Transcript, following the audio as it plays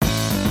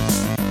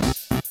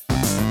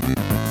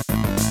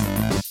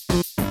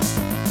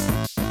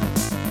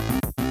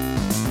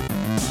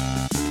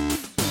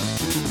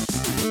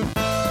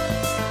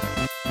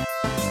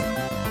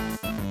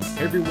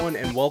everyone,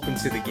 and welcome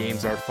to the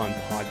Games Are Fun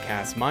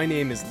podcast. My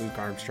name is Luke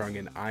Armstrong,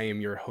 and I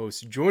am your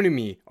host. Joining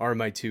me are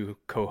my two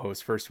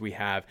co-hosts. First, we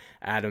have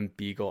Adam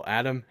Beagle.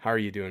 Adam, how are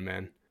you doing,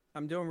 man?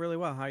 I'm doing really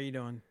well. How are you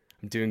doing?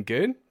 I'm doing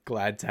good.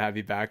 Glad to have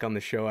you back on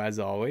the show, as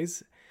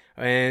always.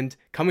 And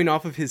coming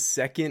off of his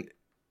second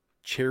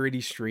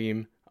charity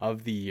stream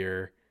of the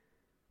year,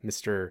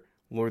 Mr.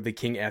 Lord the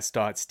King S.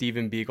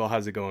 Stephen Beagle.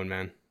 How's it going,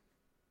 man?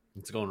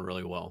 It's going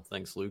really well.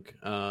 Thanks, Luke.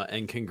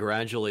 And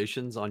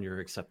congratulations on your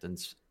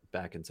acceptance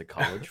back into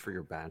college for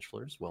your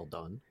bachelor's. Well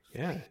done.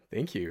 Yeah,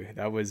 thank you.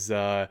 That was,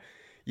 I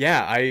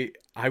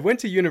went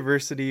to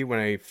university when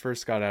I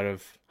first got out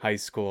of high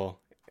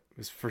school. It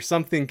was for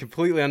something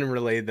completely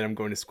unrelated that I'm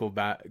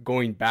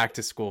going back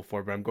to school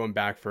for, but I'm going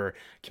back for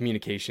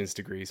communications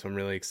degree. So I'm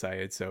really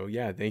excited. So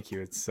yeah, thank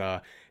you. It's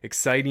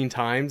exciting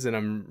times, and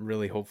I'm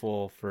really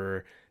hopeful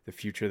for the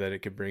future that it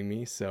could bring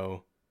me.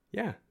 So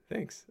yeah,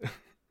 thanks.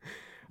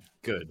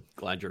 Good.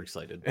 Glad you're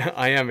excited.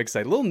 I am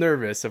excited. A little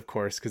nervous, of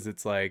course, because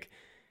it's like,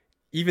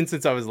 even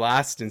since I was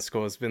last in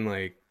school, it's been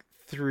like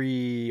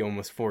 3,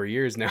 almost 4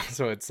 years now.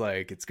 So it's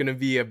like, it's going to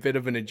be a bit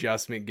of an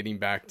adjustment getting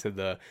back to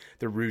the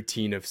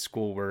routine of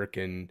schoolwork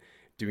and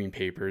doing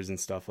papers and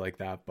stuff like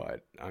that.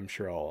 But I'm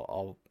sure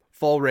I'll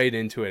fall right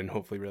into it and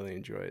hopefully really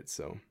enjoy it.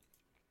 So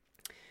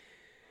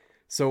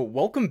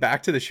welcome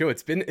back to the show.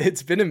 It's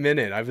been a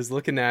minute. I was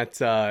looking at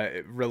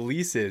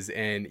releases,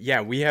 and yeah,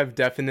 we have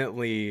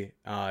definitely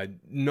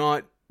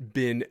not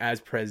been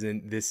as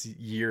present this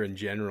year in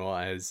general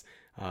as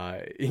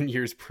in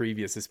years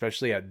previous,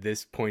 especially at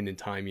this point in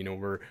time. You know,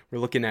 we're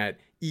looking at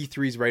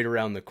E3's right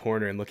around the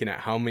corner, and looking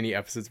at how many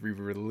episodes we've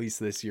released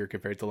this year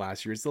compared to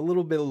last year. It's a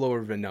little bit lower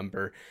of a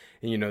number,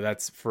 and you know,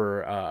 that's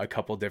for a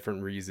couple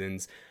different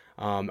reasons.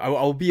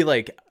 I'll be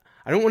like,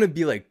 I don't want to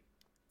be like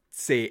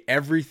say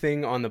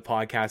everything on the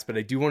podcast, but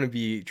I do want to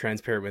be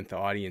transparent with the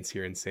audience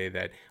here and say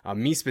that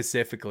me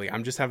specifically,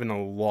 I'm just having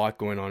a lot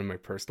going on in my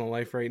personal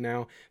life right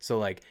now. So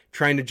like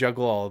trying to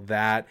juggle all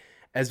that,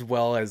 as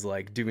well as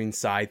like doing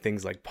side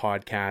things like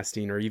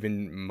podcasting, or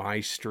even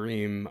my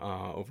stream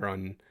over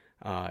on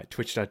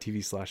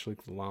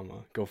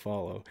twitch.tv/LukeLlama. Go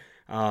follow.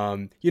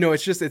 You know,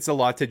 it's a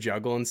lot to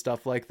juggle and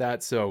stuff like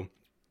that. So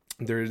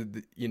there's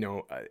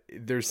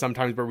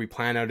sometimes where we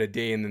plan out a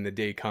day, and then the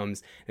day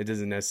comes, it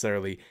doesn't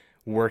necessarily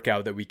work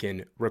out that we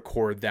can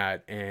record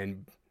that.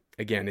 And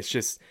again, it's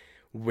just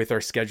with our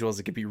schedules,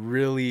 it could be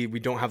really, we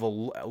don't have a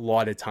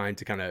lot of time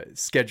to kind of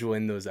schedule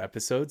in those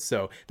episodes.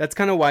 So that's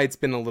kind of why it's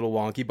been a little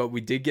wonky. But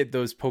we did get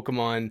those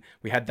Pokemon,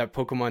 we had that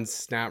Pokemon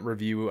Snap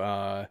review,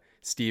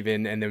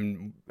 Steven, and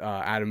then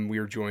Adam, we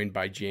were joined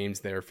by James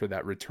there for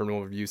that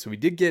Returnal review. So we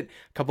did get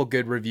a couple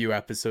good review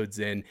episodes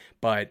in,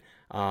 but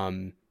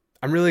I'm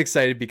really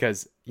excited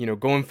because, you know,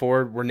 going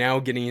forward, we're now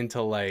getting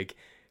into like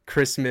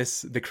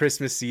the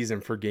Christmas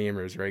season for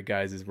gamers, right,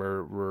 guys? Is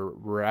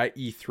we're at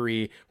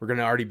E3. We're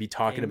gonna already be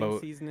talking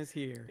about gaming season is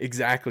here.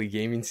 Exactly,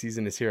 gaming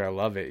season is here. I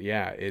love it.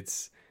 Yeah,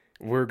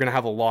 we're gonna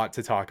have a lot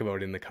to talk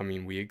about in the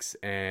coming weeks,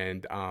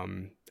 and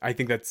I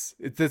think that's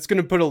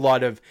gonna put a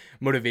lot of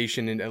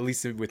motivation, and at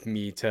least with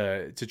me,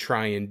 to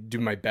try and do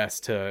my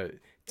best to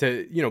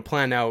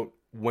plan out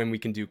when we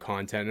can do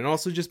content, and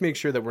also just make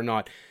sure that we're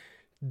not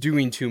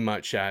doing too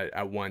much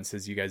at once.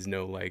 As you guys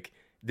know, like,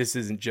 this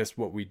isn't just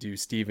what we do.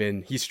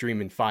 Steven, he's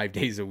streaming 5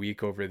 days a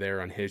week over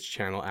there on his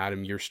channel.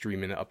 Adam, you're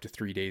streaming up to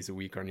 3 days a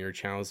week on your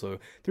channel. So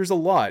there's a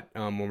lot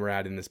when we're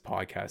adding this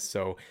podcast.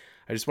 So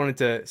I just wanted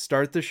to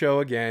start the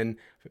show again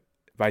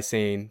by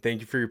saying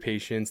thank you for your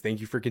patience.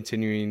 Thank you for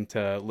continuing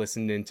to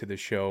listen into the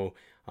show.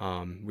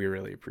 We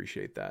really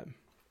appreciate that.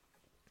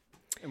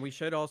 And we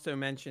should also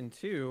mention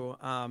too,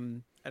 I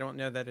don't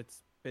know that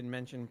it's been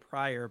mentioned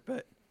prior,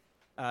 but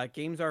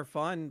Games Are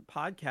Fun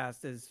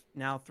podcast is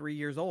now 3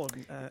 years old.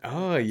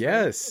 Oh,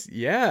 yes. Right.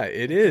 Yeah,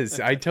 it is.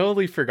 I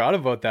totally forgot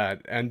about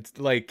that. And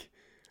like,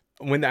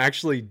 when the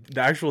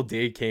actual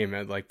day came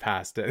and like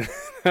passed it,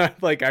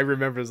 like, I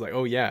remember it was like,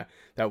 oh yeah,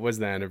 that was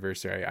the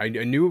anniversary. I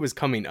knew it was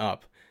coming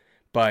up,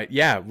 but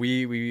yeah,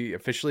 we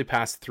officially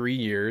passed 3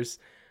 years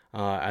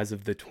as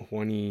of the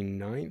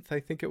 29th,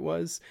 I think it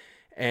was.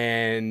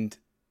 And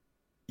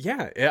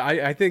yeah,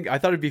 I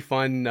thought it'd be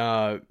fun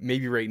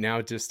maybe right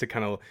now just to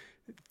kind of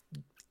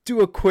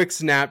do a quick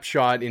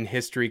snapshot in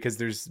history, because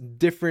there's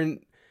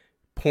different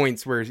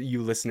points where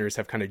you listeners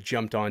have kind of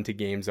jumped onto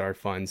Games Are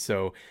Fun.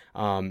 So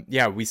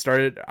yeah,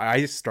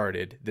 I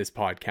started this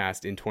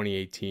podcast in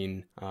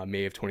 2018,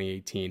 May of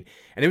 2018,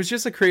 and it was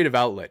just a creative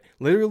outlet,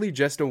 literally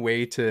just a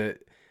way to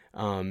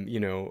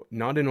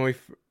not annoy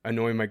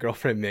my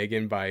girlfriend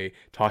Megan by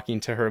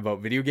talking to her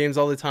about video games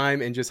all the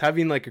time, and just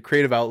having like a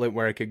creative outlet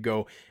where I could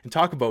go and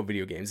talk about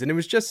video games. And it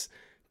was just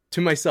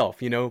to myself,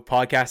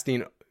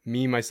 podcasting,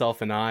 me,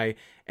 myself, and I,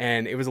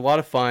 and it was a lot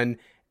of fun,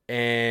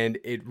 and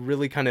it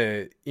really kind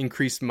of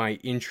increased my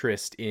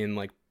interest in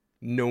like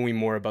knowing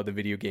more about the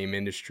video game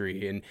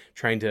industry and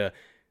trying to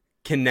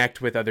connect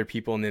with other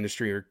people in the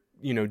industry, or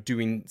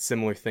doing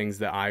similar things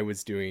that I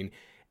was doing.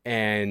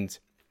 And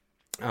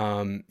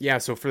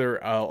so for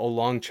a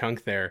long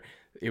chunk there,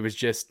 it was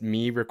just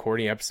me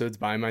recording episodes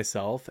by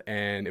myself,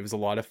 and it was a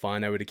lot of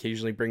fun. I would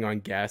occasionally bring on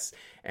guests,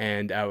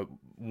 and at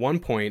one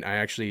point I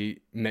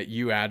actually met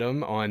you,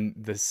 Adam, on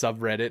the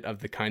subreddit of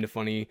the Kind of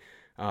Funny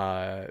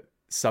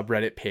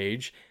subreddit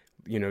page,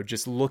 you know,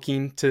 just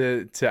looking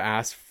to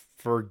ask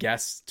for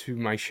guests to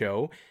my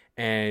show,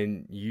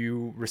 and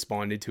you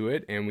responded to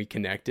it, and we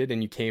connected,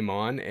 and you came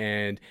on,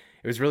 and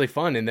it was really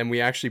fun. And then we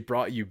actually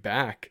brought you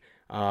back.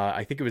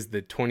 I think it was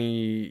the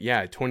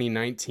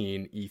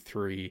 2019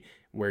 E3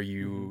 where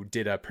you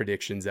did a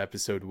predictions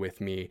episode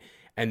with me.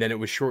 And then it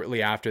was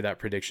shortly after that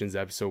predictions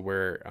episode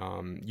where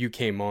you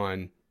came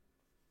on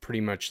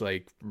pretty much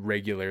like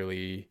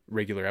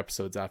regular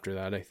episodes after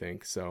that, I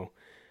think. So,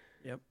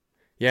 Yep.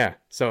 yeah.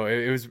 So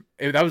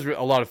that was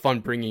a lot of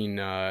fun bringing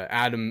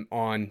Adam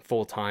on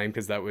full time,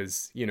 because that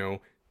was, you know,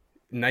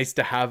 nice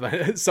to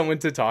have someone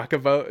to talk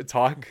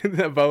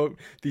about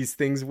these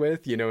things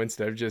with, you know,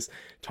 instead of just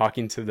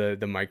talking to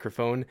the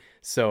microphone.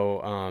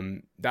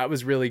 So that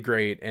was really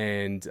great.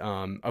 And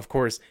of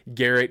course,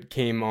 Garrett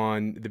came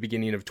on the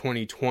beginning of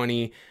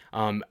 2020.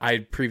 I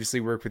had previously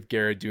worked with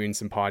Garrett doing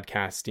some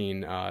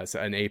podcasting,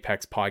 an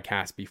Apex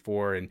podcast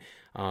before, and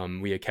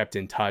we had kept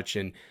in touch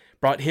and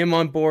brought him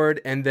on board.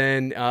 And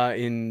then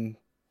in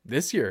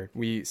this year,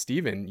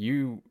 Steven,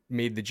 you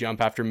made the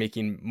jump after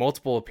making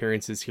multiple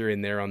appearances here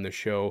and there on the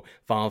show.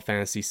 Final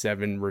Fantasy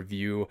VII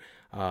review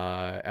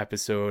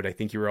episode. I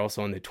think you were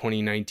also on the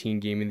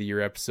 2019 Game of the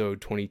Year episode,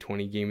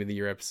 2020 Game of the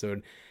Year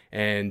episode.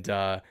 And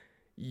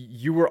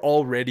you were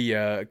already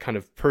a kind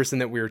of person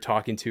that we were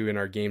talking to in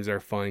our Games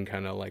Are Fun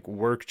kind of like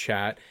work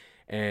chat,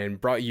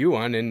 and brought you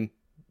on. And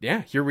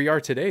yeah, here we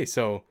are today.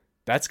 So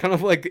that's kind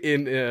of like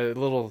in a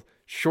little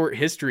short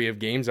history of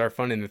Games Are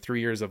Fun in the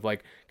 3 years of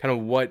like kind of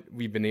what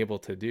we've been able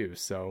to do.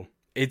 So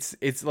it's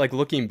like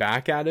looking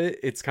back at it,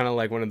 it's kind of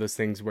like one of those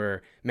things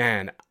where,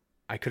 man,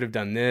 I could have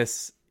done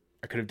this,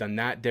 I could have done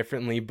that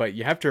differently. But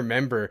you have to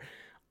remember,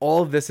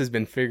 all of this has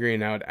been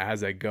figuring out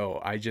as I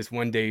go. I just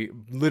one day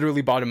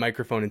literally bought a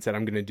microphone and said,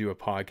 I'm going to do a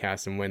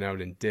podcast, and went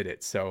out and did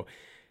it. So,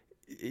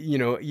 you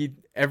know,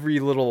 every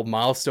little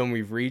milestone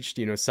we've reached,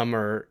 you know, some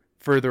are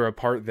further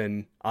apart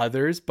than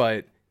others,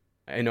 but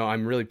I know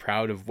I'm really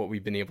proud of what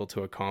we've been able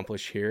to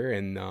accomplish here.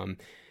 And,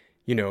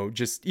 you know,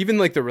 just even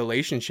like the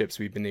relationships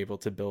we've been able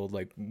to build,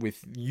 like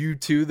with you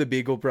two, the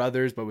Beagle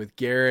brothers, but with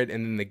Garrett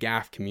and then the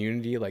GAF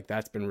community, like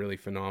that's been really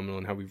phenomenal,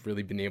 and how we've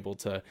really been able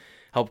to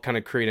help kind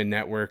of create a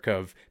network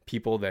of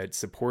people that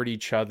support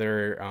each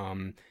other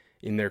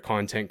in their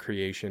content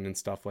creation and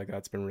stuff like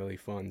that's been really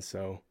fun.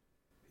 So,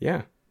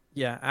 yeah.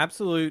 Yeah,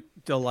 absolute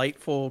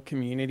delightful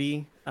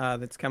community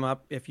that's come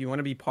up. If you want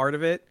to be part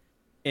of it,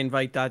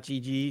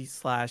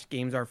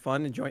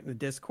 invite.gg/gamesarefun and join the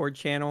Discord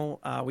channel.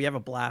 We have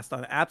a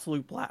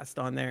absolute blast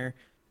on there.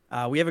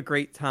 We have a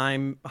great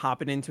time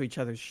hopping into each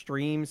other's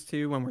streams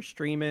too when we're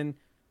streaming,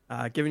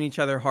 giving each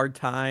other a hard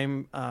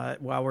time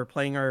while we're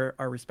playing our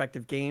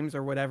respective games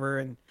or whatever.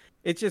 And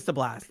it's just a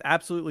blast.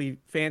 Absolutely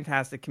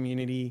fantastic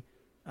community.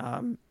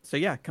 So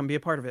yeah, come be a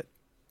part of it.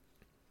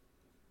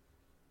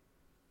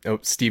 Oh,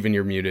 Steven,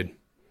 you're muted.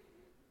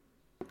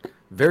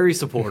 Very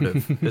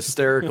supportive,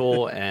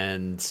 hysterical,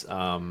 and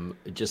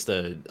just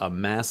a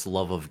mass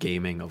love of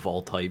gaming of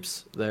all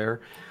types there,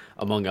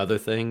 among other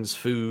things,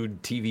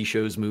 food, TV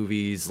shows,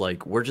 movies.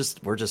 Like we're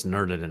just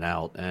nerding it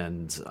out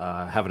and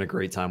having a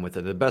great time with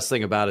it. The best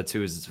thing about it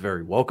too is it's a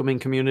very welcoming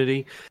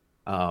community.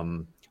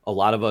 A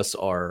lot of us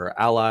are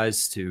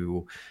allies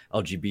to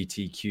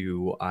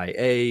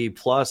LGBTQIA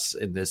plus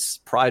in this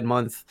Pride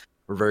Month.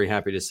 We're very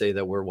happy to say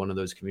that we're one of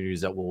those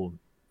communities that will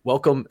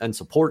welcome and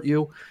support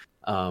you.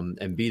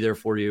 And be there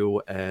for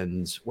you.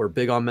 And we're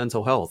big on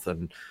mental health.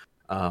 And,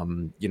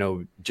 you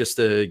know, just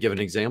to give an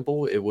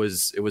example, it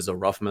was a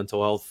rough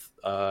mental health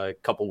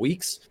couple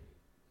weeks.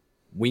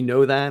 We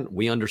know that,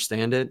 we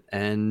understand it,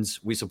 and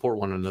we support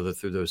one another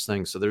through those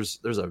things. So there's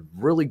a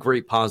really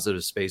great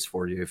positive space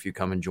for you if you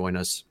come and join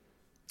us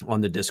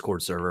on the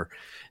Discord server.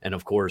 And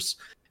of course,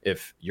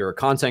 if you're a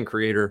content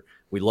creator,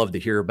 we love to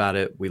hear about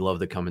it. We love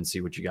to come and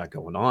see what you got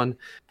going on.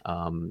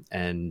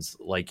 And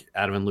like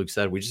Adam and Luke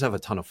said, we just have a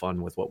ton of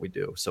fun with what we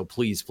do. So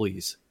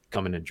please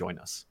come in and join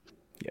us.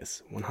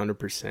 Yes,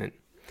 100%.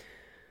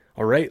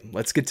 All right,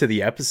 let's get to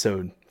the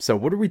episode. So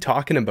what are we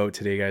talking about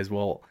today, guys?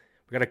 Well,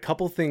 we got a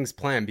couple things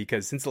planned,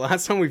 because since the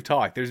last time we've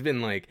talked, there's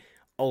been like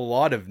a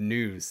lot of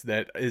news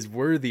that is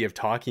worthy of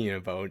talking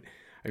about.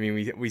 I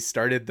mean, we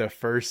started the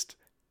first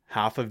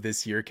half of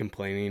this year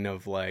complaining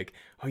of like,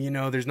 oh, you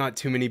know, there's not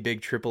too many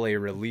big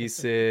AAA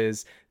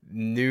releases.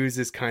 News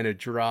is kind of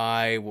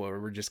dry.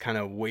 We're just kind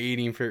of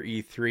waiting for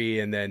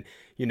E3. And then,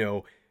 you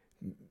know,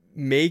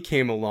 May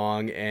came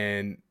along,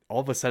 and all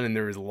of a sudden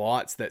there was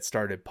lots that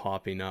started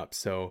popping up.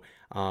 So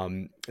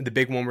the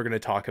big one we're going to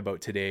talk about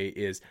today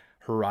is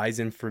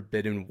Horizon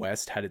Forbidden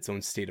West had its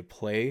own state of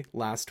play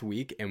last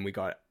week, and we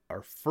got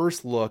our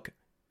first look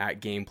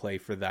at gameplay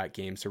for that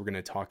game. So we're going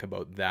to talk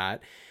about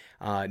that.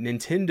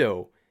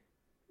 Nintendo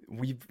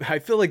I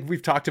feel like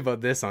we've talked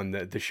about this on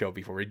the show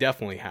before. We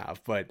definitely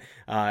have, but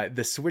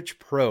the Switch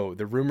Pro,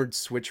 the rumored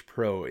Switch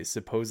Pro, is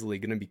supposedly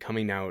going to be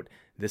coming out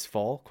this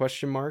fall, ?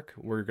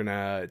 We're going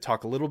to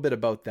talk a little bit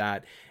about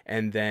that,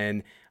 and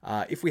then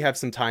if we have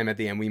some time at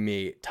the end, we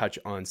may touch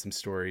on some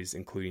stories,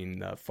 including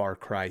the Far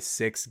Cry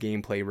 6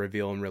 gameplay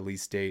reveal and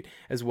release date,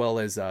 as well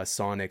as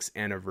Sonic's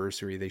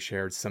anniversary. They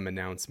shared some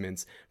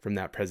announcements from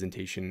that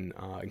presentation,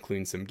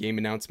 including some game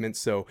announcements.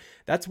 So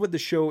that's what the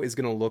show is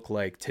going to look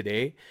like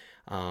today.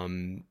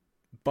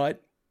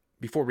 But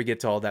before we get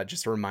to all that,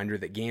 just a reminder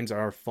that Games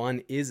Are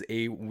Fun is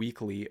a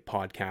weekly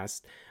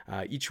podcast.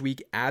 Each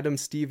week, Adam,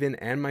 Steven,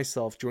 and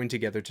myself join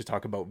together to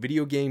talk about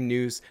video game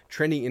news,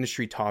 trending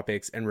industry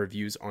topics, and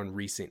reviews on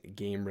recent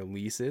game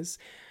releases.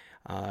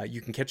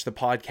 You can catch the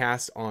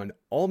podcast on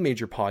all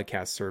major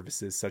podcast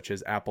services such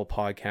as Apple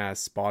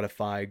Podcasts,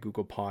 Spotify,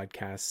 Google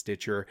Podcasts,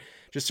 Stitcher.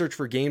 Just search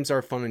for Games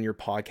Are Fun on your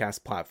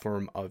podcast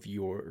platform of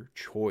your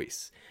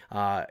choice.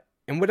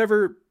 And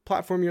whatever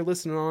platform you're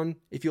listening on,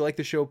 if you like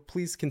the show,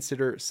 please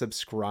consider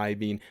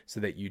subscribing so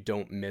that you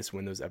don't miss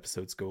when those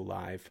episodes go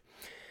live.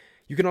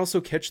 You can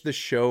also catch the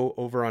show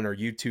over on our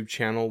YouTube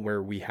channel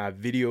where we have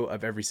video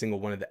of every single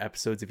one of the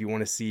episodes. If you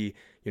want to see,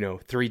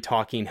 3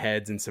 talking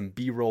heads and some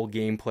B-roll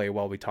gameplay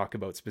while we talk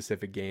about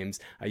specific games,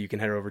 you can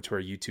head over to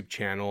our YouTube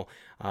channel.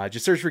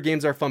 Just search for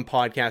Games Are Fun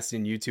Podcast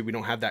in YouTube. We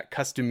don't have that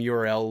custom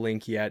URL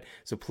link yet,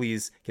 so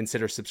please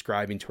consider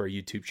subscribing to our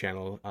YouTube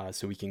channel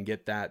so we can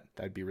get that.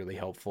 That'd be really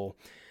helpful.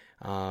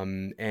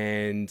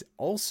 And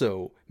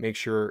also make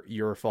sure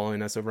you're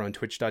following us over on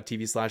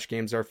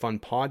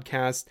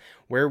twitch.tv/GamesAreFunPodcast,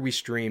 where we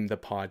stream the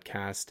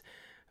podcast.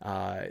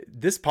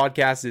 This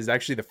podcast is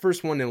actually the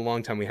first one in a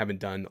long time we haven't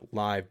done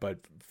live, but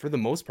for the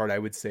most part, I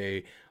would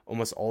say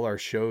almost all our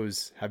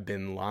shows have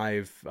been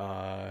live,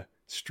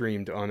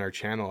 streamed on our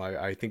channel.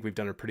 I think we've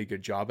done a pretty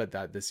good job at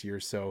that this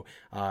year. So,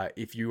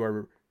 if you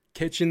are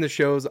catching the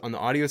shows on the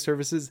audio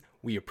services,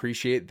 we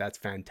appreciate it. That's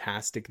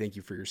fantastic. Thank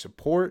you for your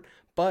support.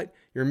 But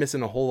you're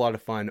missing a whole lot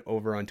of fun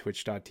over on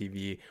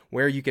twitch.tv,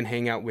 where you can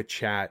hang out with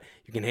chat.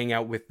 You can hang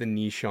out with the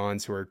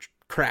Nishans who are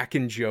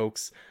cracking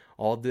jokes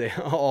all day,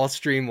 all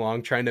stream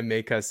long, trying to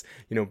make us,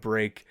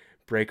 break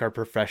our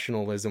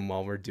professionalism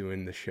while we're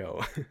doing the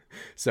show.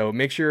 So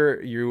make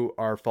sure you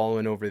are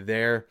following over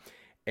there.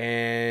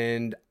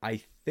 And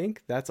I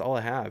think that's all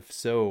I have.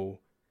 So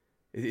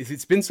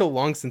it's been so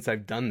long since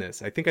I've done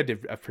this. I think I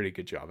did a pretty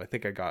good job. I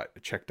think I got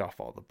checked off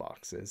all the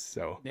boxes.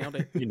 So Nailed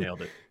it. You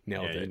nailed it.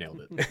 You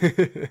nailed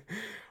it.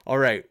 All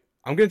right.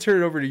 I'm going to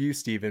turn it over to you,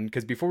 Steven,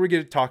 because before we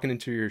get talking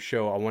into your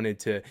show, I wanted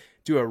to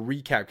do a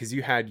recap because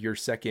you had your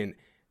second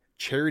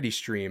charity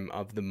stream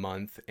of the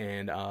month.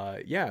 And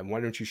why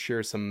don't you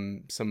share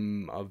some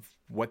of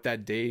what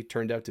that day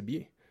turned out to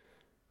be?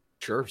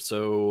 Sure.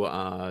 So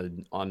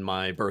on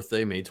my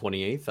birthday, May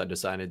 28th, I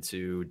decided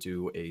to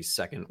do a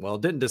second. Well,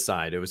 didn't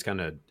decide. It was kind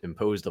of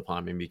imposed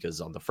upon me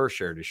because on the first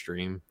charity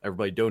stream,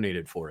 everybody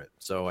donated for it.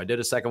 So I did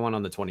a second one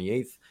on the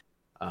 28th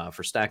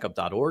for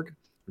StackUp.org,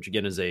 which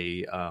again is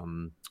a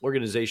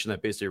organization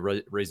that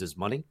basically raises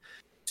money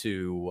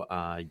to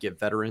get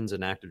veterans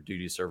and active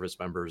duty service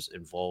members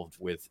involved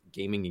with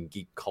gaming and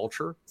geek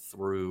culture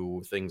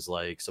through things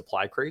like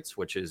supply crates,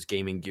 which is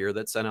gaming gear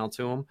that's sent out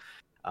to them.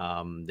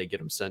 They get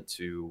them sent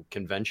to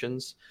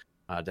conventions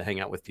to hang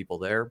out with people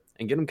there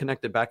and get them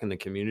connected back in the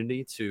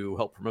community to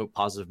help promote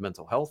positive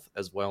mental health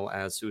as well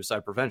as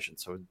suicide prevention.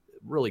 So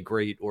really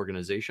great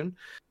organization.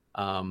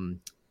 The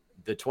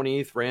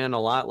 28th ran a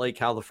lot like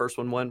how the first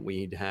one went.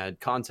 We had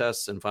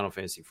contests in Final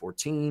Fantasy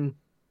 14.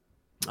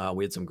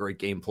 We had some great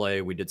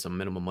gameplay. We did some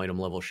minimum item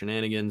level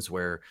shenanigans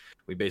where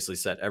we basically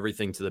set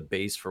everything to the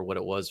base for what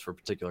it was for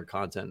particular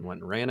content and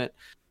went and ran it.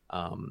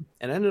 And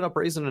ended up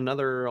raising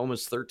another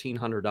almost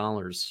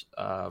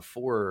 $1,300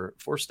 for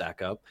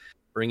Stack Up,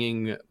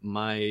 bringing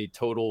my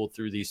total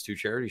through these 2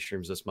 charity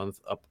streams this month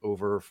up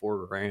over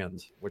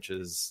 $4,000, which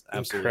is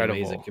absolutely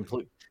amazing.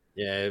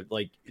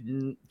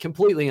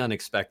 Completely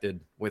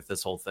unexpected with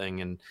this whole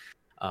thing. And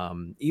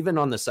even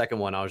on the second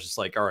one, I was just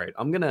like, all right,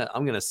 I'm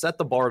gonna set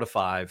the bar to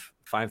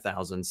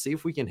 5,000, see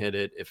if we can hit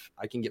it. If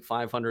I can get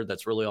 500,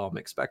 that's really all I'm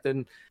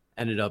expecting.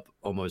 Ended up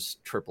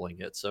almost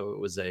tripling it. So it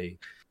was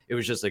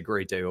just a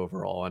great day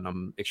overall, and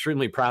I'm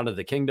extremely proud of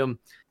the Kingdom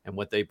and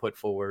what they put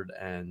forward,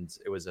 and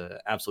it was an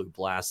absolute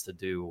blast to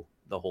do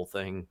the whole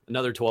thing.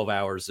 Another 12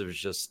 hours.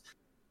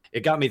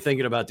 It got me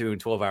thinking about doing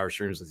 12-hour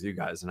streams with you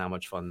guys and how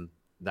much fun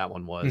that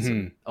one was. Mm-hmm.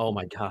 And, oh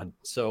my God.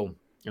 So,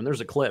 and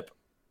there's a clip.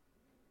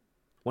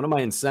 One of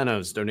my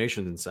incentives,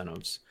 donation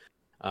incentives,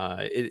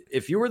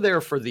 if you were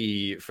there for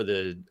the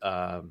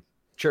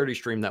charity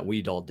stream that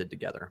we all did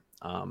together,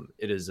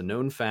 it is a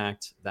known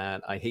fact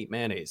that I hate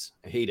mayonnaise.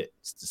 I hate it.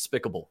 It's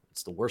despicable.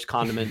 It's the worst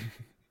condiment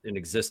in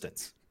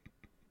existence.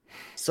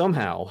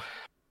 Somehow,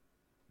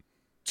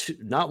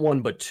 not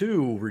one but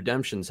 2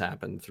 redemptions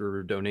happened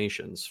through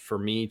donations for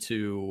me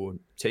to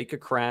take a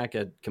crack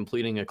at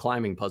completing a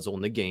climbing puzzle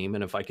in the game,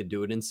 and if I could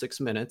do it in 6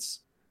 minutes,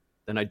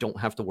 then I don't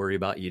have to worry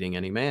about eating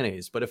any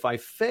mayonnaise. But if I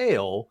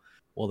fail,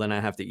 well, then I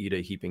have to eat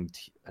a heaping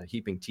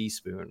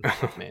teaspoon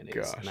of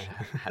mayonnaise. And I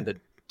had to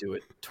do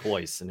it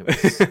twice, and it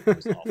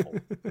was awful.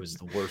 It was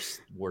the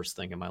worst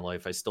thing in my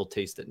life. I still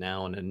taste it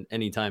now, and then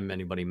anytime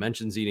anybody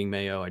mentions eating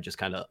mayo, I just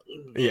kind of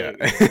Yeah.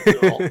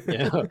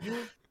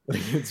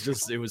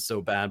 It was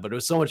so bad, but it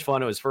was so much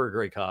fun. It was for a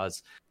great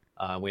cause.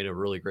 We had a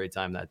really great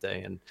time that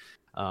day, and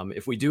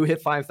if we do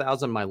hit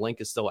 5,000, my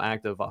link is still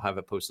active. I'll have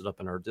it posted up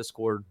in our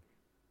Discord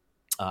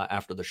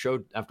after the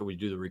show, after we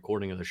do the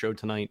recording of the show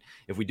tonight.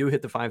 If we do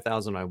hit the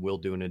 5,000, I will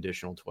do an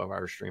additional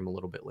 12-hour stream a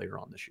little bit later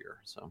on this year.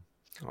 So,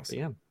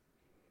 awesome.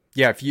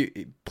 Yeah, if you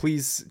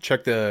please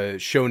check the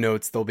show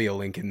notes, there'll be a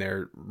link in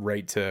there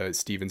right to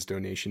Steven's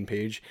donation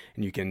page,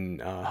 and you can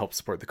help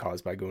support the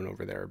cause by going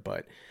over there.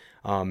 But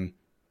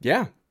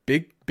yeah,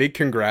 big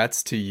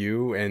congrats to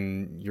you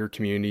and your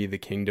community, the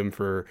Kingdom,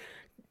 for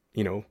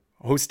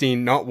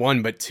hosting not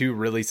one but two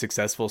really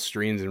successful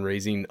streams and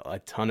raising a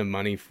ton of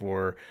money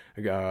for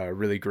a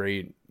really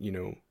great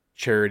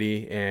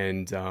charity.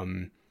 And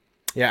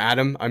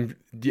Adam,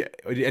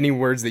 any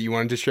words that you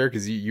wanted to share,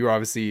 because you're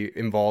obviously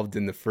involved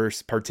in the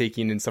first,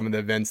 partaking in some of the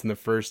events in the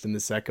first and the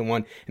second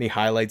one. Any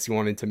highlights you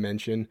wanted to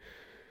mention?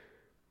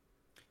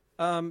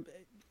 There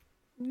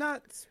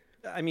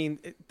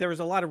was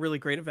a lot of really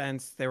great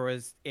events. There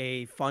was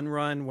a fun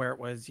run where it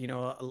was,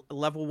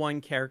 level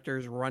 1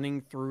 characters running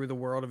through the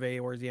world of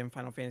Eorzea and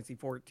Final Fantasy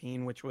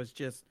XIV, which was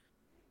just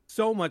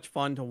so much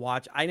fun to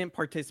watch. I didn't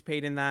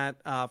participate in that.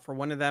 For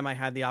one of them, I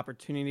had the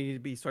opportunity to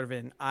be sort of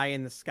an eye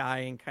in the sky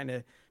and kind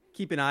of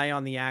keep an eye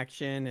on the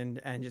action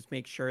and just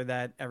make sure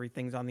that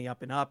everything's on the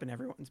up and up and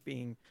everyone's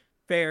being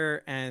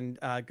fair and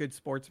good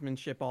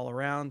sportsmanship all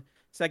around.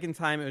 Second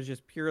time, it was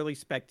just purely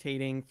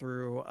spectating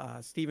through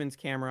Steven's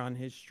camera on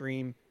his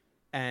stream,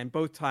 and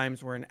both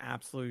times were an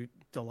absolute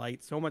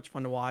delight. So much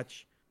fun to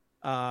watch.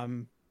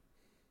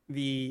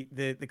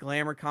 The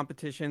glamour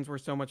competitions were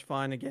so much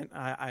fun. Again,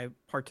 I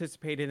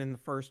participated in the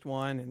first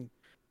one, and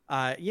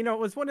it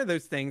was one of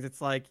those things.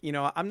 It's like,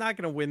 I'm not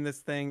going to win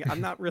this thing.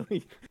 I'm not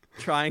really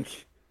trying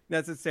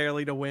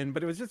necessarily to win,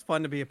 but it was just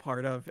fun to be a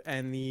part of,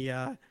 and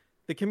the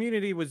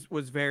community was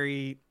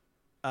very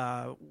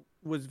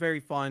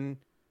fun.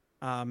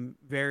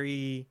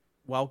 Very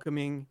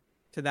welcoming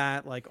to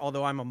that. Like,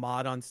 although I'm a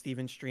mod on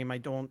Steven's stream, I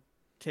don't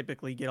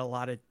typically get a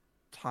lot of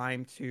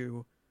time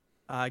to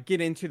get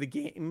into the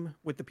game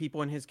with the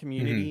people in his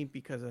community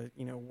because of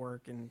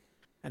work and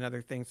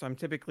other things. So I'm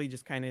typically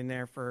just kind of in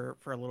there for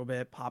a little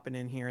bit, popping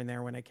in here and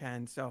there when I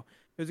can. So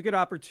it was a good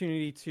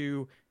opportunity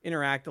to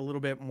interact a little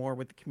bit more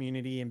with the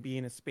community and be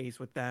in a space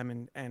with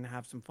them and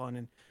have some fun.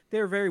 And they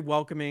were very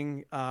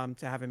welcoming to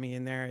having me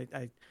in there.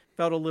 I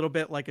felt a little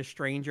bit like a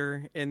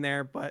stranger in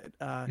there, but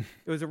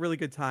it was a really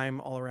good time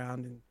all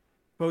around. And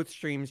both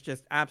streams,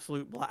 just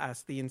absolute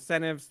blast. The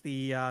incentives,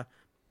 the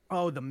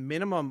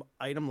minimum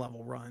item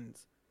level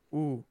runs.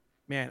 Ooh,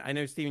 man, I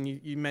know, Steven,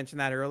 you mentioned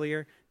that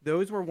earlier.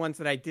 Those were ones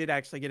that I did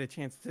actually get a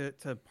chance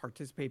to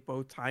participate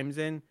both times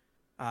in,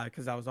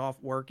 because I was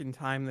off work in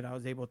time that I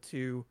was able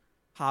to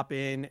hop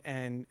in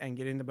and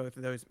get into both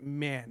of those.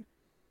 Man,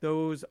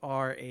 those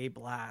are a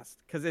blast,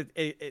 because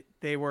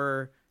they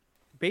were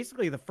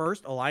basically the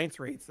first alliance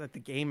raids that the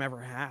game ever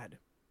had.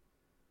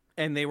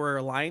 And they were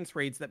alliance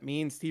raids that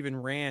me and Steven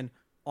ran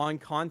on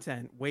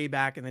content way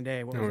back in the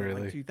day. What was it,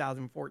 like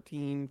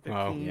 2014, 15?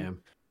 Wow, yeah.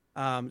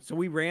 So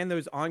we ran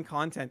those on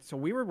content. So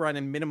we were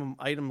running minimum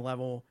item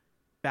level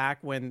back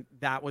when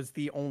that was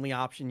the only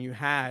option you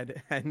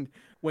had. And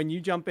when you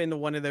jump into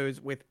one of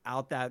those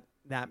without that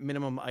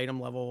minimum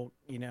item level,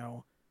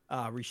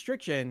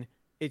 restriction,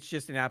 it's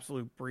just an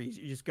absolute breeze.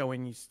 You just go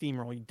in, you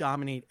steamroll, you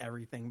dominate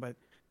everything. But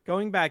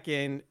going back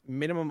in,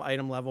 minimum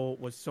item level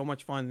was so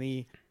much fun.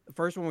 The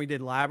first one we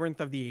did,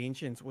 Labyrinth of the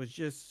Ancients, was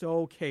just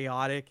so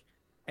chaotic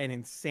and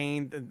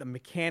insane. The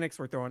mechanics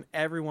were throwing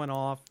everyone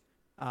off.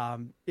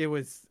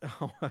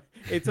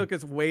 It took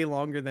us way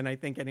longer than I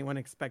think anyone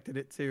expected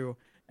it to,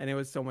 and it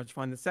was so much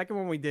fun. The second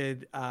one we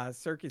did,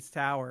 Circus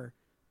Tower,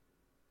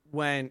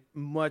 went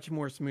much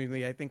more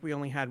smoothly. I think we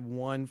only had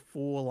one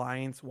full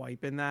alliance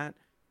wipe in that,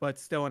 but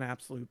still an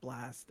absolute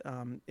blast.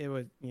 It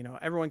was,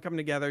 everyone coming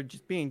together,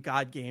 just being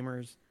God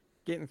gamers,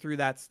 getting through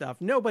that stuff.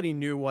 Nobody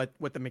knew what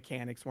the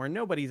mechanics were.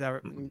 Nobody's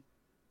ever,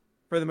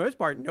 for the most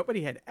part,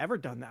 nobody had ever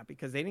done that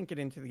because they didn't get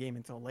into the game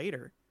until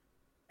later.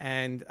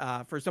 And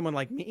for someone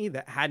like me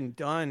that hadn't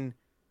done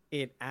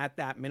it at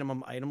that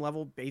minimum item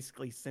level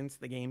basically since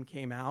the game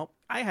came out,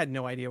 I had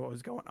no idea what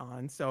was going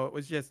on. So it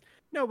was just,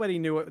 nobody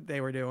knew what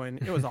they were doing.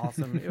 It was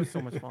awesome. It was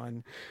so much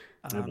fun.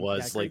 It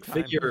was like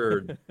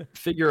figure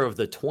of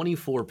the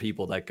 24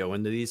 people that go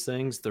into these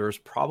things, there's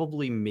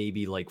probably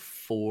maybe like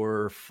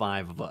 4 or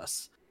 5 of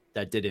us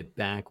that did it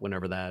back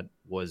whenever that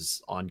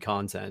was on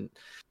content.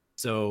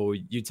 So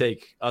you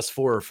take us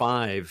 4 or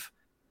 5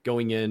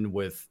 going in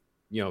with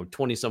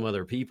 20 some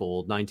other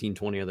people, 19,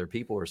 20 other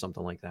people or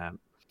something like that,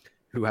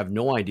 who have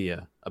no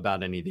idea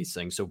about any of these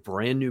things. So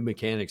brand new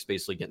mechanics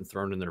basically getting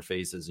thrown in their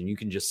faces, and you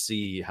can just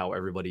see how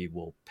everybody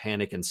will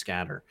panic and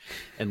scatter.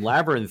 And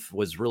Labyrinth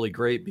was really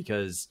great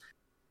because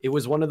it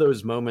was one of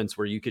those moments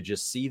where you could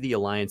just see the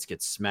Alliance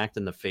get smacked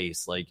in the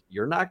face. Like,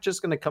 you're not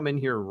just going to come in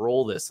here and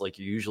roll this like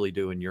you usually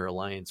do in your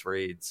Alliance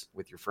raids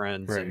with your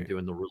friends and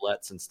doing the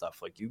roulettes and stuff.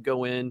 Like, you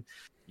go in,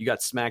 you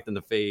got smacked in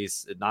the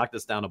face. It knocked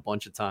us down a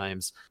bunch of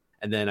times.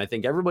 And then I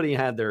think everybody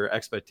had their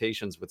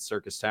expectations with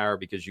Circus Tower,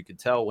 because you could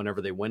tell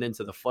whenever they went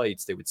into the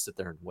fights, they would sit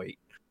there and wait.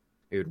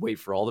 They would wait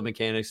for all the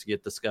mechanics to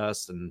get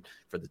discussed and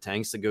for the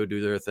tanks to go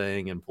do their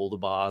thing and pull the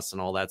boss and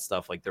all that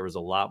stuff. Like, there was a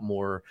lot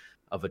more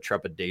of a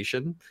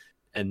trepidation.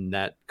 And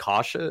that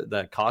caution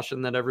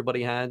that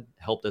everybody had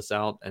helped us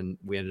out, and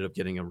we ended up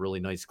getting a really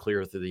nice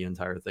clear through the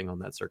entire thing on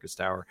that Circus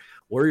Tower.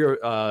 Warrior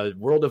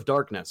World of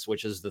Darkness,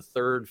 which is the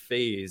third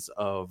phase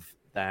of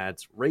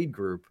that raid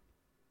group,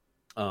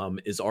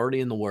 is already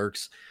in the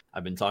works.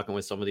 I've been talking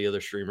with some of the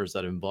other streamers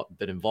that have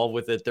been involved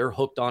with it. They're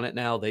hooked on it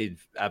now. They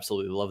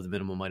absolutely love the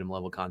minimum item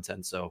level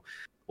content, so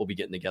we'll be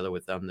getting together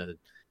with them to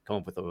come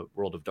up with a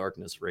World of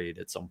Darkness raid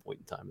at some point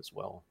in time as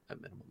well at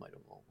minimum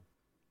item level.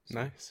 So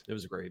nice. It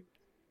was great.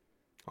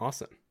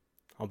 Awesome.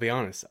 I'll be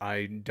honest,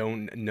 I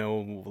don't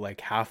know like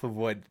half of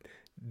what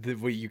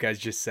you guys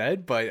just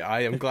said, but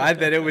I am glad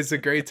that it was a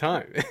great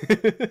time.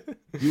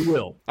 You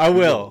will. I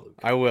will.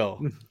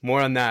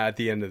 More on that at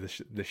the end of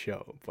the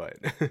show, but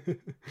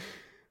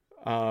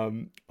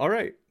all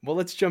right. Well,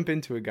 let's jump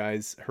into it,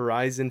 guys.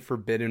 Horizon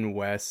Forbidden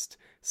West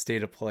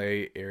State of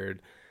Play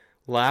aired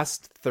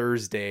last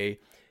Thursday,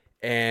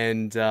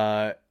 and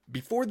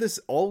before this,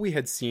 all we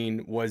had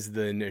seen was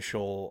the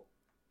initial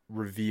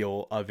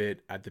reveal of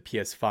it at the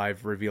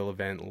PS5 reveal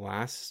event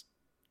last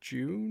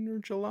June or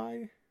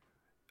July,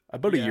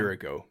 about a year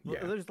ago.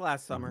 Yeah, it was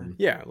last summer.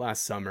 Yeah,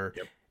 last summer.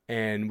 Yep.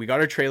 And we got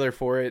a trailer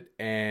for it,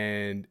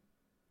 and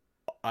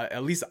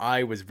at least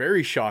I was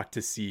very shocked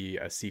to see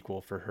a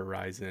sequel for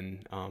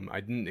Horizon.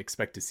 I didn't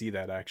expect to see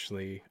that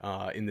actually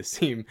in the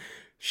same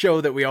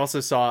show that we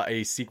also saw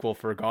a sequel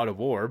for God of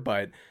War,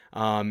 but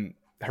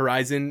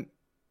Horizon,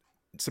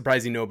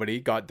 surprising nobody,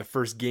 got the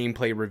first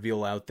gameplay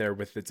reveal out there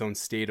with its own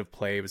state of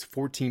play. It was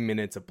 14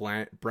 minutes of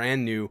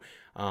brand new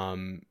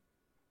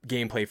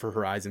gameplay for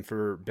Horizon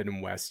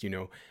Forbidden West,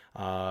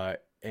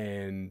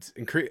 and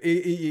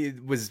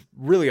it was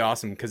really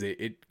awesome because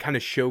it kind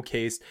of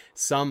showcased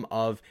some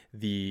of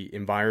the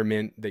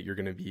environment that you're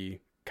going to be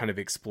kind of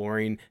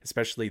exploring,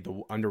 especially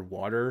the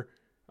underwater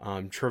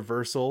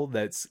traversal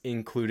that's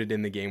included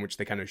in the game, which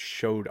they kind of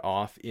showed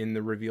off in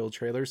the reveal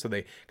trailer. So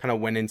they kind of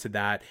went into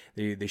that.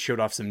 They showed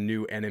off some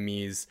new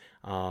enemies,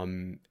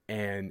 and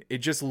it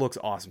just looks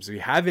awesome. So if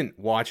you haven't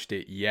watched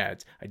it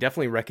yet, I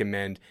definitely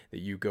recommend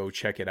that you go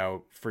check it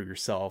out for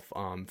yourself.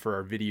 For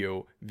our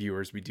video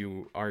viewers, we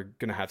are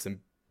gonna have some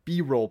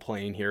B-roll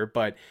playing here,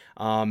 but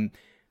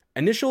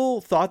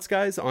initial thoughts,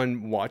 guys,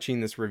 on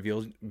watching this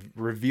reveal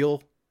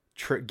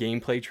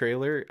gameplay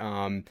trailer.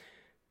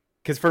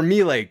 Because for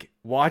me, like,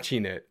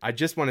 watching it, I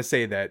just want to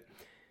say that,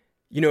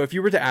 if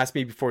you were to ask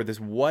me before this,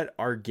 what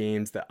are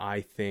games that I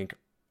think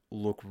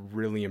look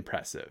really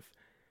impressive?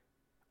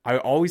 I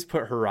always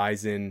put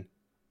Horizon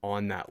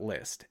on that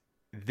list.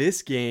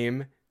 This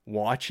game,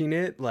 watching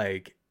it,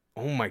 like,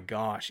 oh my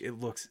gosh, it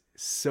looks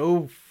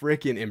so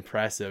freaking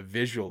impressive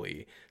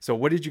visually. So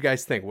what did you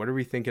guys think? What are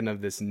we thinking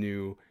of this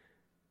new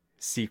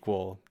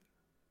sequel?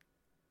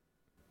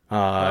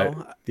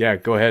 Yeah,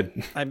 go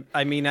ahead.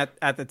 I mean,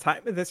 at the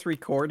time of this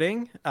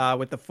recording,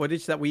 with the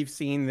footage that we've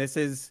seen, this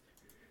is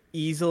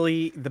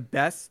easily the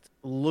best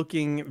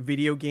looking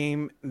video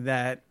game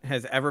that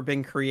has ever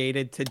been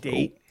created to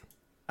date.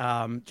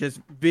 Just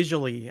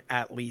visually,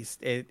 at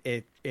least,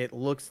 it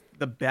looks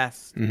the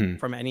best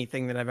from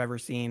anything that I've ever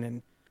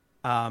seen.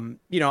 And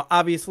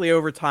obviously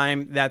over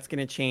time that's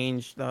going to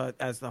change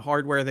as the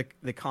hardware,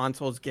 the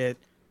consoles get,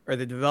 or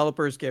the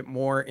developers get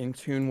more in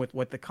tune with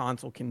what the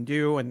console can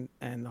do and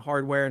the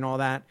hardware and all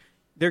that.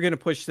 They're going to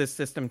push this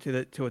system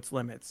to its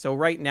limits. So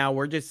right now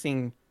we're just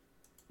seeing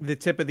the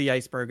tip of the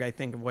iceberg, I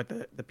think, of what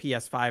the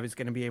PS5 is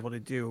going to be able to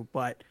do.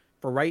 But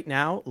for right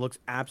now, it looks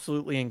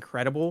absolutely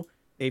incredible.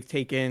 They've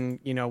taken,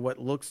 what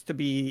looks to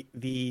be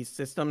the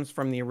systems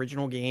from the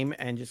original game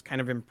and just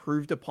kind of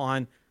improved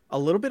upon a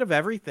little bit of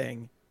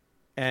everything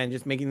and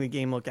just making the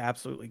game look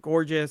absolutely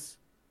gorgeous.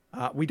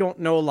 We don't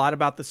know a lot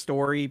about the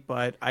story,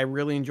 but I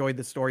really enjoyed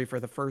the story for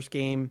the first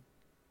game.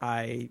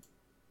 I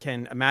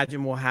can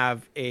imagine we'll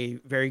have a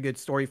very good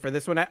story for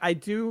this one. I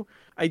do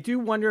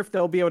wonder if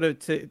they'll be able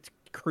to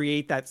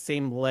create that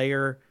same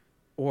layer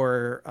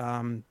or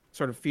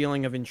sort of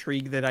feeling of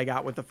intrigue that I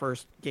got with the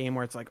first game,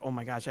 where it's like, oh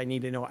my gosh, I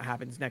need to know what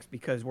happens next,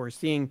 because we're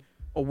seeing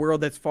a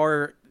world that's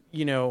far,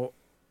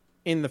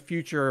 in the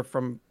future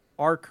from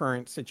our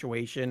current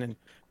situation, and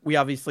we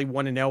obviously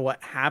want to know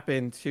what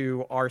happened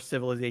to our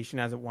civilization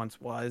as it once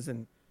was.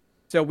 And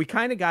so we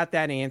kind of got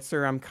that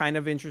answer. I'm kind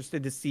of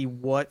interested to see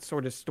what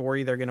sort of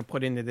story they're going to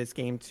put into this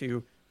game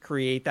to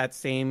create that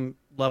same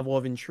level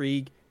of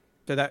intrigue.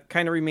 So that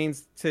kind of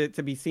remains to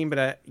be seen.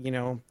 But,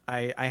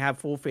 I have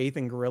full faith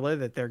in Guerrilla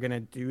that they're going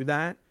to do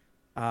that.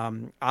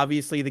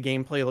 Obviously, the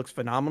gameplay looks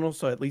phenomenal.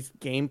 So at least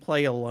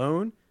gameplay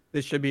alone,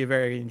 this should be a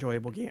very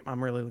enjoyable game.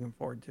 I'm really looking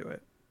forward to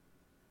it.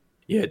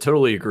 Yeah,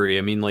 totally agree.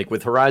 I mean, like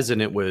with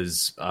Horizon, it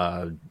was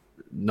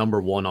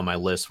number one on my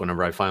list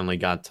whenever I finally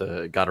got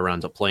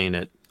around to playing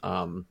it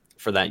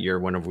for that year.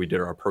 Whenever we did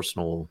our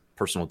personal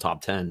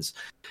top tens,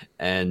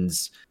 and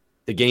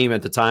the game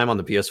at the time on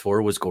the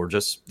PS4 was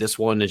gorgeous. This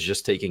one is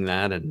just taking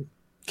that and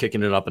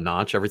kicking it up a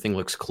notch. Everything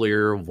looks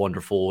clear,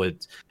 wonderful.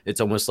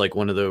 It's almost like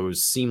one of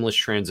those seamless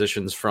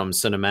transitions from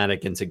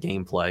cinematic into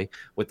gameplay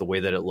with the way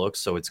that it looks.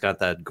 So it's got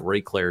that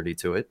great clarity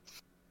to it.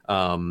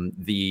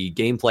 The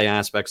gameplay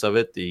aspects of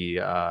it, the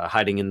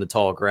hiding in the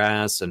tall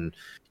grass and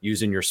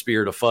using your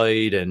spear to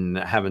fight, and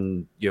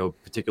having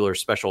particular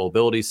special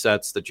ability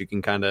sets that you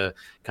can kind of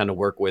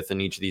work with in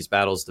each of these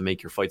battles to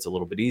make your fights a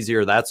little bit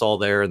easier. That's all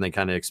there, and they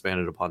kind of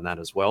expanded upon that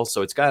as well.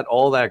 So it's got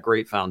all that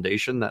great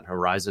foundation that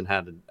Horizon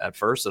had at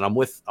first. And I'm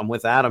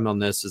with Adam on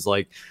this. Is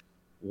like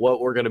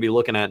what we're going to be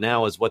looking at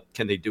now is what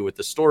can they do with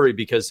the story,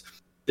 because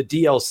the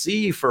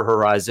DLC for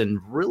Horizon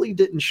really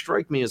didn't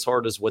strike me as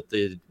hard as what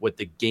the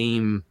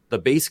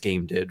base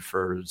game did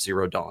for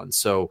Zero Dawn.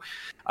 So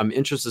I'm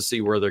interested to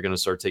see where they're going to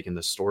start taking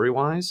this story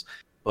wise.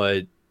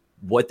 But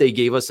what they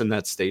gave us in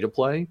that state of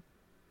play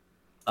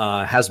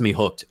has me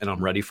hooked, and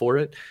I'm ready for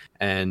it.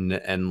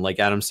 And like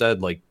Adam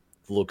said, like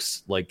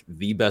looks like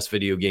the best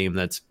video game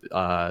that's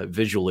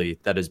visually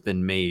that has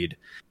been made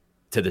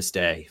to this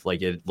day.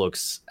 Like it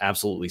looks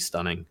absolutely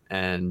stunning,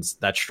 and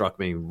that struck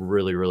me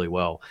really, really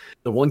well.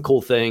 The one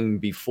cool thing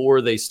before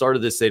they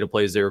started this state of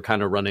play is they were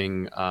kind of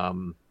running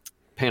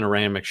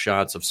panoramic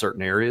shots of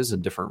certain areas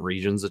and different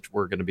regions that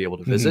we're going to be able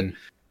to visit. Mm-hmm.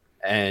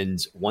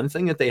 And one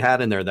thing that they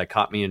had in there that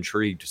caught me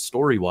intrigued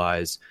story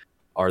wise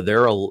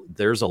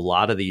there's a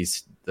lot of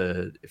these,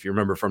 if you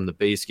remember from the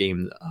base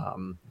game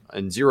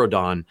in Zero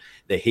Dawn,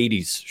 the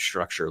Hades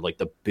structure, like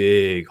the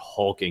big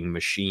hulking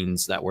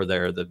machines that were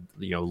there, the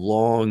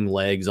long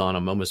legs on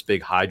them, almost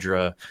big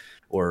Hydra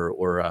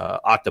or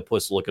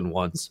octopus looking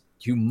ones,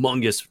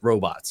 humongous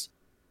robots.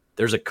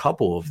 There's a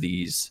couple of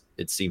these,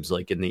 it seems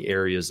like, in the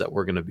areas that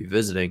we're going to be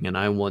visiting, and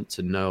I want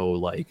to know,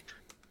 like,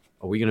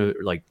 are we going to,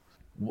 like,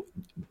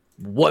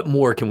 what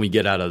more can we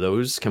get out of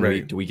those?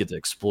 Do we get to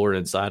explore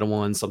inside of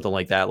one, something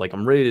like that? Like,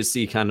 I'm ready to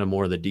see kind of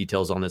more of the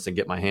details on this and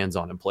get my hands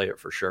on and play it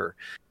for sure.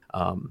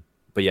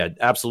 But yeah,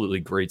 absolutely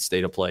great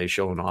state of play,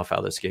 showing off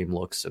how this game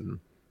looks and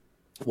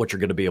what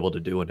you're going to be able to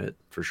do in it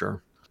for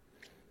sure.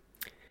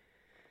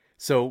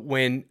 So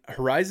when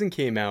Horizon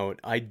came out,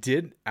 I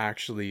did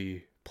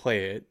actually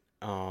play it.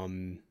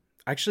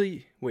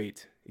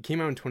 Wait, it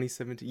came out in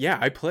 2017. Yeah,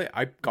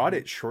 I got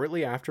it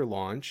shortly after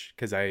launch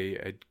because I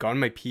had gotten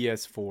my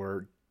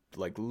PS4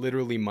 like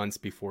literally months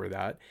before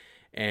that.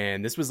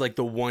 And this was like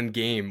the one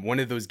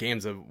of those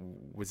games that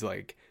was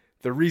like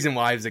the reason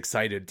why I was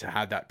excited to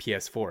have that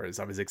PS4 is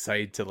I was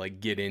excited to like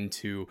get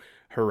into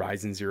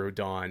Horizon Zero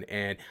Dawn,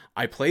 and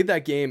I played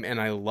that game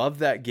and I loved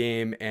that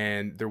game,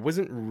 and there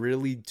wasn't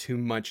really too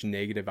much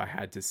negative I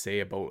had to say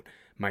about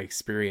my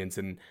experience.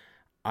 And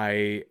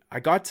I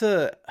got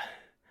to,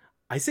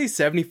 I say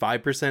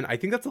 75%. I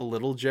think that's a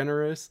little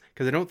generous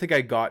because I don't think I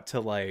got to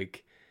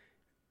like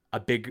a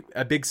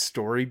big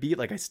story beat.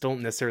 Like I still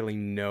don't necessarily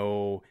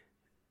know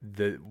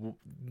the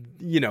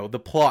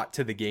plot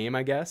to the game,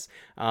 I guess.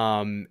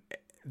 So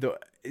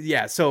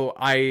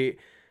I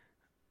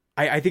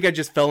think I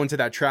just fell into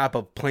that trap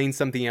of playing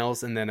something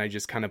else, and then I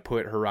just kind of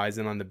put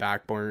Horizon on the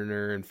back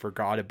burner and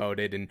forgot about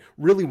it, and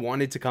really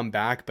wanted to come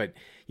back. But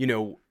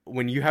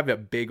when you have a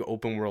big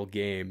open world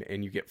game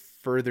and you get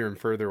further and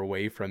further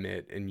away from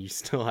it and you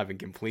still haven't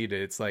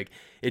completed, it's like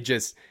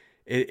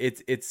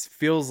it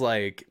feels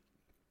like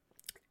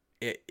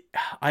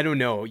I don't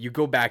know, you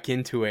go back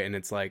into it and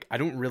it's like, I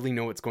don't really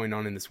know what's going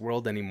on in this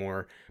world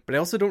anymore, but I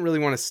also don't really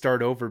want to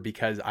start over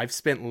because I've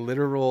spent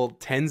literal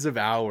tens of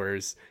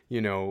hours,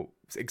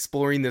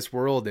 exploring this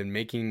world and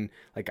making,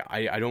 like,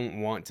 I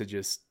don't want to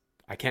just,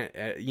 I can't,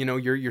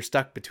 you're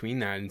stuck between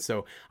that. And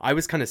so I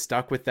was kind of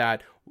stuck with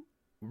that,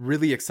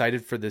 really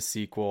excited for this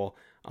sequel.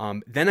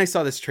 Then I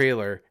saw this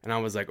trailer and I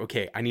was like,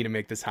 okay, I need to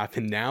make this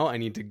happen now. I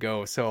need to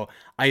go. So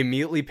I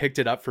immediately picked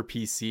it up for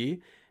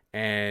PC.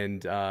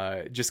 And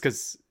just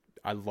because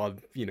I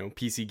love,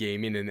 PC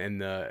gaming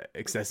and the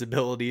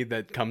accessibility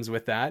that comes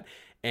with that.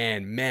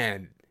 And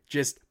man,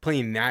 just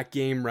playing that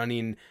game,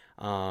 running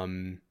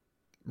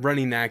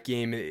that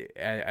game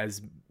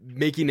as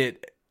making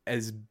it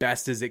as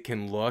best as it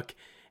can look.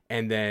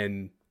 And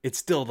then it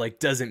still like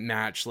doesn't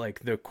match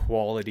like the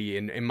quality.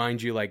 And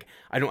mind you, like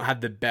I don't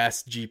have the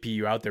best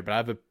GPU out there, but I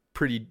have a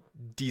pretty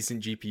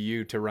decent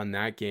GPU to run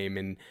that game.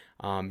 And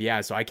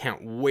so I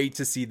can't wait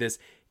to see this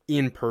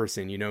in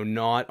person,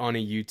 not on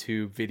a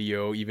YouTube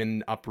video,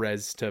 even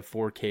up-res to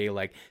 4K,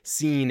 like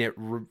seeing it,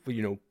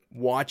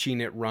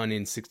 watching it run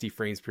in 60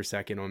 frames per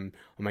second on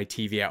my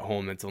TV at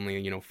home that's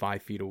only,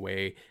 5 feet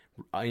away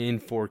in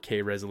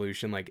 4K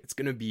resolution. Like it's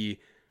going to be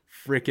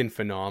freaking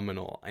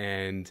phenomenal.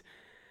 And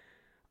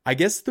I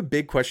guess the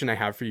big question I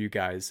have for you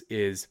guys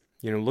is,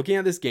 looking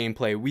at this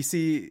gameplay, we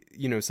see,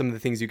 some of the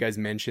things you guys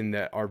mentioned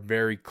that are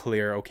very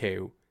clear. Okay,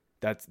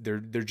 they're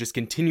just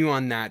continue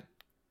on that,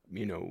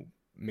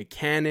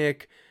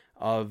 mechanic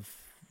of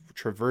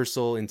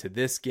traversal into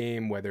this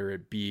game, whether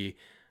it be,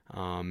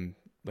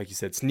 like you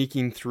said,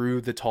 sneaking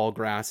through the tall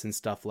grass and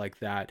stuff like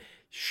that,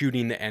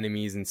 shooting the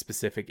enemies in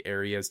specific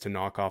areas to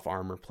knock off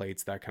armor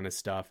plates, that kind of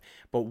stuff.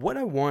 But what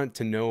I want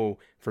to know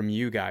from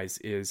you guys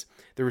is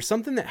there was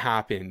something that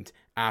happened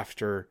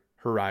after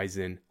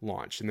Horizon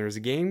launched, and there was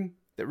a game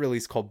that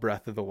released called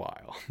Breath of the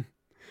Wild.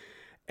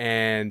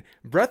 And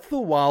Breath of the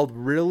Wild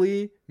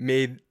really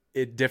made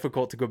it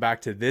difficult to go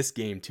back to this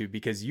game too,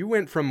 because you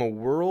went from a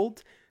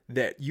world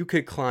that you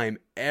could climb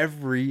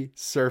every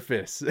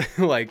surface,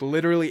 like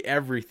literally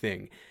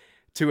everything,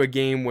 to a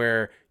game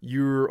where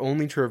your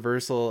only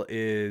traversal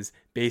is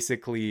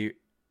basically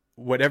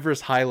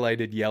whatever's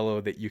highlighted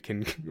yellow that you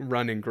can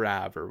run and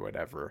grab or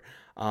whatever.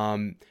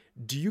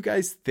 Do you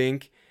guys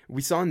think,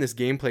 we saw in this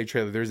gameplay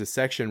trailer, there's a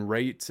section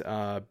right,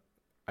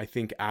 I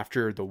think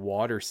after the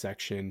water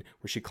section,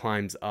 where she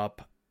climbs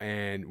up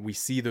and we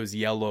see those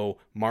yellow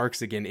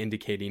marks again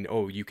indicating,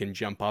 oh, you can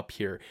jump up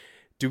here.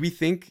 Do we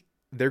think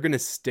they're going to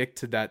stick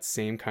to that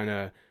same kind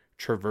of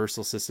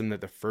traversal system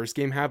that the first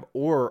game had,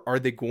 or are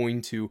they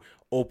going to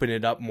open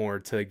it up more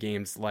to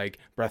games like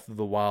Breath of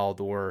the Wild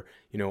or,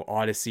 you know,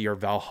 Odyssey or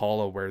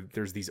Valhalla, where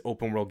there's these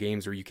open world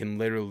games where you can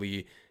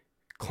literally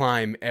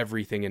climb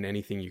everything and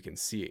anything you can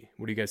see?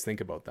 What do you guys think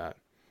about that?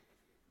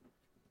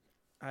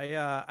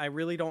 I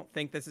really don't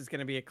think this is going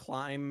to be a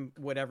climb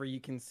whatever you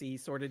can see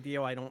sort of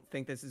deal. I don't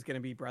think this is going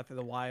to be Breath of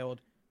the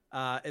Wild.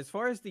 As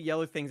far as the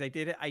yellow things, I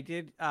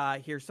did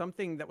hear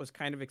something that was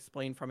kind of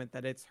explained from it,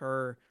 that it's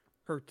her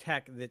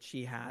tech that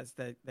she has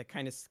that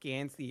kind of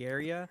scans the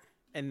area,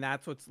 and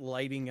that's what's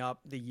lighting up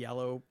the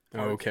yellow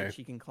parts that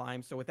she can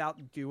climb. So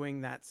without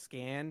doing that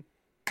scan,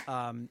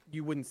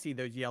 you wouldn't see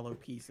those yellow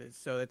pieces.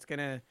 So it's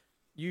gonna,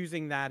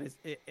 using that as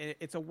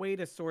it's a way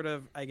to sort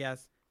of, I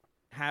guess,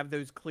 have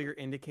those clear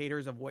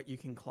indicators of what you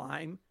can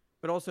climb,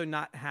 but also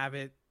not have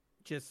it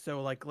just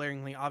so like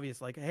glaringly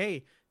obvious, like,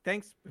 hey,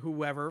 thanks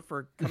whoever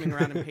for coming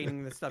around and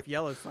painting this stuff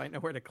yellow so I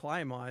know where to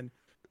climb on.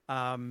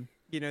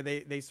 You know,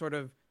 they sort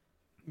of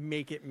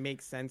make it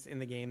make sense in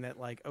the game that,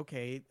 like,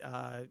 okay,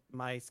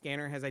 my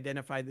scanner has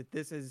identified that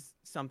this is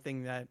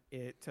something that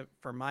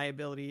for my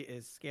ability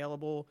is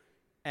scalable.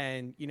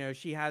 And, you know,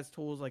 she has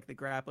tools like the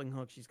grappling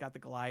hook, she's got the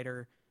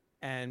glider,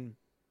 and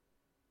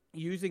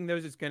using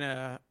those is going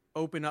to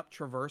open up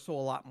traversal a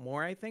lot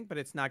more, I think, but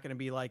it's not going to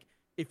be like,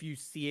 if you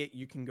see it,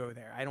 you can go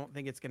there. I don't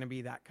think it's going to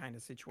be that kind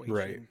of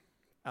situation,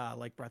 right?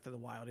 Like Breath of the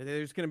Wild.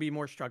 There's going to be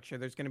more structure.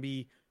 There's going to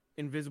be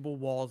invisible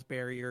walls,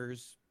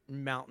 barriers,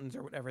 mountains,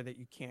 or whatever that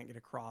you can't get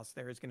across.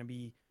 There is going to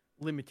be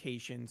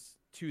limitations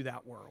to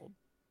that world.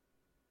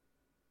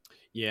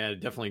 Yeah, I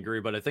definitely agree.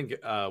 But I think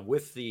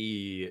with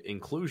the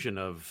inclusion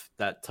of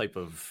that type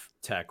of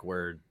tech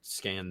where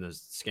scan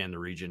the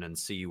region and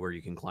see where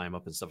you can climb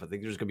up and stuff, I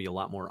think there's going to be a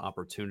lot more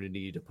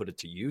opportunity to put it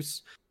to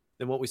use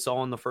than what we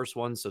saw in the first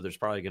one. So there's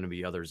probably going to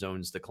be other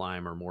zones to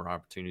climb, or more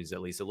opportunities.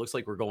 At least it looks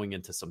like we're going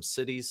into some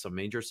cities, some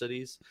major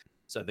cities.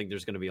 So I think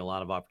there's going to be a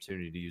lot of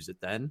opportunity to use it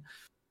then.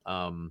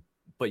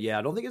 But yeah,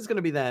 I don't think it's going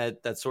to be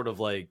that sort of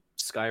like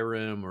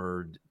Skyrim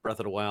or Breath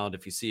of the Wild,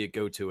 if you see it,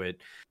 go to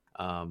it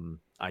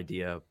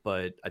idea.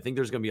 But I think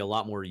there's going to be a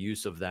lot more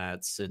use of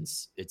that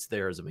since it's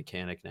there as a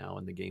mechanic now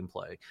in the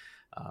gameplay,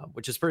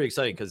 which is pretty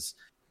exciting, because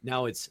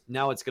now it's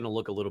going to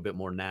look a little bit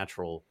more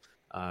natural.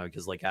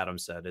 Because like Adam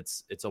said,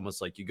 it's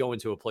almost like you go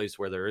into a place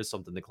where there is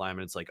something to climb,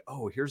 and it's like,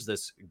 oh, here's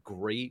this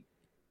great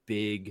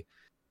big,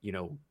 you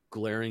know,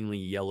 glaringly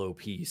yellow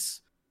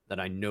piece that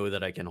I know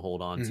that I can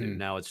hold on to.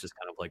 Now it's just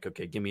kind of like,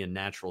 okay, give me a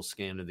natural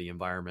scan of the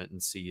environment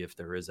and see if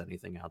there is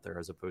anything out there,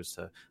 as opposed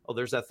to, oh,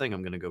 there's that thing,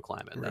 I'm going to go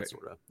climb it. Right. That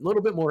sort of, a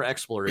little bit more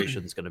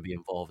exploration is going to be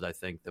involved, I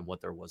think, than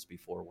what there was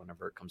before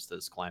whenever it comes to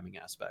this climbing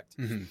aspect.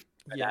 And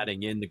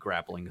adding in the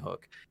grappling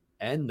hook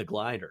and the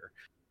glider,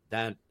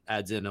 that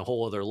adds in a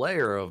whole other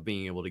layer of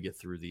being able to get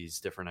through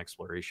these different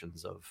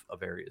explorations of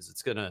areas.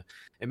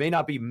 It may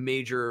not be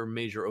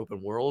major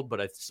open world, but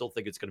I still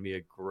think it's going to be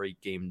a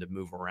great game to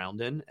move around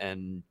in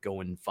and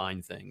go and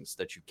find things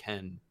that you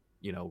can,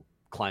 you know,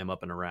 climb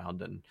up and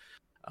around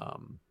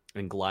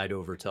and glide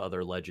over to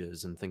other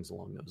ledges and things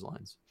along those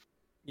lines.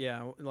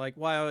 Yeah, like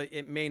while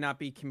it may not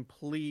be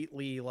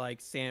completely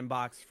like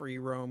sandbox free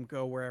roam,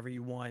 go wherever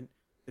you want,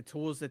 the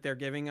tools that they're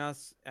giving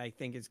us, I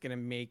think is going to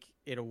make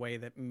it a way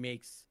that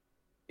makes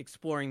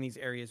exploring these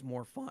areas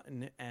more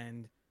fun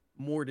and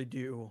more to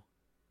do.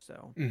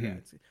 So yeah,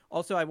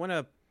 also I want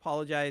to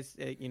apologize.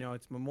 You know,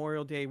 it's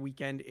Memorial Day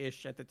weekend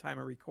ish at the time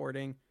of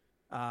recording.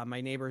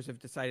 My neighbors have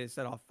decided to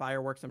set off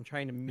fireworks. I'm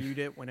trying to mute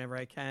it whenever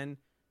I can.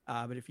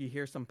 But if you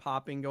hear some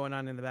popping going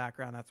on in the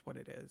background, that's what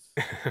it is.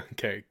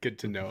 Okay, good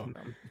to know.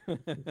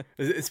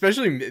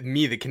 Especially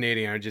me, the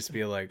Canadian, I'd just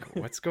be like,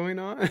 what's going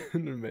on?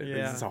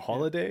 Is this a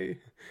holiday?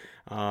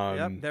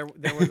 Yep,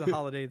 there was a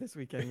holiday this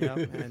weekend.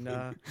 Yep.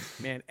 And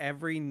man,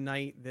 every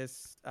night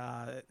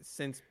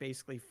since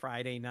basically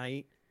Friday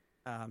night,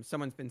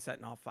 someone's been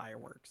setting off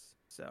fireworks.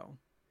 So,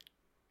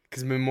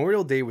 because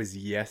Memorial Day was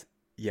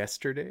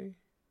yesterday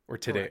or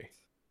today? Correct.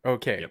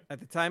 Okay. Yep. At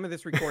the time of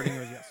this recording, it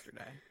was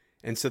yesterday.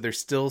 And so they're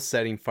still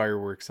setting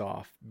fireworks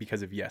off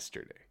because of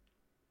yesterday.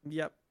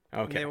 Yep.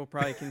 And Okay. they will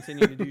probably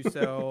continue to do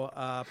so,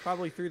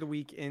 probably through the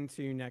week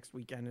into next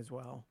weekend as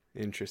well.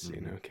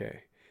 Interesting.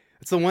 Okay.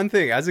 That's the one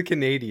thing as a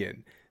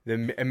Canadian,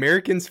 the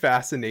Americans'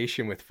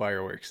 fascination with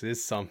fireworks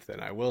is something.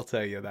 I will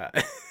tell you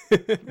that.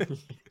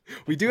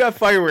 We do have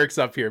fireworks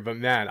up here, but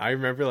man, I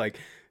remember like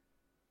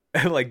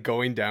like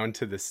going down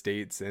to the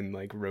States and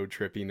like road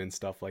tripping and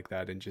stuff like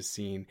that and just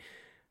seeing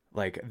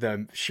like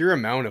the sheer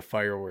amount of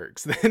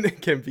fireworks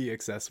that can be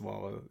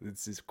accessible.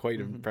 It's just quite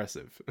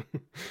impressive.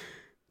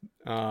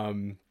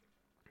 um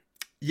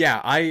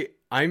yeah,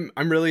 I'm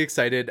really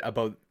excited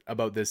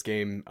about this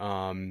game.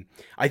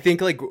 I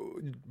think like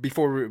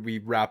before we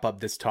wrap up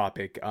this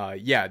topic,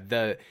 yeah,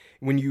 the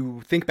when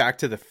you think back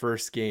to the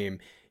first game,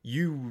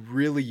 you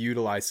really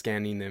utilize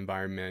scanning the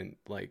environment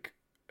like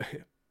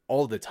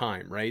all the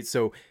time, right?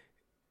 So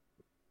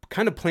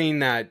kind of putting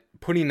that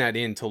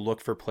in to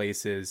look for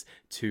places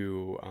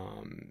to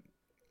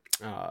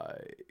uh,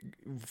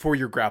 for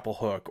your grapple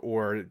hook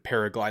or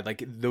paraglide,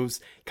 like those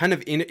kind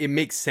of it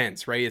makes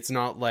sense, right? It's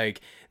not like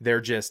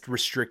they're just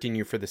restricting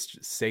you for the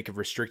sake of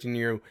restricting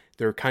you.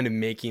 They're kind of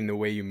making the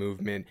way you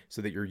movement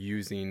so that you're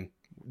using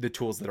the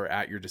tools that are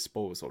at your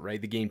disposal, right?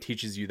 The game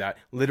teaches you that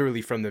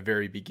literally from the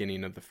very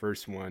beginning of the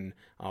first one,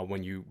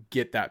 when you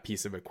get that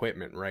piece of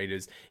equipment, right,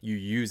 is you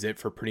use it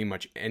for pretty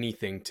much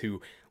anything,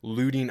 to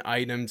looting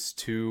items,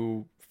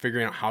 to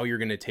figuring out how you're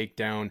going to take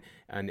down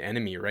an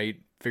enemy, right?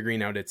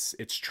 Figuring out its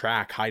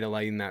track,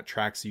 highlighting that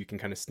track so you can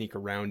kind of sneak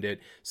around it.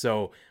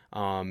 So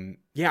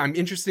yeah, I'm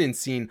interested in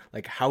seeing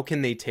like how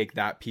can they take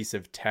that piece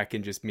of tech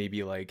and just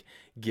maybe like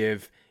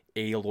give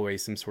Aloy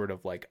some sort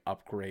of like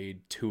upgrade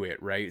to it,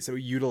 right? So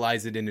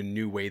utilize it in a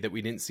new way that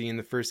we didn't see in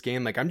the first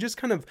game. Like I'm just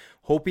kind of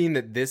hoping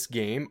that this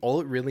game, all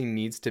it really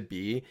needs to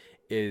be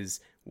is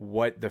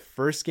what the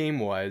first game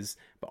was,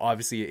 but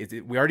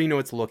obviously we already know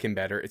it's looking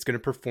better. It's going to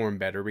perform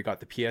better. We got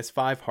the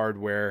PS5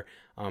 hardware.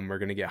 We're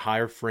going to get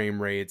higher frame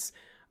rates.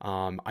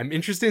 I'm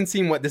interested in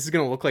seeing what this is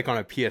going to look like on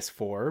a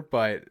PS4,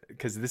 but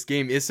because this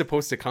game is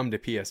supposed to come to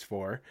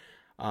PS4.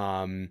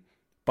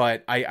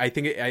 But I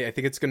think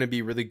it's going to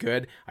be really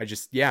good.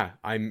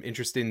 I'm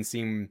interested in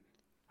seeing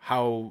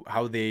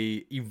how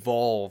they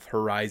evolve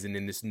Horizon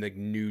in this like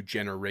new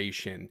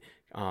generation.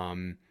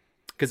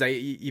 Because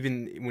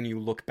even when you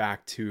look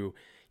back to,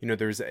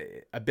 there's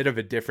a bit of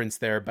a difference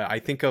there, but I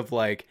think of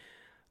like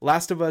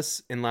Last of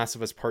Us and Last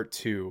of Us Part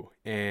 2,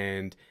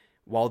 and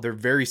while they're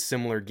very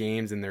similar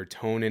games in their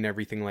tone and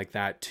everything like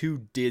that,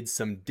 2 did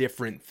some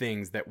different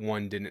things that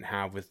 1 didn't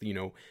have, with,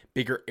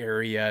 bigger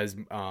areas,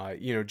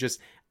 just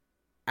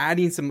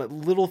adding some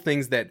little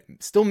things that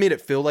still made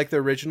it feel like the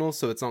original.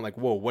 So it's not like,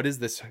 whoa, what is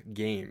this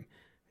game?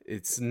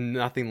 It's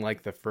nothing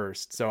like the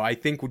first. So I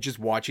think just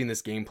watching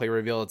this gameplay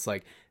reveal, it's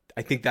like,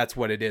 I think that's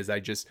what it is. I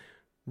just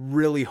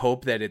really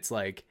hope that it's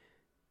like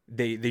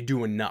they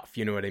do enough,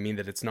 you know what I mean?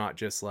 That it's not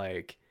just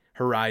like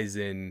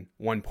Horizon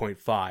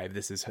 1.5.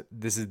 This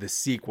is the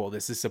sequel.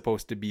 This is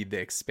supposed to be the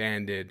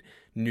expanded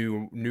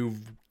new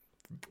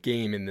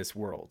game in this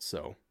world.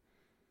 So,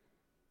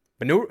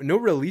 but no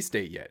release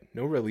date yet.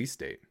 No release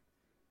date.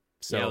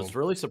 So yeah, I was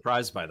really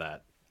surprised by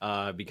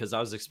that, because I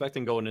was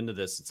expecting going into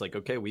this, it's like,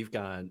 okay, we've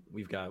got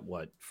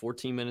what,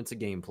 14 minutes of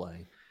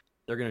gameplay.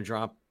 They're gonna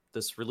drop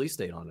this release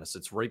date on us.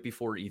 It's right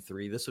before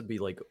E3. This would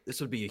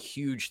be a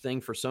huge thing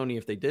for Sony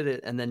if they did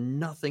it, and then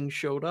nothing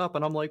showed up.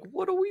 And I'm like,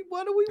 what are we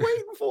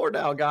waiting for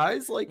now,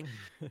 guys? Like,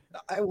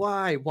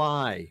 why?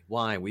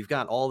 We've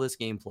got all this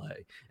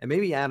gameplay, and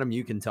maybe Adam,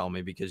 you can tell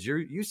me, because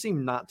you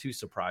seem not too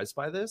surprised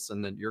by this,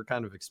 and then you're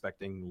kind of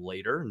expecting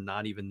later,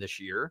 not even this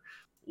year.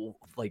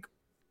 Like,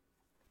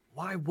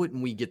 why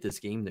wouldn't we get this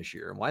game this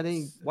year? Why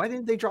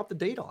didn't they drop the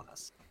date on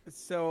us?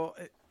 So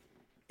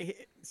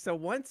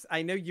once,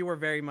 I know you were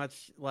very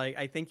much like,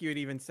 I think you had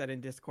even said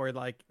in Discord,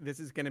 like, this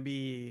is going to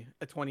be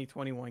a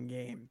 2021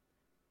 game.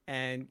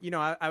 And,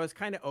 I was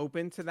kind of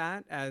open to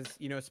that, as,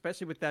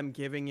 especially with them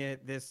giving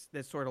it this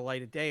sort of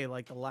light of day.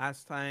 Like the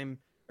last time,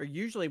 or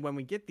usually when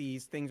we get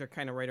these things are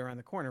kind of right around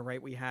the corner,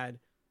 right? We had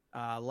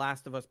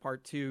Last of Us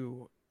Part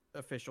 2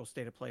 official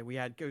state of play. We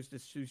had Ghost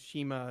of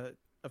Tsushima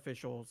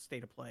official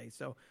state of play.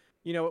 So,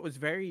 it was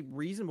very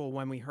reasonable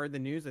when we heard the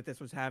news that this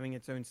was having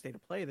its own state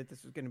of play, that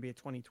this was going to be a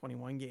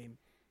 2021 game.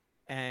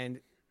 And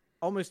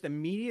almost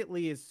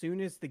immediately, as soon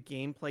as the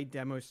gameplay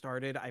demo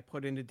started, I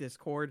put into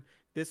Discord,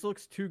 this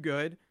looks too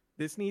good.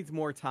 This needs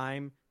more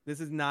time. This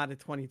is not a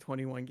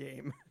 2021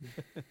 game.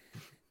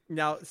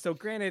 Now, so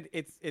granted,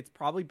 it's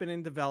probably been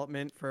in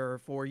development for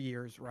 4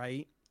 years,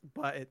 right?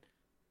 But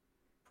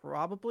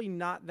probably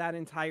not that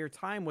entire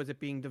time was it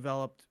being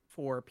developed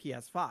for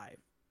PS5.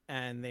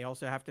 And they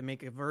also have to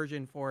make a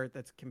version for it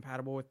that's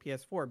compatible with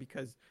PS4,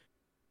 because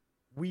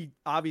we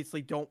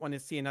obviously don't want to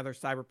see another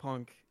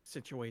Cyberpunk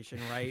situation,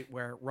 right?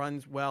 Where it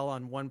runs well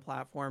on one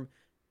platform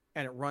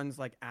and it runs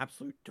like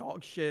absolute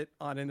dog shit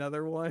on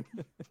another one,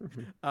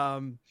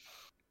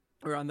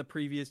 or on the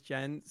previous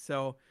gen.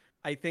 So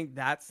I think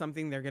that's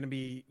something they're going to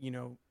be,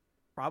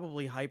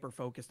 probably hyper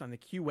focused on. The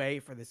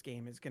QA for this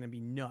game is going to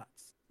be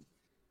nuts.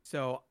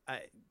 So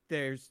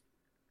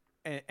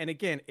and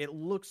again, it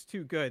looks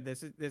too good.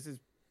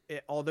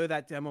 although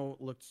that demo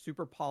looked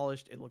super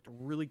polished, it looked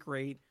really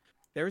great.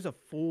 There's a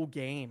full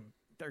game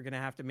they're going to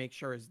have to make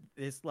sure is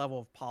this level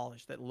of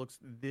polish that looks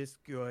this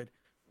good,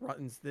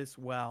 runs this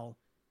well.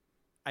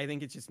 I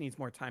think it just needs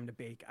more time to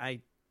bake.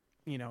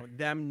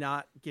 Them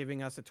not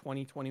giving us a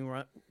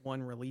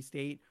 2021 release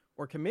date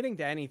or committing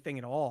to anything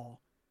at all.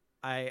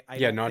 I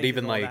don't not think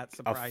even is all like that a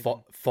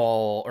surprising.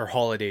 fall or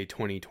holiday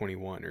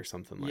 2021 or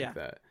something like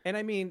that. And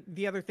I mean,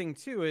 the other thing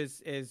too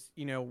is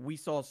we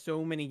saw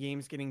so many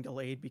games getting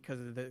delayed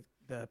because of the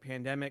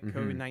pandemic.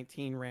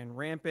 COVID-19 ran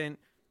rampant.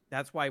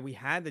 That's why we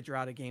had the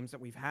drought of games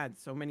that we've had.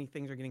 So many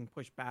things are getting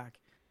pushed back.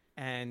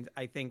 And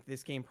I think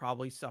this game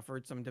probably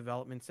suffered some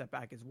development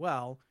setback as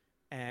well.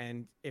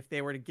 And if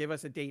they were to give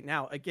us a date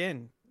now,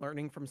 again,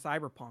 learning from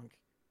Cyberpunk,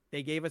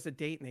 they gave us a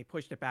date and they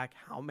pushed it back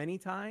how many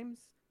times?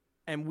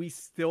 And we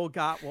still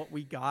got what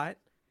we got.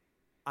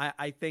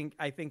 I think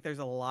there's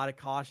a lot of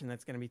caution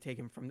that's going to be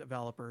taken from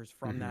developers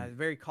from that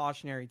very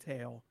cautionary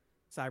tale,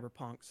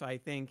 Cyberpunk. So I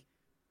think,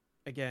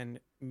 again,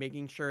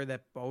 making sure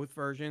that both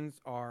versions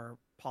are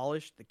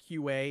polished, the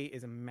QA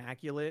is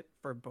immaculate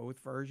for both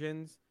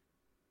versions,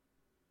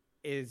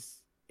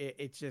 it's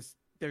just,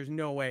 there's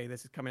no way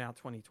this is coming out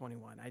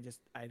 2021. I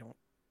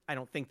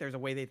don't think there's a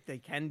way that they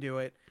can do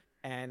it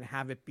and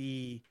have it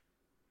be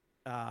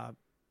I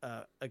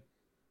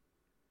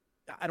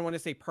don't want to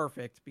say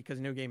perfect because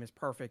no game is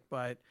perfect,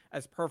 but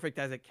as perfect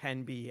as it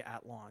can be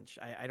at launch.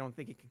 I don't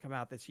think it can come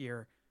out this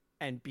year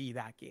and be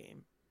that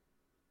game.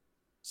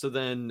 So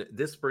then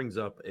this brings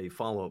up a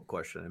follow-up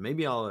question, and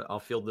maybe I'll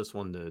field this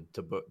one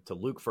to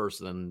Luke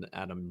first, and then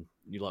Adam,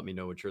 you let me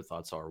know what your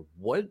thoughts are.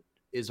 What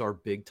is our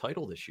big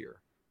title this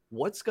year?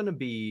 What's going to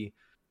be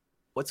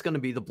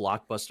the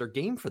blockbuster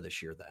game for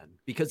this year then?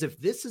 Because if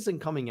this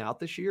isn't coming out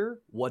this year,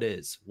 what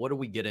is? What are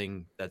we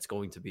getting that's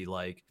going to be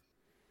like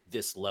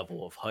this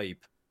level of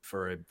hype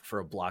for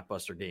a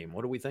blockbuster game?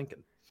 What are we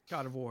thinking?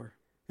 God of War.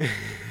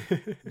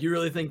 You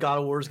really think God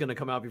of War is going to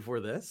come out before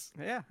this?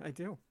 Yeah, I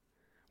do.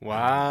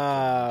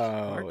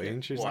 Wow,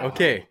 interesting. Wow.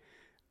 Okay,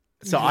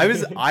 so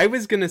I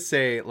was gonna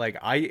say, like,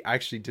 I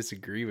actually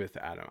disagree with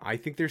Adam. I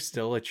think there's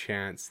still a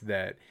chance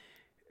that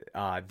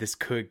this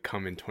could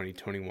come in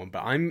 2021,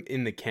 but I'm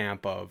in the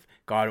camp of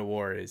God of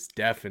War is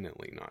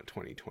definitely not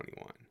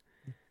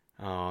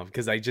 2021,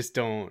 because I just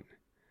don't.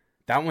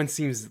 That one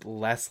seems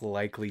less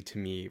likely to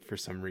me for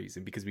some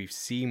reason, because we've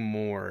seen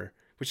more,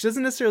 which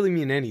doesn't necessarily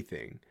mean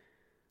anything,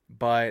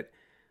 but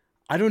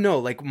I don't know.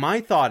 Like, my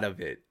thought of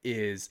it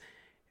is,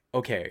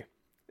 okay,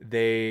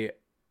 they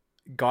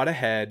got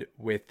ahead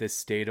with this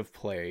state of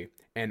play,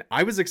 and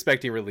I was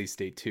expecting a release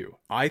date too.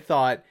 I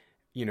thought,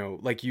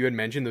 like you had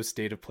mentioned those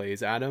state of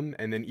plays, Adam,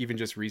 and then even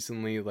just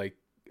recently, like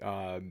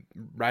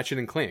Ratchet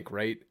and Clank,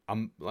 right?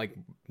 Like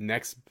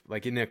next,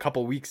 like in a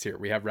couple weeks here,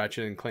 we have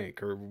Ratchet and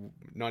Clank, or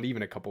not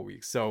even a couple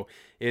weeks. So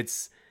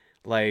it's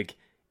like,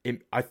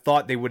 I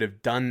thought they would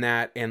have done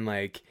that, and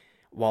like,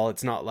 while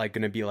it's not like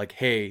going to be like,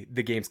 hey,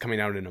 the game's coming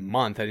out in a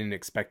month, I didn't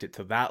expect it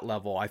to that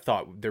level. I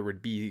thought there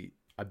would be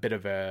a bit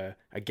of a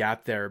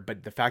gap there,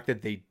 but the fact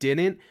that they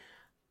didn't,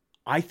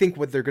 I think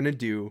what they're going to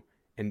do,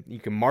 and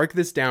you can mark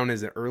this down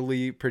as an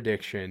early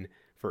prediction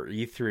for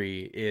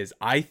E3, is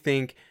I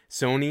think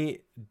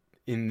Sony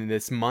in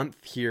this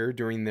month here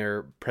during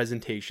their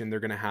presentation, they're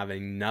going to have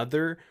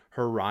another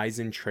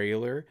Horizon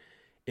trailer.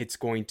 It's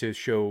going to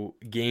show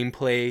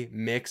gameplay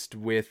mixed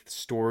with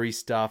story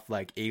stuff,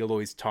 like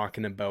Aloy's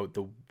talking about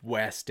the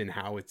West and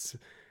how it's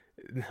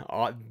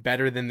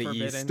better than the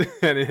Forbidden.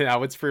 East and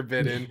how it's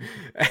forbidden.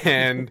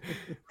 And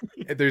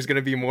there's going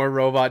to be more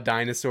robot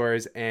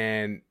dinosaurs,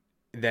 and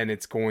then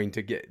it's going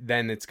to get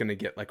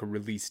like a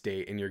release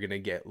date, and you're going to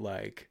get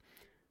like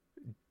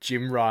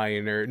Jim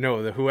Ryan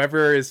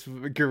whoever is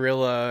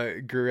Guerrilla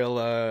at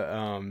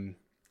Guerrilla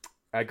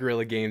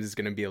Games is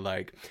going to be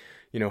like,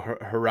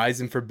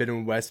 Horizon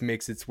Forbidden West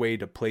makes its way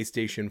to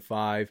PlayStation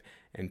 5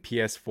 and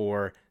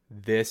PS4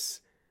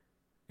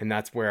 and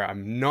that's where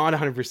I'm not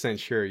 100%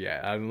 sure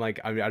yet. I'm like,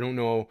 I don't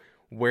know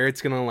where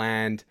it's going to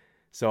land.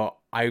 So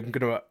I'm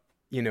going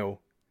to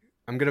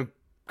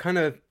kind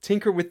of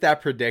tinker with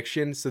that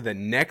prediction so that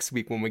next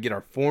week when we get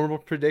our formal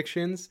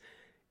predictions,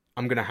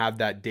 I'm going to have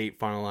that date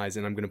finalized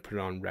and I'm going to put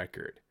it on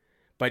record.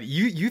 But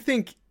you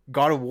think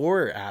God of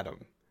War,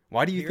 Adam?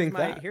 Why do you think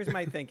that? Here's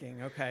my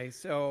thinking. Okay,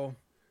 so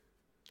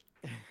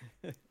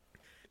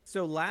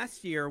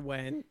last year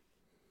when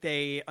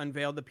they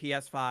unveiled the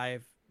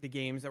PS5, the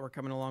games that were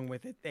coming along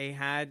with it, they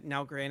had,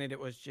 now granted it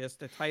was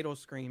just a title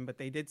screen, but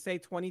they did say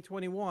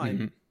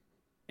 2021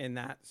 in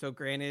that. So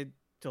granted,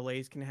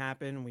 delays can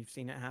happen. We've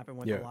seen it happen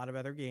with a lot of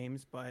other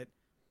games, but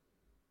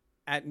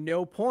at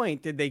no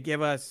point did they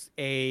give us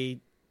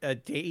a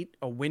date,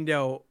 a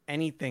window,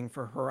 anything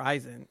for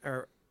Horizon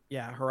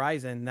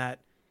that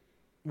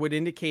would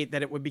indicate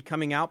that it would be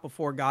coming out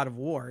before God of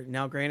War.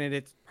 Now, granted,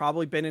 it's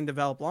probably been in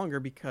develop longer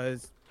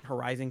because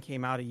Horizon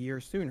came out a year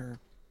sooner,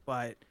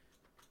 but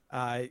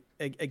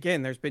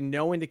again, there's been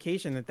no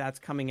indication that that's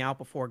coming out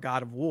before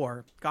God of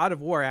War. God of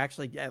War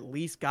actually at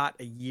least got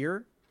a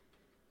year.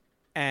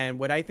 And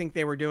what I think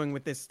they were doing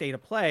with this state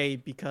of play,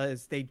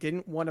 because they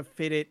didn't want to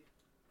fit it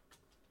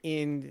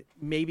in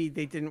maybe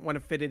they didn't want to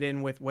fit it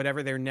in with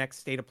whatever their next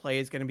state of play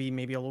is going to be,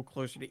 maybe a little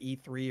closer to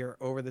E3 or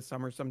over the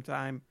summer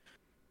sometime,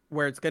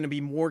 where it's going to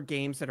be more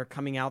games that are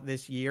coming out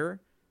this year.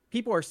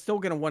 People are still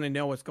going to want to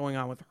know what's going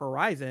on with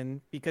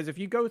Horizon, because if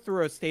you go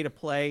through a state of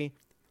play,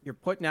 you're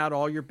putting out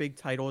all your big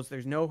titles,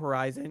 there's no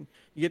Horizon.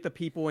 You get the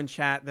people in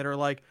chat that are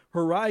like,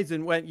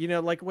 Horizon went,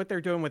 like what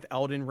they're doing with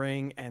Elden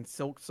Ring and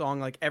Silksong.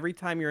 Like every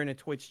time you're in a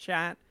Twitch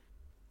chat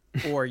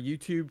or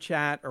YouTube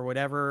chat or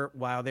whatever,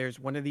 while there's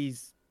one of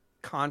these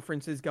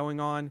conferences going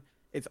on,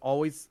 it's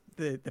always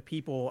the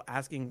people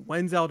asking,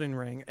 when's Elden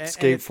Ring?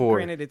 Skate 4.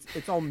 Granted,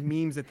 it's all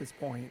memes at this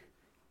point.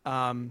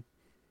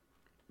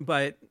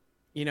 But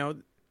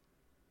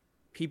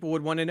people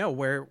would want to know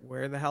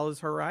where the hell is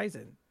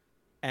Horizon,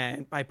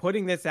 and by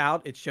putting this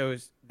out, it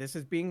shows this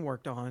is being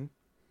worked on.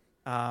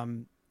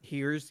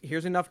 Here's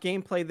enough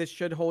gameplay. This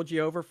should hold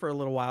you over for a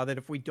little while, that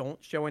if we don't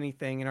show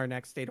anything in our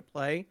next state of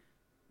play,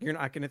 you're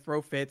not going to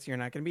throw fits, you're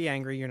not going to be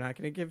angry, you're not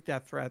going to give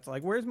death threats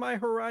like, where's my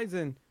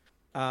Horizon?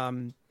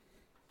 And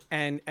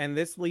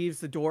this leaves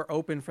the door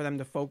open for them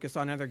to focus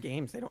on other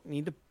games. They don't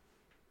need to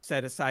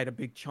set aside a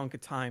big chunk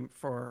of time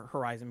for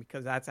Horizon,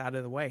 because that's out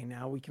of the way.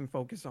 Now we can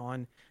focus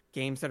on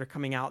games that are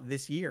coming out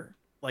this year,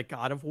 like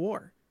God of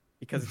War,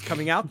 because it's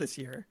coming out this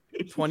year,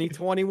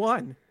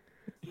 2021.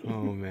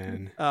 Oh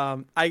man.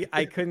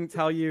 I couldn't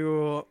tell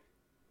you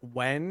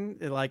when.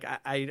 Like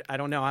I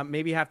don't know. I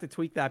maybe have to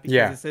tweak that,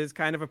 because this is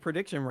kind of a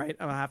prediction, right?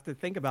 I'll have to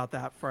think about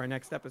that for our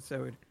next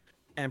episode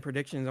and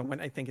predictions on when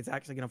I think it's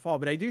actually going to fall.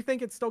 But I do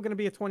think it's still going to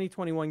be a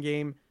 2021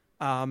 game.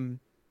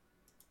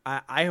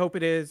 I hope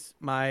it is.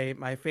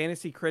 My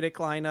fantasy critic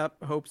lineup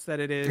hopes that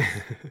it is.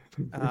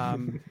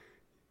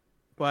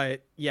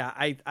 But yeah,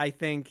 I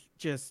think,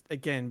 just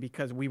again,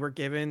 because we were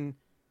given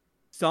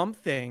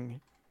something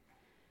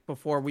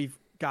before we've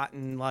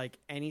gotten like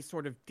any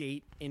sort of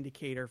date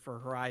indicator for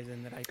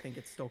Horizon, that I think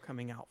it's still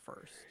coming out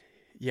first.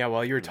 Yeah,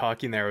 while you were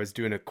talking there, I was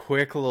doing a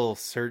quick little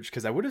search,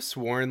 because I would have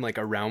sworn like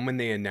around when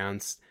they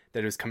announced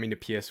that it was coming to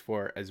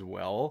PS4 as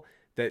well,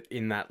 that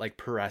in that like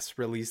press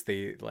release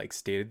they like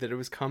stated that it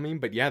was coming.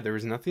 But yeah, there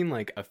was nothing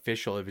like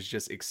official. It was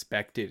just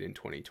expected in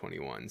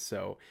 2021.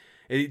 So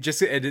it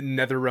just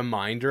another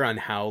reminder on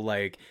how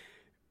like,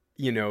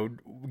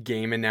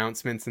 game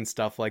announcements and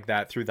stuff like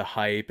that, through the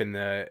hype and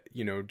the,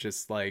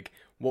 just like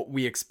what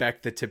we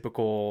expect the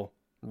typical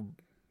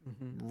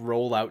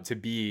rollout to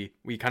be.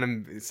 We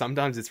kind of,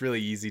 sometimes it's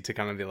really easy to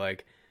kind of be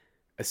like,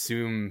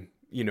 assume,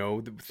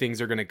 things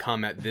are going to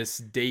come at this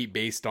date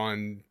based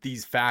on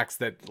these facts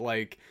that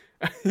like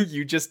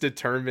you just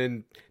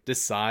decide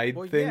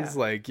things. Yeah.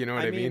 Like, you know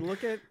what I mean?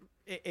 Look at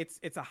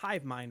it's a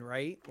hive mind,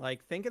 right?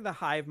 Like think of the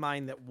hive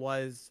mind that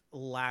was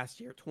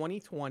last year,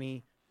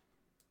 2020.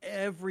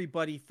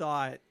 Everybody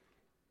thought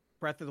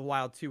Breath of the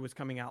Wild 2 was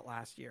coming out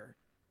last year.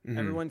 Mm-hmm.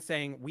 Everyone's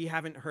saying, we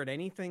haven't heard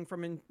anything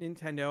from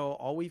Nintendo.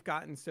 All we've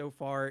gotten so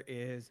far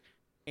is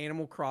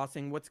Animal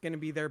Crossing. What's going to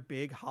be their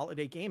big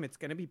holiday game? It's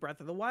going to be Breath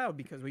of the Wild,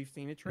 because we've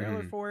seen a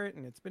trailer for it,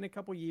 and it's been a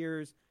couple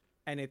years,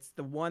 and it's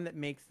the one that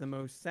makes the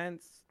most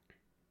sense,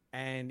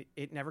 and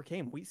it never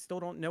came. We still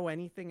don't know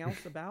anything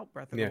else about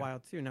Breath of the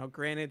Wild 2. Now,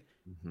 granted,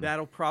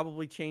 that'll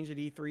probably change at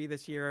E3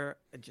 this year.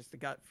 Just a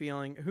gut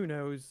feeling. Who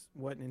knows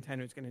what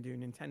Nintendo's going to do?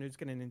 Nintendo's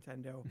going to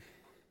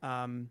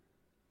Nintendo.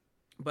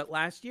 But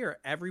last year,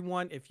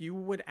 everyone, if you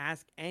would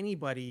ask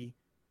anybody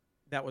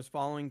that was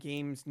following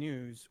games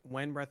news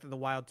when Breath of the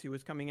Wild 2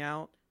 was coming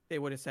out, they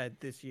would have said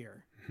this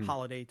year,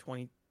 holiday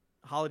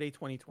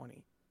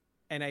 2020.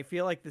 And I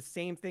feel like the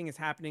same thing is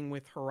happening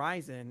with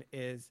Horizon.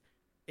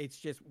 It's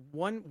just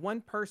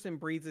one person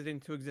breathes it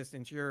into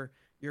existence. Your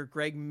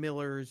Greg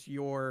Millers,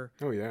 your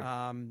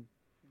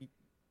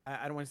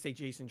I don't want to say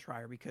Jason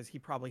Schreier, because he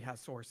probably has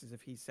sources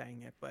if he's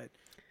saying it, but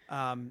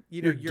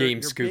your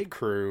Game Scoop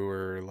crew,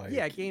 or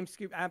like Game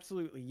Scoop,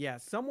 absolutely, yeah.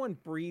 Someone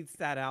breathes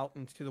that out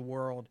into the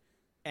world,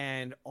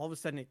 and all of a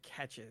sudden it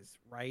catches,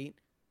 right?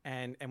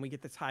 And we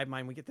get this hive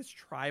mind, we get this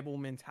tribal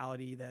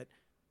mentality that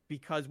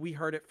because we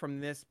heard it from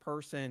this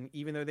person,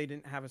 even though they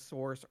didn't have a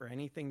source or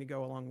anything to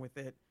go along with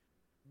it,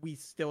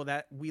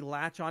 we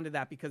latch onto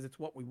that because it's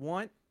what we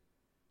want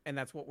and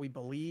that's what we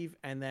believe,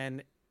 and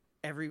then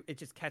it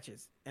just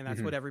catches, and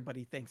that's what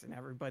everybody thinks, and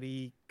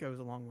everybody goes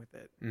along with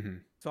it.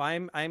 So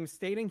I'm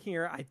stating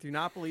here, I do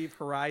not believe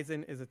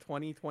Horizon is a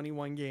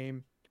 2021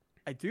 game.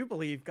 I do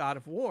believe God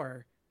of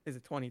War is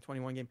a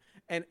 2021 game.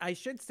 And I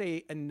should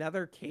say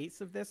another case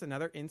of this,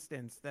 another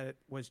instance that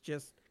was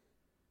just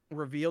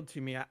revealed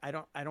to me. I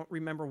don't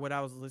remember what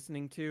I was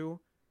listening to,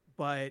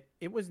 but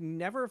it was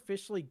never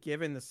officially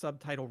given the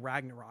subtitle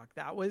Ragnarok.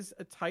 That was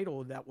a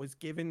title that was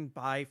given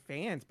by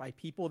fans, by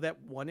people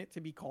that want it to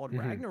be called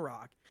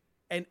Ragnarok.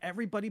 And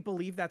everybody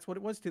believed that's what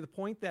it was, to the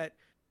point that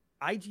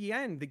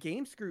IGN, the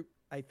Game Scoop,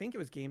 I think it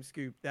was Game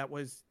Scoop, that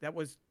was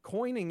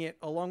coining it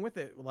along with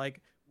it.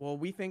 Like, well,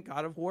 we think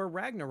God of War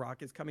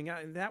Ragnarok is coming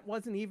out, and that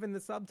wasn't even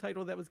the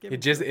subtitle that was given.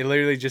 It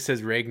literally just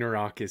says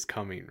Ragnarok is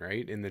coming,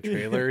 right, in the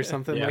trailer or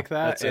something like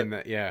that.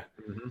 And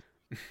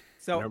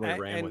So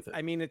ran with it.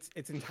 I mean,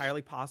 it's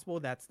entirely possible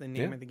that's the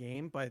name of the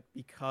game, but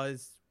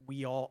because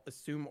we all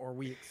assume or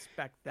we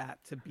expect that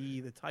to be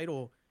the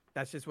title.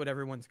 That's just what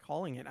everyone's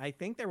calling it. I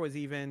think there was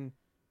even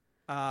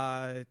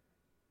the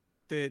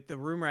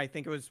rumor, I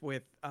think it was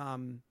with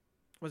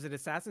was it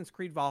Assassin's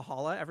Creed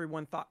Valhalla?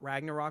 Everyone thought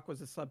Ragnarok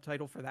was a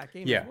subtitle for that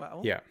game as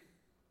well.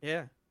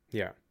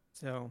 Yeah.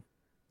 So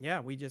yeah,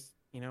 we just,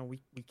 we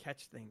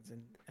catch things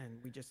and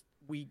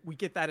we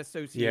get that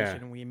association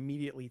and we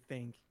immediately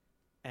think,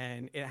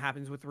 and it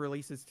happens with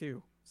releases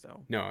too.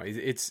 So no,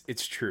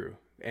 it's true.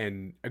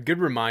 And a good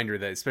reminder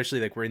that, especially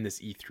like we're in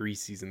this E3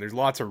 season, there's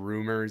lots of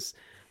rumors.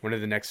 One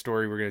of the next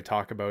story we're going to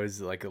talk about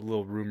is like a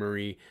little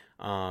rumory.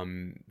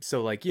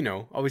 So like,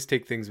 always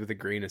take things with a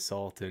grain of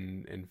salt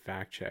and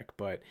fact check.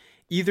 But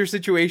either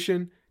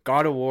situation,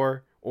 God of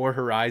War or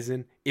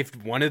Horizon, if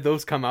one of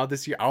those come out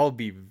this year, I'll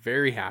be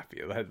very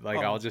happy.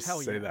 I'll just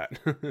say that.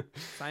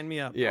 Sign me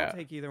up. Yeah. I'll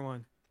take either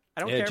one. I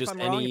don't care if I'm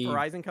wrong. If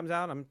Horizon comes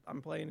out,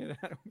 I'm playing it.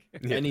 I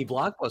don't care. Any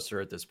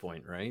blockbuster at this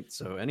point, right?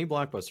 So any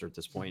blockbuster at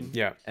this point.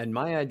 Yeah. And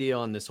my idea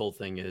on this whole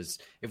thing is,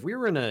 if we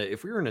were in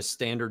a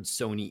standard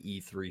Sony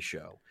E3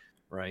 show,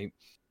 right?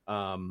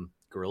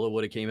 Guerrilla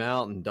would have came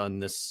out and done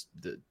this.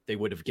 They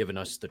would have given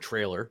us the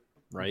trailer,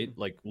 right?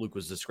 Like Luke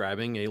was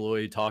describing,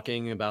 Aloy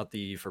talking about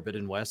the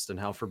Forbidden West and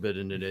how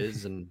forbidden it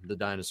is, and the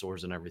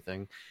dinosaurs and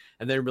everything.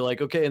 And they'd be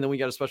like, okay, and then we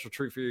got a special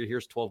treat for you.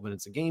 Here's 12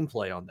 minutes of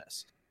gameplay on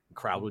this. The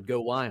crowd would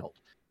go wild.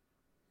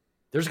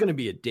 There's going to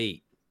be a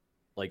date,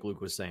 like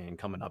Luke was saying,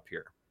 coming up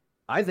here.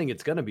 I think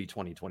it's going to be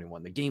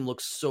 2021. The game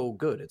looks so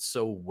good. It's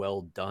so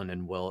well done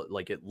and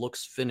it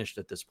looks finished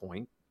at this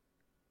point.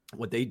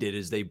 What they did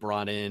is they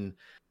brought in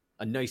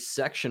a nice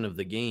section of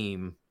the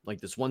game,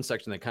 like this one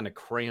section that kind of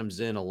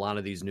crams in a lot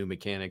of these new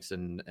mechanics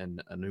and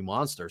a new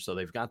monster. So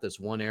they've got this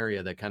one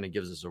area that kind of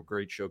gives us a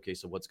great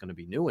showcase of what's going to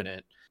be new in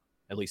it,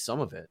 at least some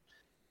of it.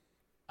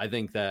 I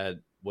think that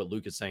what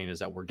Luke is saying is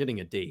that we're getting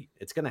a date.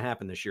 It's going to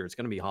happen this year. It's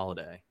going to be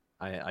holiday.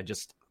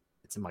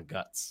 It's in my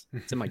guts.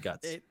 It's in my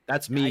guts.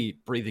 That's me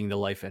breathing the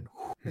life in.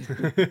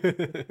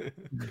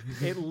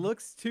 It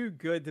looks too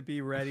good to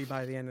be ready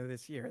by the end of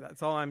this year.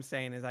 That's all I'm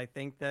saying is I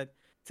think that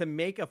to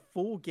make a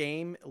full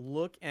game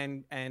look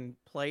and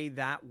play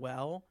that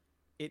well,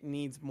 it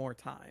needs more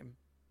time.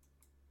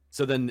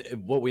 So then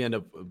what we end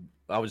up,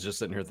 I was just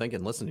sitting here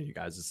thinking, listening to you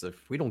guys, is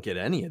if we don't get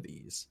any of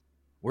these,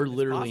 we're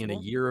literally in a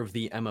year of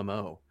the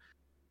MMO.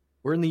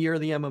 We're in the year of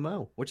the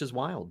MMO, which is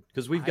wild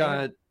because we've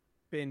got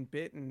been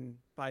bitten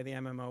by the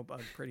MMO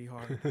bug pretty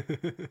hard.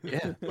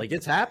 Yeah, like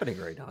it's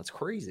happening right now. It's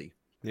crazy.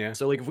 Yeah.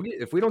 So like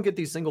if we don't get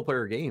these single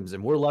player games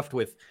and we're left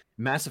with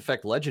Mass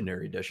Effect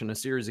Legendary Edition, a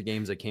series of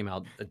games that came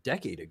out a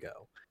decade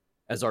ago,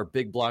 as our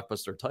big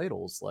blockbuster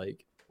titles,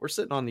 like we're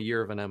sitting on the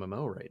year of an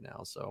MMO right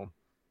now. So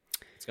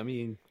it's gonna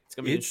be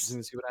interesting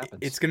to see what happens.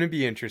 It's gonna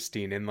be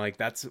interesting, and like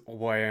that's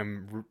why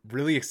I'm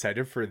really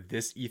excited for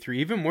this E3,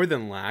 even more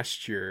than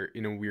last year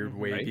in a weird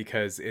way, right?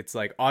 Because it's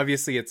like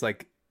obviously it's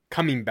like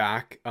coming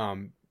back,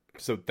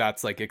 so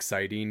that's like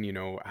exciting,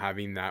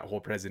 having that whole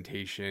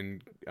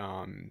presentation,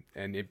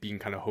 and it being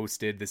kind of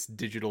hosted, this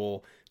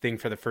digital thing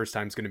for the first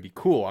time is going to be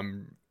cool.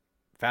 I'm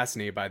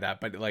fascinated by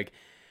that. But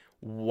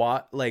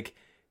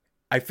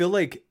I feel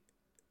like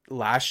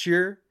last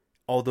year,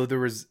 although there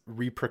was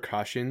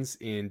repercussions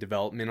in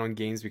development on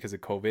games because of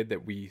COVID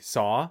that we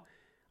saw,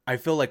 I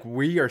feel like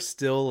we are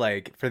still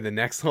like for the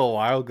next little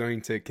while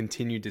going to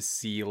continue to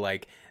see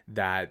like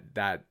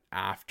that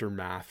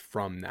aftermath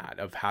from that,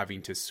 of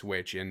having to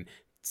switch and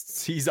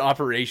cease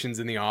operations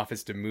in the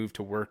office to move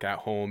to work at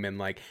home, and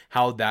like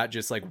how that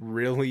just like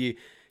really,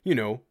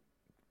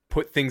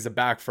 put things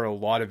back for a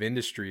lot of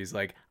industries.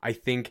 Like I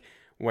think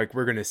like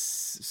we're gonna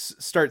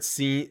start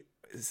seeing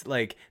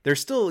like there's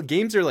still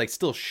games are like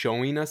still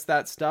showing us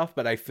that stuff,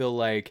 but I feel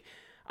like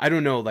I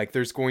don't know, like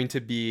there's going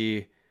to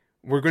be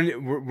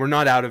we're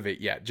not out of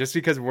it yet. Just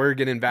because we're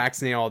getting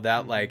vaccinated, all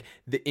that, like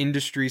the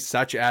industries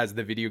such as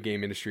the video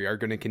game industry are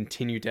going to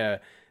continue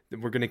to,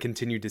 we're going to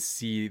continue to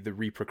see the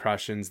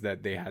repercussions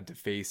that they had to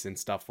face and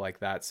stuff like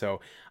that. So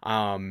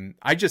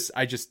I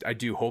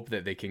do hope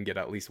that they can get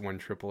at least one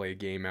AAA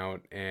game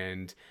out,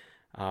 and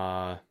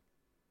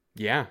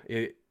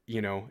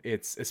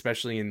it's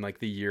especially in like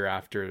the year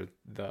after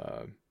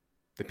the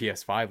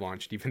PS5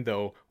 launched, even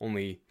though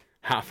only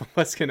half of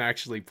us can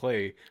actually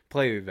play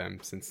them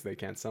since they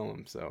can't sell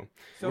them. So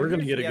we're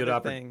gonna get a good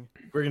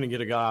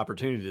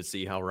opportunity to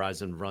see how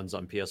Horizon runs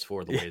on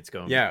PS4 the way it's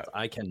going. Yeah,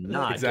 I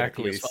cannot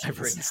exactly. Get a PS5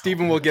 right now.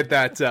 Steven will get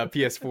that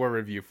PS4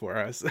 review for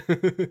us.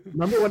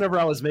 Remember whenever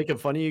I was making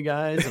fun of you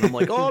guys and I'm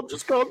like, oh, I'm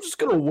just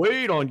gonna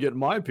wait on getting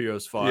my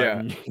PS5.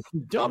 Yeah.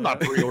 I'm not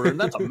pre-ordering.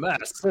 That's a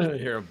mess.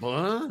 Here,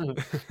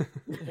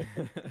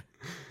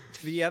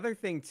 The other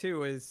thing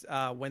too is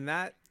when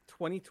that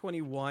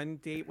 2021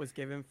 date was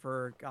given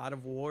for God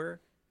of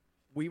War,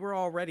 we were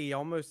already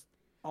almost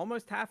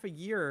half a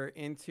year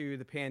into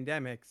the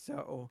pandemic.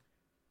 So,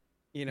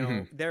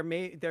 there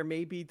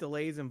may be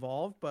delays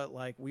involved, but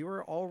like we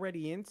were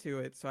already into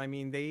it. So I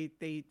mean,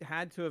 they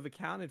had to have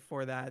accounted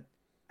for that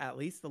at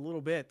least a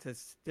little bit to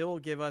still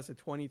give us a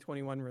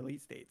 2021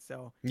 release date.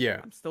 So yeah,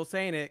 I'm still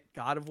saying it.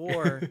 God of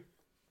War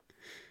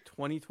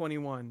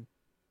 2021.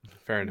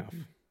 Fair enough.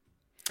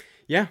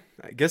 yeah,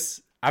 I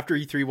guess after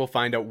E3 we'll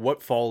find out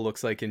what fall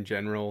looks like in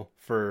general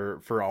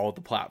for all the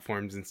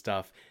platforms and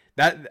stuff.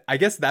 That, I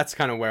guess that's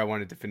kind of where I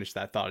wanted to finish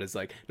that thought, is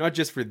like not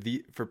just for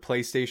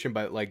PlayStation,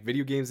 but like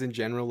video games in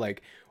general.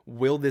 Like,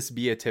 will this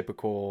be a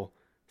typical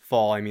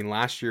fall? I mean,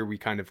 last year we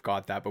kind of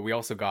got that, but we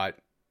also got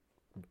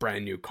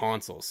brand new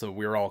consoles, so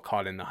we were all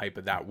caught in the hype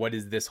of that. What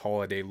does this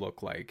holiday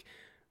look like?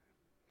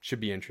 Should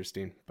be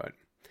interesting, but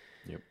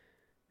yep.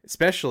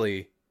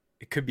 Especially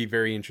it could be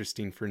very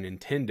interesting for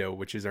Nintendo,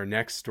 which is our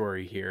next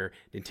story here.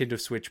 Nintendo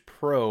Switch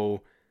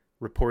Pro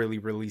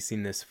reportedly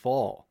releasing this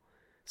fall.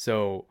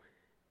 So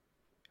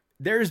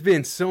there's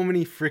been so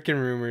many freaking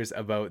rumors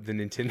about the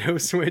Nintendo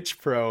Switch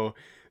Pro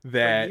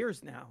that For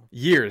years now.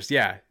 Years,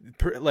 yeah.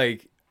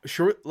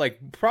 Short,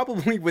 like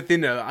probably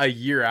within a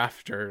year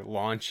after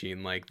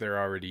launching, like they're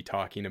already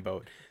talking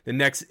about the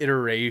next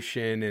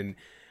iteration. And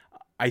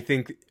I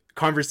think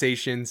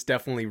conversations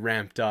definitely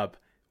ramped up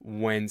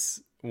once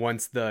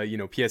the, you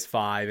know,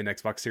 PS5 and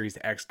Xbox Series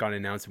X got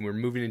announced and we're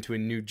moving into a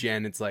new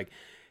gen. It's like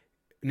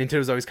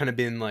Nintendo's always kind of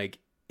been like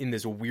in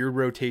this weird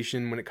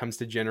rotation when it comes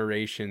to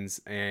generations.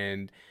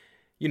 And,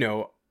 you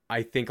know,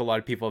 I think a lot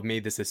of people have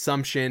made this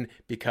assumption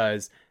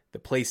because the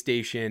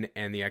PlayStation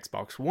and the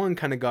Xbox One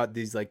kind of got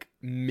these like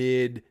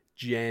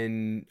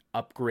mid-gen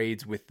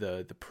upgrades with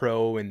the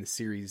Pro and the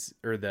Series,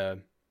 or the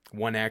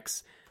One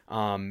X.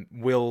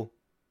 Will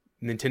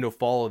Nintendo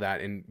follow that?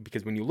 And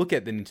because when you look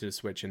at the Nintendo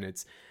Switch and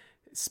its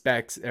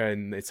specs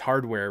and its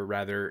hardware,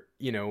 rather,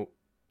 you know,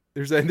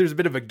 there's a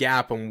bit of a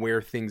gap on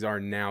where things are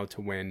now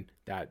to when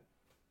that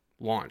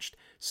launched.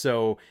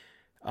 So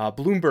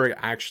Bloomberg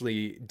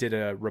actually did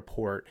a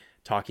report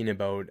talking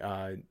about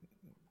a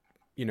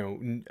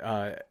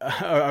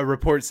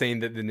report saying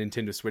that the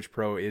Nintendo Switch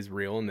Pro is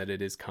real and that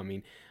it is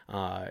coming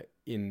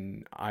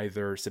in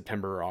either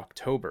September or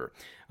October.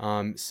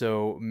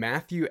 So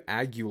Matthew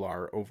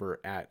Aguilar over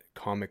at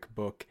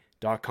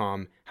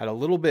comicbook.com had a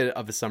little bit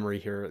of a summary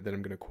here that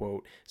I'm going to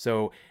quote.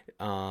 So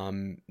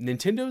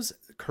Nintendo's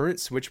current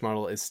Switch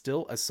model is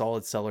still a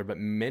solid seller, but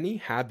many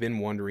have been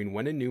wondering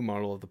when a new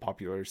model of the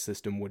popular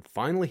system would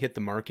finally hit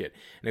the market.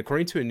 And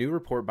according to a new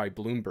report by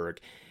Bloomberg,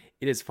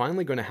 it is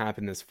finally going to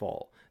happen this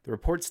fall. The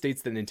report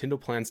states that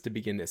Nintendo plans to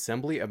begin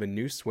assembly of a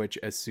new Switch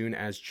as soon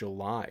as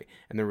July,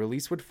 and the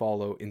release would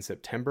follow in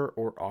September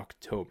or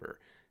October.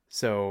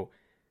 So,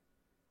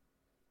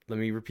 let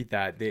me repeat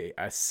that. They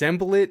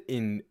assemble it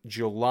in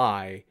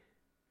July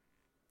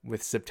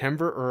with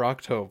September or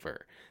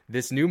October.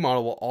 This new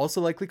model will also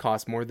likely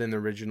cost more than the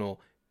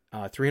original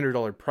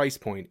 $300 price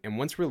point, and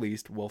once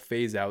released will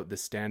phase out the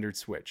standard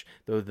Switch,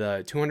 though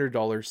the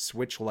 $200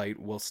 Switch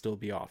Lite will still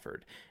be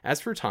offered.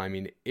 As for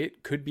timing,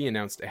 it could be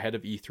announced ahead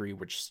of E3,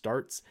 which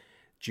starts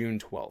June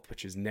 12th,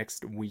 which is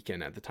next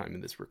weekend at the time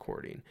of this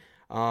recording.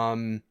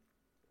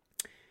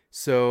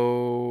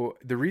 So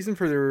the reason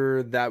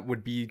for that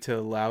would be to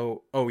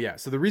allow...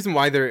 So the reason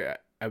why they're...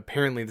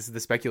 Apparently, this is the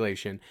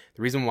speculation.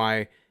 The reason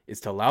why is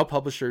to allow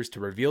publishers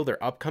to reveal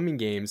their upcoming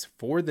games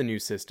for the new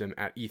system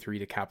at E3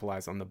 to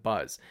capitalize on the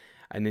buzz.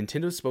 A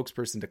Nintendo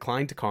spokesperson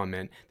declined to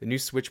comment. The new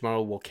Switch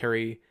model will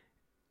carry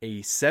a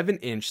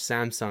 7-inch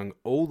Samsung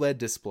OLED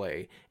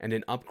display and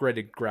an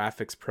upgraded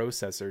graphics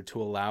processor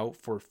to allow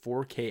for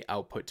 4K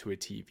output to a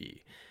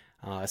TV.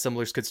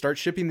 Assemblers could start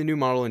shipping the new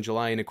model in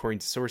July, and according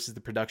to sources, the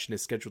production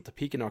is scheduled to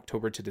peak in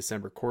October to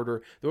December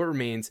quarter, though it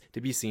remains to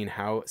be seen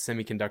how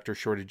semiconductor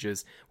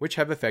shortages, which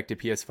have affected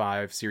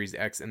PS5, Series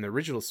X, and the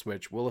original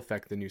Switch, will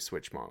affect the new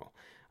Switch model.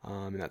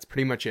 And that's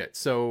pretty much it.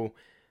 So,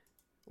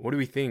 what do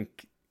we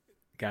think,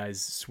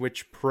 guys?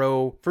 Switch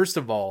Pro, first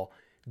of all,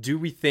 do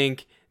we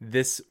think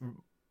this...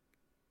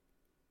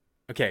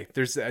 Okay,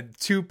 there's a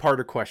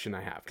two-parter question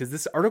I have, because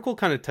this article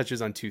kind of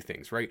touches on two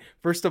things, right?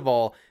 First of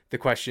all, the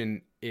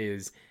question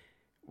is...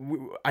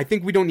 I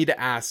think we don't need to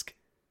ask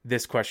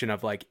this question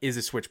of like, is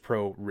a Switch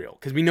Pro real?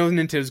 Because we know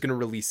Nintendo's going to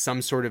release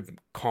some sort of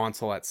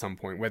console at some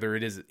point, whether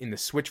it is in the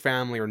Switch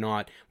family or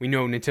not. We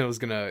know Nintendo's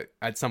going to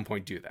at some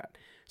point do that.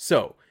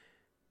 So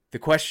the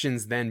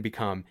questions then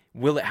become,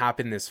 will it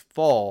happen this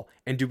fall?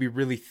 And do we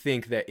really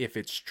think that if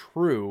it's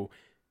true,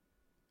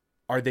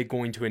 are they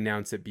going to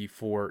announce it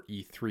before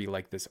E3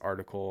 like this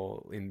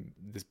article in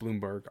this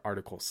Bloomberg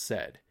article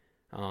said?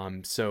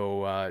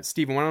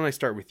 Steven, why don't I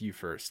start with you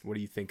first? What do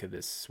you think of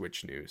this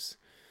Switch news?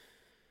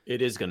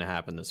 It is going to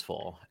happen this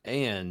fall,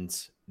 and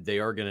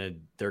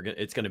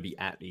it's going to be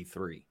at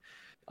E3.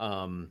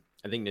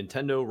 I think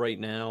Nintendo right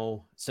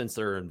now, since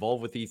they're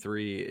involved with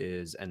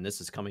E3 and this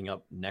is coming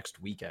up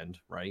next weekend,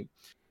 right?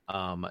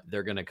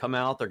 They're going to come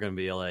out. They're going to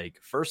be like,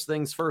 first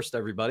things first,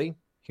 everybody.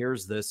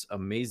 Here's this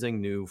amazing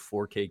new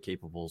 4K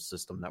capable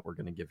system that we're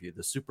going to give you,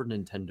 the Super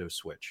Nintendo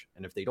Switch.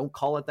 And if they don't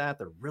call it that,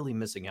 they're really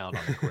missing out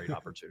on a great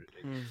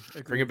opportunity.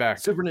 Bring it back.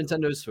 Super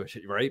Nintendo Switch,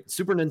 right?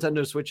 Super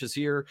Nintendo Switch is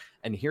here.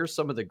 And here's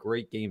some of the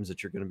great games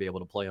that you're going to be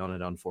able to play on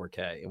it on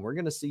 4K. And we're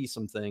going to see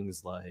some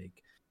things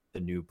like the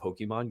new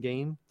Pokemon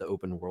game, the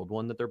open world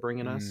one that they're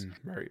bringing us.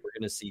 Right. We're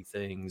going to see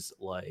things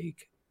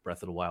like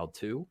Breath of the Wild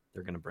 2.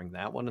 They're going to bring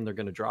that one and they're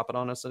going to drop it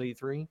on us at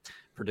E3.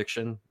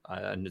 Prediction.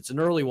 And it's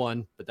an early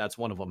one, but that's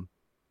one of them.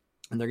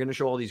 and they're going to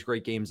show all these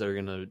great games that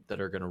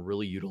are going to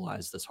really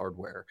utilize this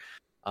hardware.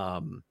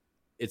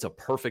 It's a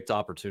perfect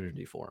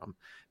opportunity for them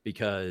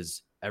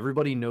because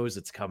everybody knows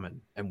it's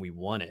coming and we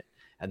want it.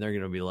 And they're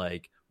going to be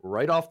like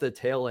right off the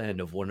tail end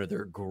of one of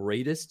their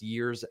greatest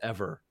years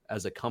ever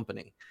as a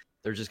company.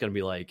 They're just going to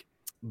be like,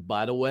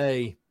 by the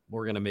way,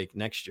 we're going to make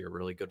next year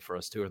really good for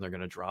us too. And they're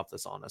going to drop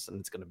this on us and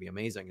it's going to be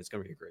amazing. It's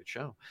going to be a great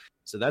show.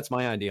 So that's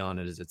my idea on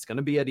it, is it's going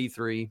to be at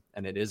E3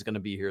 and it is going to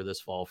be here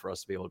this fall for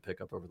us to be able to pick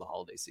up over the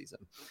holiday season.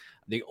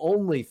 The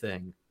only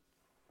thing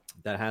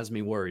that has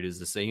me worried is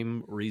the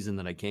same reason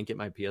that I can't get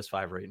my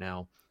PS5 right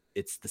now.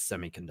 It's the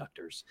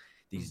semiconductors.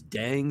 These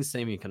dang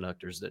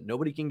semiconductors that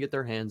nobody can get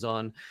their hands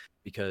on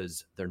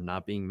because they're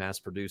not being mass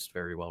produced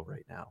very well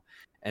right now.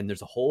 And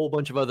there's a whole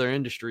bunch of other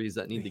industries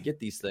that need to get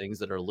these things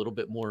that are a little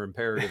bit more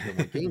imperative than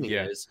what gaming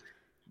is,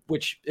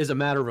 which is a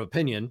matter of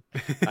opinion,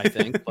 I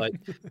think. But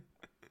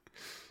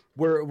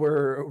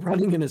we're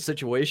running in a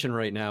situation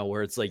right now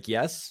where it's like,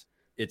 yes,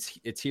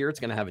 it's here. It's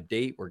going to have a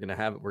date. We're going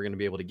to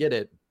be able to get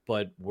it,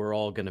 but we're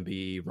all going to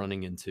be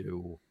running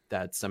into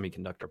that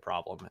semiconductor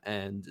problem,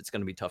 and it's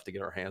going to be tough to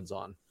get our hands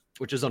on,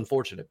 which is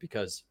unfortunate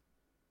because,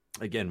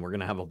 again, we're going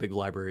to have a big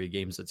library of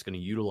games that's going to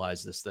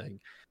utilize this thing,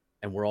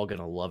 and we're all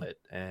going to love it.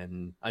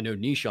 And I know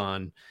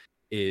Nishan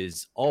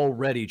is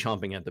already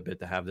chomping at the bit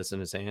to have this in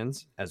his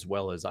hands, as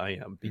well as I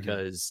am,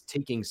 because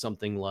taking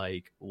something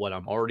like what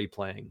I'm already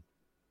playing,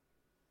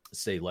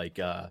 say like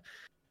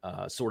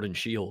Sword and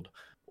Shield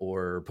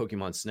or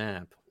Pokemon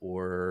Snap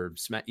or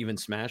even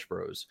Smash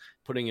Bros,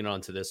 putting it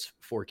onto this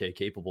 4K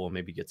capable and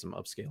maybe get some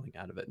upscaling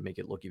out of it and make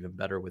it look even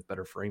better with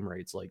better frame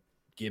rates, like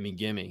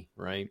gimme,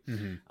 right?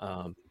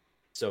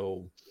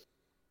 So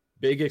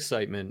big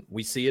excitement.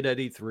 We see it at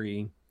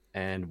E3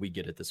 and we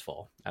get it this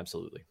fall.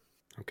 Absolutely.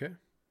 Okay.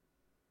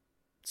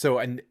 So,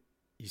 and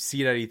you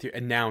see it at E3,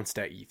 announced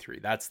at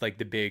E3. That's like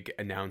the big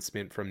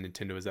announcement from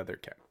Nintendo's other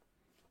cat.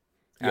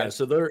 Yeah,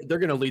 so they're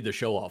going to lead the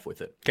show off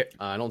with it. Okay.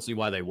 I don't see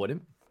why they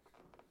wouldn't.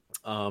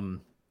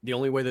 The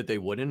only way that they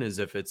wouldn't is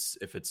if it's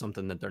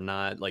something that they're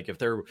not, like if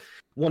they're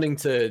wanting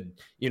to,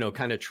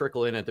 kind of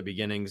trickle in at the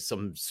beginning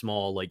some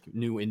small like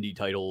new indie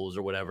titles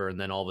or whatever, and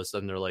then all of a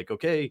sudden they're like,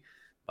 okay,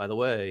 by the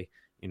way,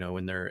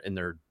 in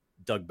their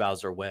Doug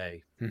Bowser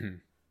way,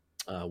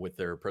 with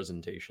their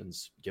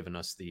presentations, giving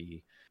us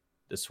the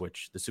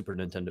Switch, the Super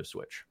Nintendo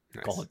Switch.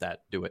 Nice. Call it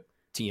that. Do it.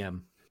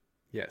 TM.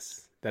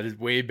 Yes, that is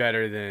way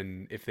better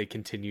than if they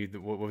continued.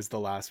 What was the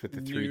last with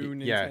the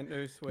 3D?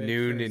 Nintendo Switch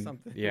new or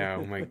something. Yeah.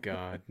 Oh my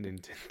God,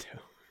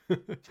 Nintendo.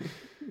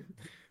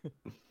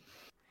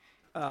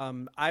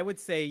 I would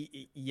say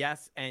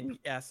yes and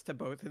yes to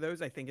both of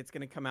those. I think it's going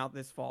to come out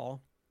this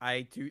fall.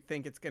 I do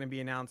think it's going to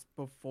be announced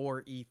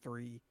before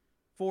E3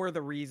 for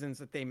the reasons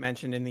that they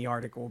mentioned in the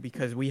article,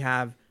 because we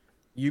have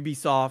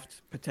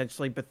Ubisoft,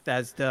 potentially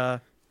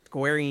Bethesda,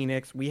 Square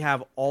Enix. We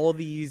have all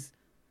these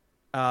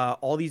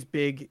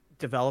big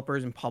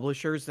developers and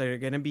publishers that are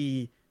going to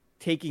be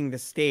taking the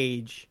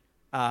stage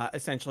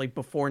essentially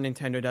before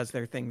Nintendo does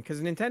their thing, because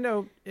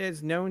Nintendo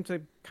is known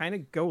to kind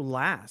of go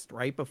last,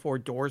 right before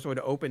doors would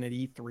open at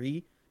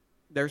E3.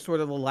 They're sort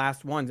of the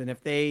last ones, and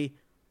if they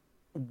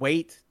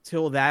wait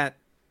till that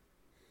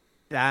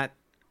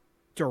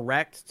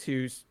direct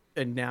to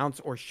announce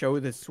or show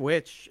the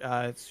Switch,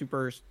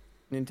 Super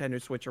Nintendo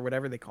Switch or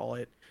whatever they call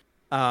it,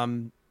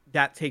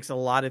 that takes a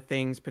lot of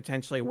things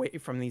potentially away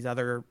from these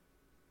other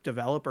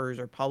developers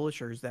or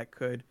publishers that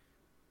could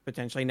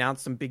potentially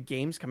announce some big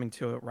games coming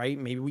to it, right?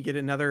 Maybe we get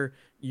another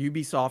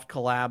Ubisoft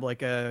collab,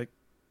 like a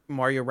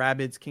Mario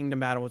Rabbids Kingdom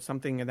Battle with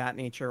something of that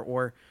nature,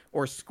 or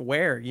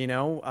Square,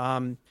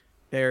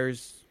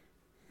 there's,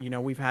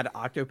 we've had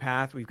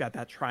Octopath, we've got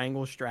that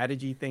triangle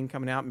strategy thing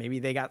coming out. Maybe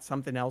they got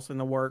something else in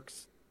the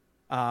works.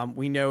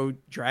 We know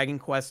Dragon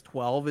Quest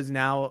 12 is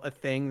now a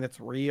thing that's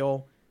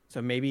real.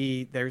 So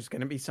maybe there's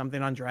going to be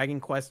something on Dragon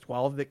Quest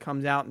 12 that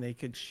comes out and they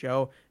could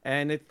show.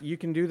 And you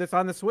can do this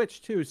on the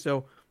Switch too.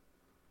 So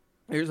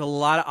there's a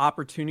lot of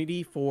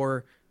opportunity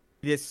for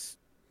this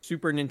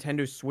Super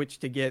Nintendo Switch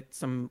to get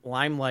some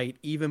limelight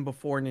even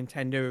before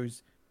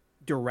Nintendo's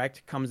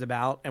Direct comes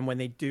about. And when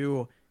they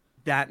do,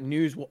 that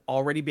news will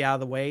already be out of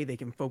the way. They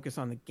can focus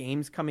on the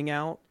games coming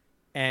out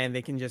and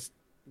they can just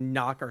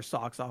knock our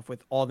socks off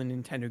with all the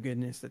Nintendo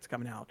goodness that's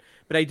coming out.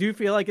 But I do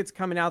feel like it's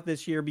coming out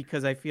this year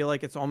because I feel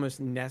like it's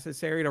almost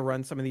necessary to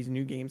run some of these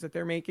new games that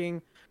they're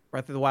making.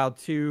 Breath of the Wild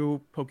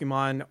 2,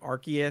 Pokemon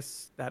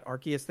Arceus, that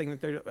Arceus thing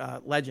that they're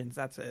Legends,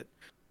 that's it.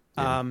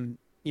 Yeah.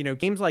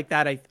 Games like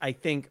that I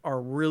think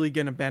are really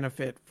going to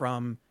benefit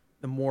from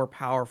the more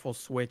powerful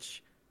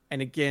Switch.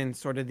 And again,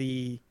 sort of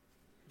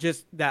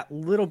just that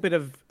little bit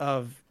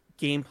of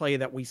gameplay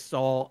that we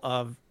saw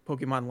of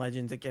Pokemon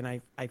Legends,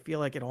 again, I feel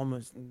like it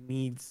almost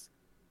needs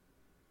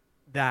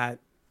that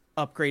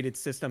upgraded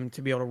system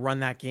to be able to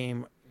run that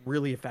game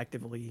really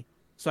effectively.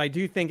 So I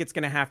do think it's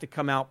going to have to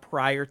come out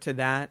prior to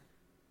that.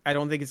 I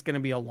don't think it's going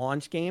to be a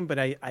launch game, but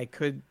I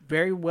could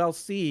very well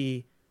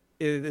see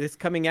this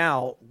coming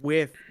out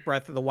with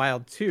Breath of the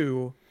Wild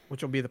 2,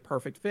 which will be the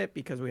perfect fit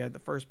because we had the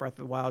first Breath of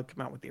the Wild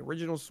come out with the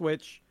original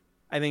Switch.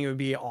 I think it would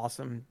be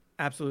awesome.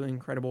 Absolutely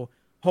incredible.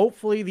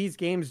 hopefully these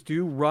games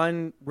do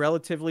run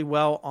relatively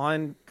well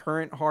on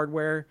current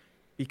hardware,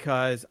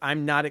 because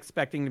I'm not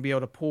expecting to be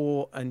able to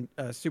pull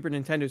a Super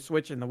Nintendo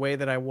Switch in the way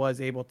that I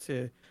was able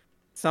to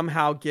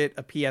somehow get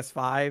a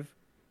PS5.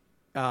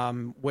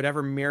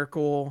 Whatever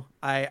miracle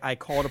I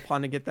called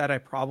upon to get that, I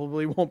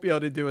probably won't be able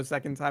to do a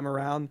second time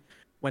around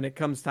when it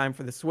comes time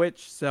for the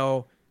Switch.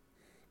 So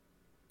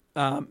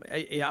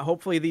yeah,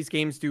 hopefully these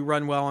games do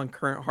run well on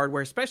current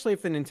hardware, especially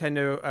if the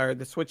Nintendo or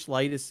the Switch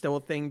Lite is still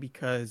a thing,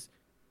 because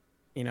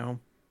you know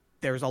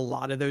there's a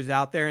lot of those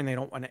out there and they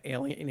don't want to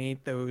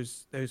alienate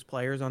those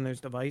players on those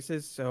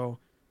devices. So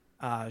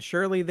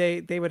surely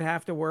they would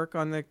have to work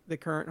on the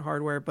current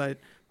hardware, but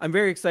I'm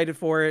very excited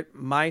for it.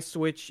 My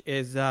Switch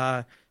is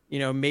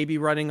maybe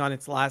running on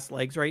its last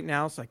legs right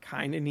now, so I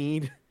kind of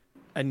need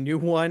a new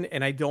one,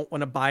 and I don't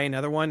want to buy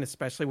another one,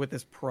 especially with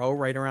this Pro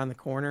right around the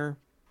corner.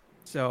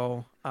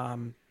 So,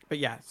 but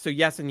yeah, so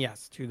yes and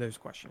yes to those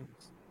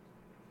questions.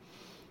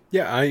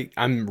 Yeah,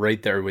 I'm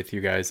right there with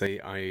you guys.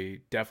 I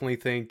definitely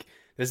think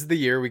this is the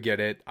year we get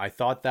it. I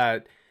thought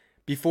that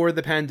before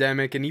the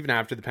pandemic and even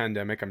after the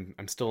pandemic,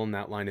 I'm still in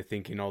that line of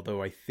thinking,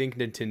 although I think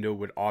Nintendo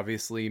would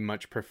obviously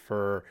much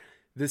prefer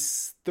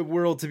the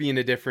world to be in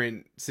a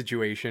different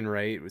situation,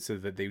 right? So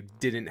that they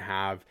didn't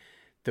have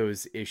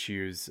those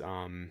issues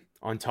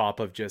on top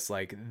of just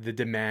like the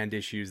demand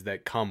issues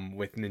that come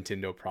with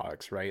Nintendo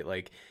products, right?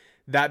 Like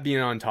that being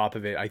on top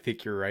of it, I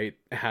think you're right,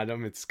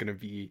 Adam. It's gonna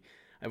be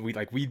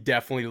we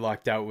definitely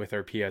lucked out with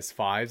our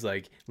PS5s.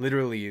 Like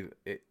literally,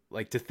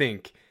 like to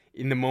think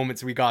in the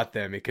moments we got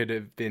them, it could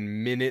have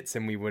been minutes,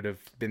 and we would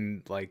have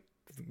been like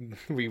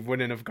we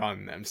wouldn't have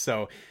gotten them.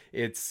 So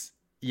it's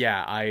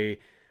yeah, I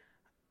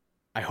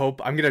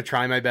hope I'm gonna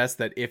try my best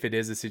that if it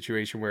is a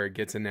situation where it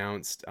gets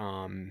announced,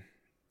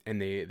 and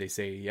they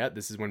say, yeah,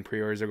 this is when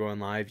pre-orders are going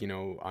live,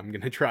 I'm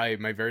gonna try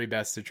my very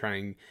best to try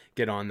and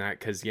get on that,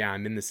 because yeah,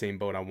 I'm in the same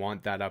boat. I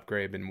want that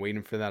upgrade. I've been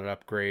waiting for that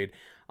upgrade,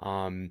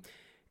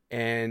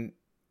 and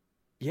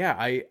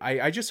yeah,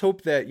 I just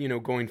hope that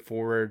going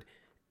forward,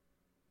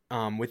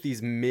 with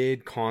these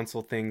mid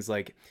console things,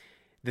 like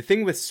the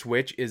thing with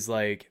Switch is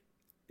like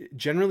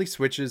generally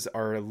Switches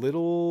are a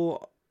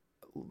little.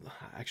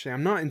 Actually,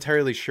 I'm not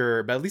entirely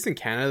sure, but at least in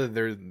Canada,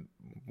 they're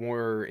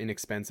more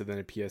inexpensive than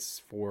a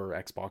PS4 or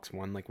Xbox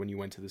One, like when you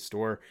went to the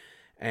store.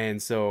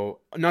 And so,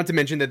 not to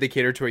mention that they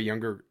cater to a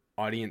younger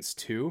audience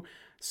too.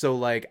 So,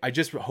 like, I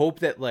just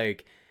hope that,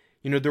 like,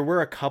 there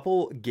were a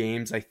couple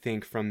games, I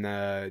think, from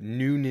the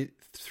new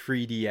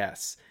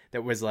 3DS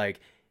that was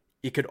like,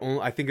 it could only,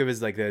 I think it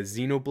was like the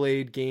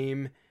Xenoblade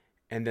game,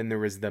 and then there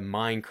was the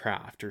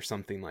Minecraft or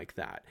something like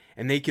that.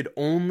 And they could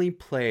only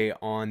play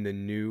on the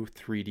new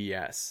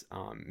 3DS,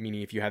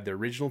 meaning if you had the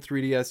original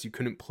 3DS, you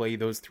couldn't play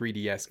those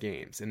 3DS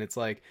games. And it's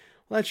like,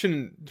 well, that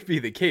shouldn't be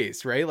the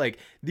case, right? Like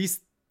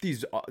these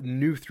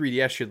new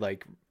 3DS should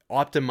like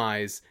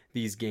optimize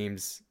these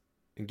games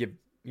and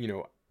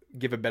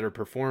give a better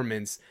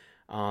performance,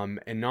 and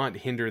not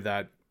hinder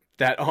that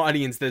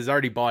audience that has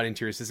already bought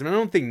into your system. I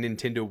don't think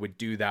Nintendo would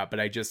do that,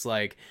 but I just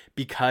like,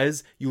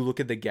 because you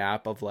look at the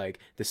gap of like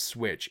the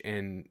Switch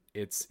and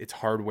its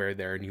hardware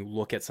there, and you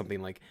look at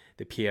something like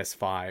the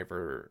PS5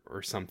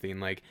 or something,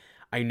 like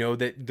I know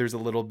that there's a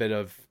little bit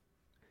of,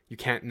 you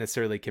can't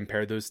necessarily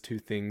compare those two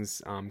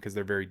things because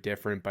they're very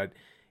different, but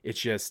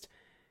it's just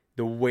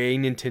the way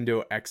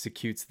Nintendo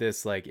executes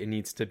this, like it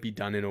needs to be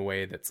done in a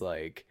way that's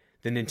like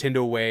the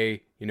Nintendo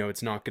way.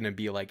 It's not going to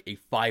be like a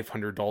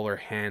 $500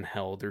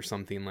 handheld or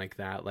something like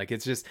that. Like,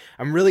 it's just,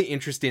 I'm really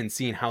interested in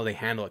seeing how they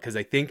handle it. Cause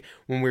I think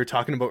when we were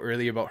talking about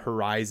earlier about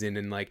Horizon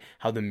and like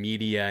how the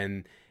media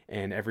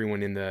and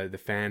everyone in the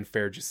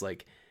fanfare just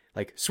like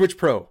Switch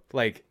Pro,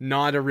 like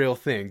not a real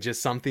thing,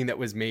 just something that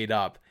was made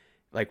up.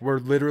 Like we're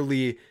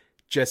literally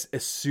just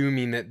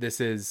assuming that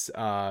this is,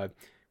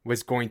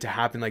 was going to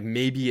happen. Like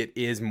maybe it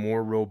is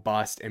more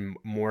robust and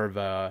more of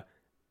a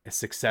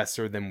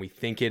successor than we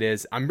think it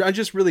is. I'm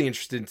just really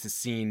interested to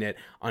seeing it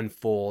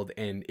unfold,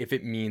 and if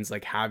it means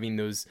like having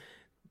those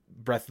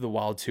Breath of the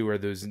Wild 2 or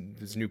those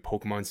new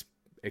Pokemon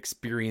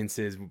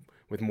experiences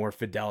with more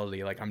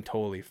fidelity, like I'm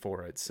totally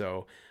for it.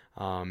 So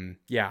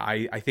yeah,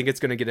 I think it's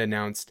going to get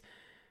announced.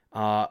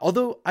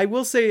 Although I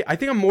will say, I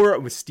think I'm more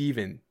with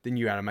Steven than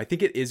you, Adam. I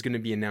think it is going to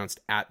be announced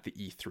at the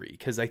E3,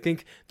 because I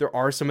think there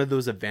are some of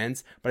those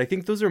events, but I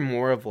think those are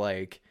more of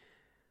like,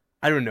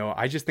 I don't know.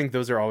 I just think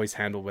those are always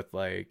handled with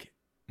like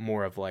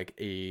more of like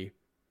a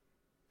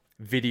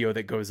video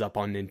that goes up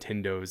on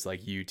Nintendo's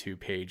like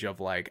YouTube page of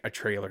like a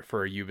trailer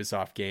for a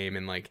Ubisoft game,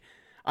 and like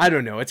I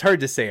don't know, it's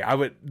hard to say.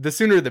 The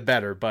sooner the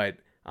better, but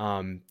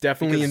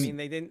definitely. Because, I mean,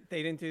 they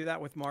didn't do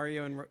that with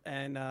Mario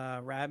and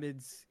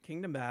Rabbids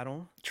Kingdom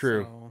Battle.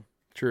 True. So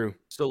True.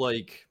 So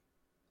like,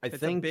 I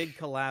think a big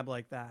collab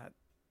like that.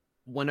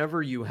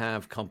 Whenever you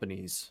have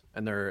companies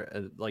and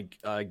they're like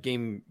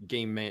game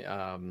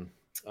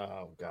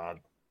oh god,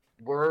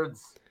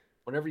 words.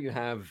 Whenever you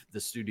have the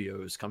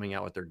studios coming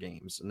out with their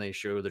games and they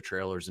show the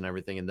trailers and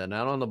everything, and then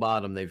out on the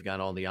bottom they've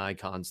got all the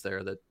icons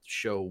there that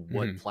show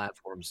what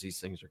platforms these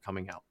things are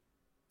coming out.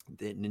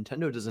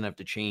 Nintendo doesn't have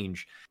to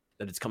change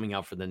that it's coming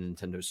out for the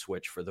Nintendo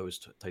Switch for those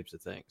types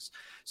of things.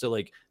 So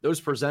like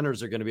those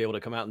presenters are going to be able to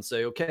come out and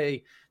say,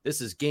 okay, this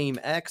is game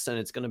X and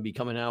it's going to be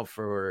coming out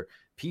for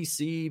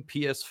PC,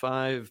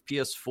 PS5,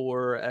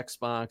 PS4,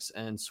 Xbox,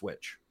 and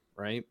Switch,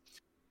 right?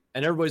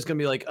 And everybody's going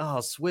to be like,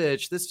 oh,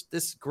 Switch,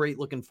 this great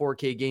looking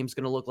 4K game's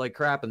going to look like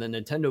crap. And then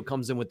Nintendo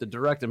comes in with the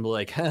Direct and be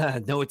like,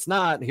 no, it's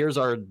not. Here's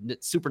our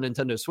Super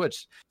Nintendo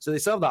Switch. So they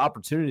still have the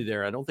opportunity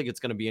there. I don't think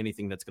it's going to be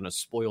anything that's going to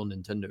spoil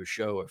Nintendo's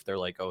show if they're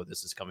like, oh,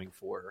 this is coming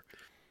for,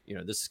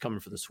 this is coming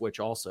for the Switch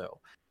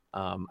also.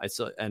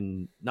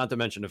 And not to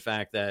mention the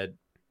fact that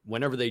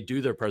whenever they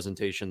do their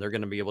presentation, they're going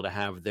to be able to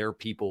have their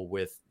people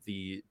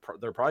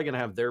they're probably going to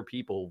have their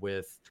people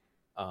with,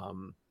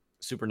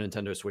 Super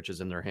Nintendo Switches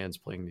in their hands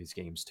playing these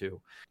games too,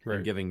 right,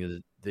 and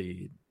giving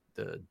the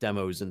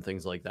demos and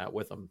things like that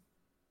with them.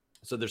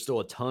 So there's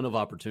still a ton of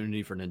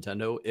opportunity for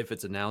Nintendo if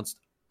it's announced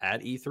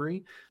at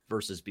E3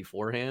 versus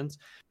beforehand.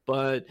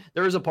 But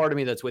there is a part of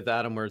me that's with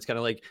Adam where it's kind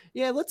of like,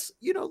 yeah, let's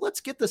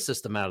get the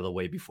system out of the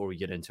way before we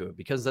get into it,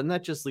 because then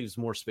that just leaves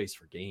more space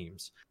for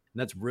games. And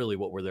that's really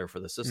what we're there for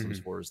the systems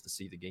for, is to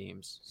see the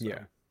games. So.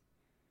 Yeah.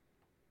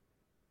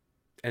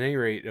 At any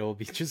rate, it'll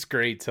be just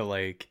great to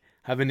like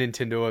have a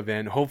Nintendo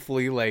event.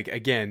 Hopefully, like,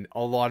 again, a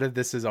lot of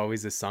this is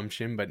always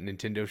assumption, but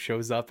Nintendo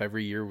shows up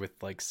every year with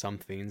like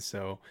something.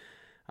 So,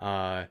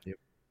 yeah,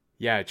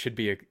 it should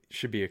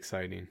be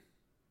exciting.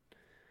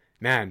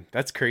 Man,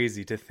 that's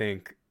crazy to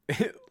think,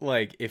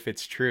 like, if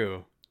it's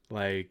true,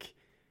 like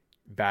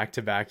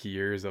back-to-back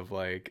years of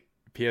like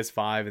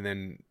PS5 and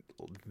then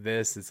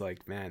this is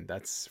like, man,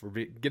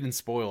 we're getting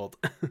spoiled.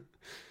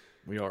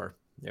 We are.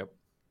 Yep.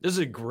 This is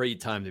a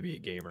great time to be a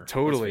gamer.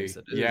 Totally.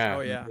 Yeah.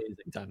 Oh yeah.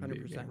 Amazing time to 100%.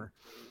 be a gamer.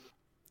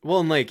 Well,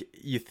 and like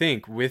you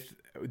think with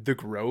the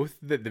growth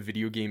that the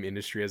video game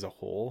industry as a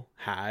whole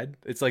had,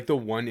 it's like the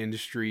one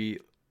industry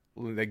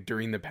like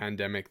during the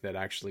pandemic that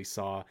actually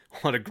saw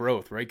a lot of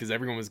growth, right? Because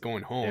everyone was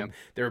going home. Yep.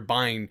 They were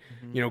buying,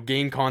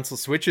 game console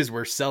Switches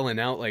were selling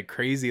out like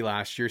crazy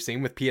last year.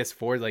 Same with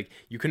PS4. Like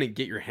you couldn't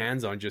get your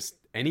hands on just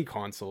any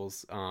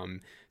consoles.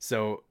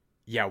 So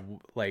yeah,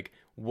 like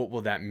what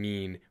will that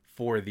mean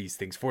for these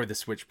things, for the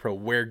Switch Pro,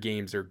 where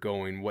games are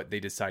going, what they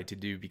decide to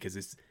do, because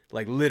it's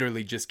like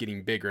literally just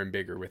getting bigger and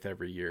bigger with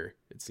every year,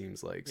 it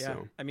seems like. Yeah.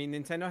 So I mean,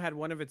 Nintendo had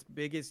one of its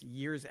biggest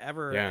years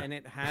ever, Yeah. and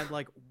it had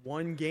like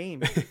one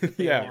game.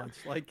 Yeah.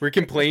 Launched. Like we're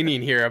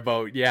complaining here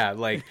about,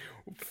 like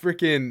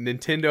freaking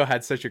Nintendo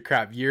had such a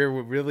crap year.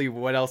 Really,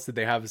 what else did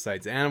they have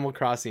besides Animal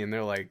Crossing? And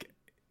they're like,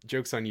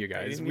 joke's on you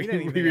guys. We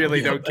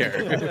really don't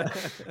care.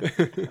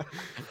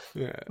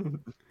 Yeah.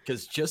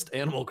 Because just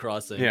Animal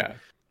Crossing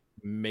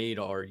made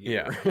our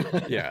year.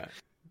 Yeah.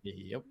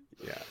 Yep.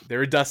 Yeah, they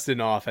were dusting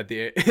off at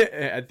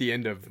the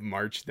end of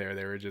March there.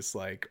 They were just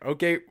like,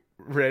 okay,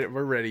 we're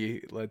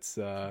ready. Let's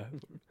all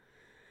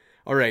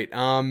right.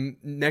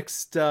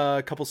 Next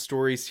couple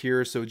stories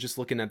here. So just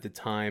looking at the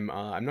time,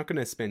 I'm not going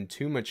to spend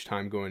too much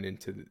time going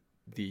into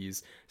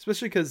these,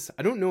 especially because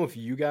I don't know if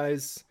you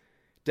guys,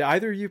 did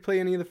either of you play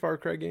any of the Far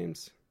Cry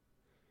games?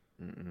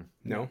 Mm-mm.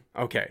 No?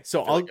 Okay.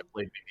 So I played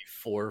maybe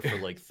 4 for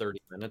like 30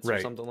 minutes or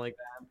something like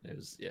that. It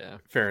was,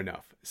 fair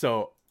enough.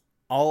 So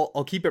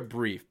I'll keep it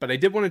brief, but I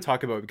did want to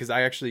talk about it because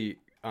I actually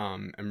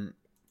am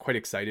quite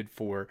excited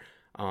for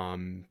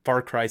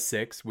Far Cry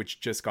 6, which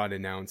just got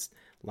announced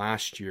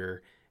last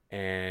year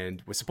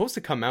and was supposed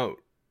to come out.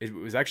 It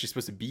was actually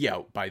supposed to be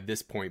out by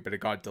this point, but it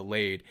got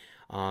delayed.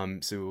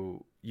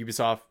 So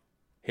Ubisoft,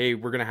 hey,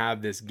 we're going to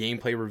have this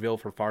gameplay reveal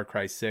for Far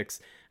Cry 6,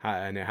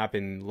 and it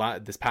happened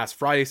this past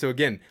Friday. So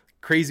again,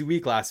 crazy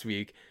week last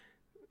week.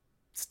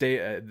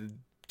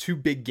 Two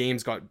big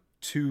games got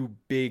two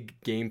big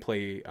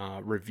gameplay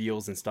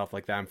reveals and stuff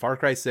like that. And Far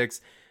Cry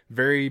 6,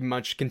 very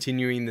much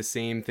continuing the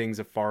same things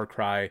of Far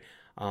Cry.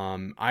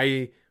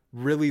 I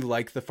really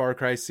like the Far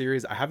Cry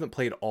series. I haven't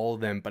played all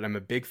of them, but I'm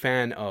a big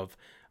fan of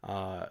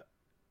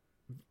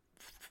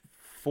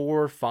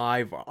 4,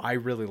 5. I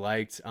really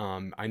liked.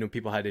 I know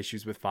people had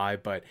issues with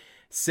 5, but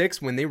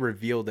 6, when they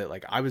revealed it,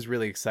 like I was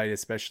really excited,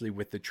 especially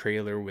with the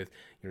trailer with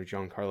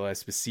Giancarlo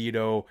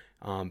Esposito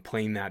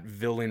playing that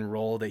villain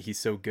role that he's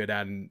so good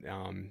at in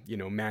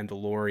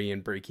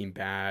Mandalorian, Breaking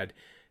Bad.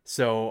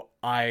 So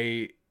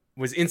I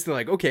was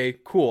instantly like, okay,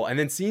 cool. And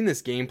then seeing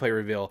this gameplay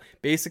reveal,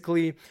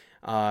 basically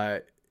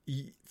Far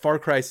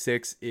Cry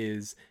 6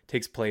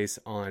 takes place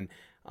on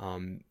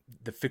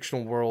the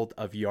fictional world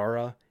of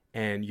Yara,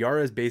 and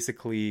Yara is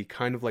basically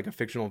kind of like a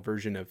fictional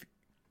version of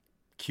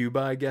Cuba,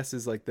 I guess,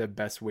 is like the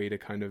best way to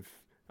kind of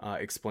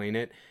explain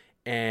it.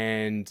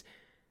 And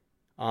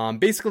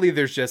basically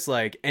there's just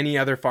like any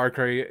other Far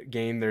Cry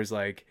game, there's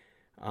like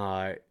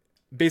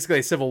basically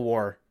a civil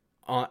war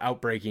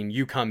outbreaking.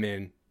 You come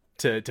in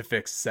to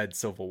fix said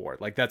civil war.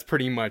 Like that's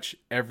pretty much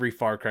every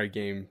Far Cry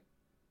game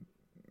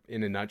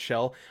in a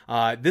nutshell.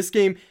 This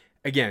game,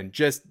 again,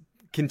 just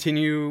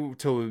continue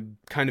to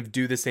kind of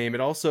do the same.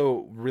 It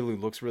also really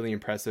looks really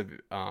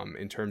impressive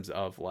in terms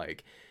of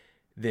like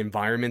the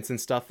environments and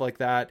stuff like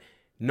that.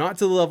 Not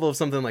to the level of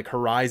something like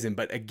Horizon,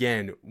 but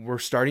again, we're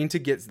starting to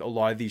get a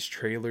lot of these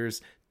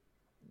trailers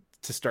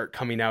to start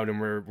coming out, and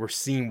we're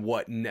seeing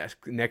what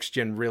next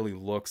gen really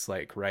looks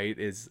like, right?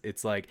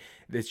 It's like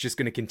it's just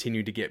going to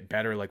continue to get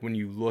better. Like when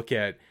you look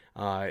at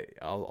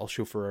I'll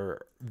show for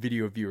our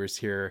video viewers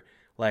here,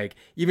 like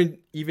even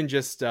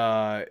just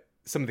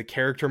some of the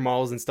character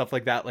models and stuff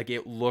like that, like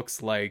it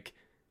looks like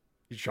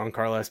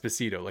Giancarlo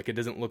Esposito. Like it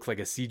doesn't look like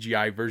a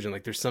CGI version.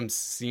 Like there's some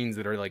scenes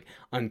that are like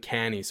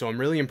uncanny. So I'm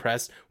really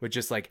impressed with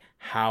just like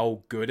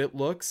how good it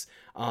looks.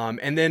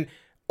 And then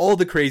all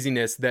the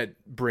craziness that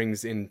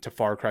brings into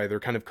Far Cry,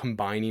 they're kind of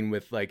combining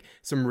with like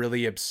some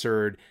really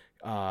absurd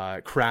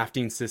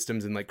crafting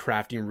systems and like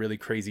crafting really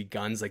crazy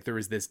guns. Like there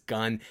was this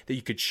gun that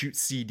you could shoot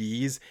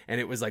CDs and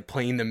it was like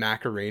playing the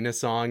Macarena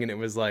song, and it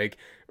was like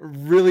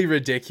really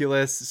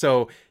ridiculous.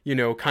 So, you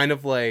know, kind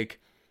of like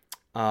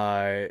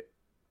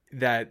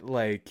that,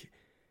 like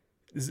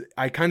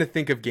I kind of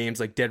think of games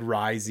like Dead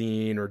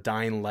Rising or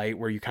Dying Light,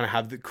 where you kind of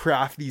have the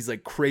craft these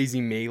like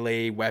crazy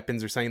melee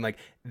weapons or something. Like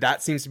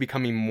that seems to be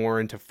coming more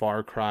into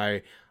Far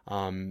Cry,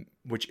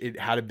 which it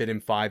had a bit in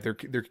 5.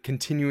 They're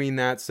continuing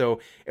that,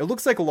 so it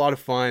looks like a lot of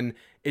fun.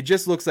 It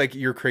just looks like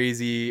your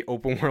crazy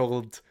open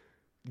world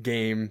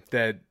game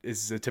that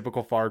is a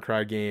typical Far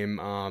Cry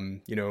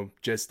game. You know,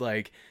 just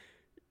like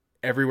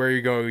everywhere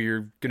you go,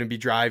 you're gonna be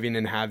driving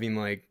and having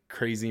like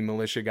crazy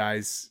militia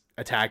guys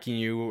attacking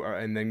you,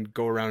 and then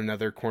go around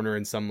another corner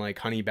and some like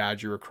honey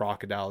badger or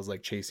crocodile is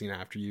like chasing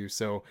after you.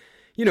 So,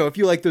 you know, if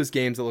you like those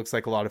games, it looks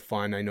like a lot of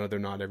fun. I know they're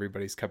not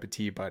everybody's cup of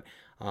tea, but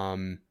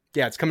yeah,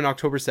 it's coming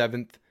October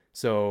 7th.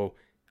 So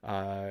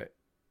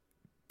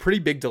pretty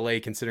big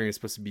delay considering it's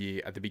supposed to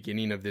be at the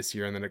beginning of this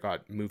year, and then it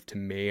got moved to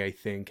May, I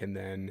think, and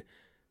then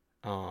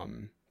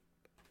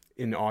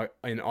in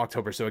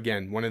October. So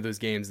again, one of those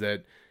games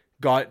that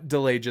got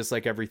delayed just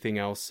like everything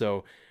else.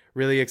 So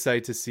really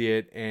excited to see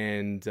it.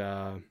 And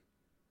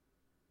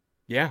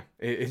yeah,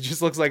 it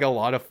just looks like a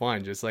lot of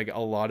fun, just like a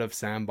lot of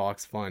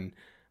sandbox fun.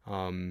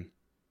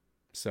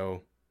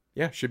 So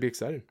yeah, should be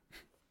exciting.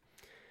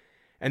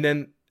 And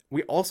then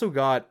we also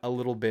got a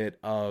little bit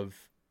of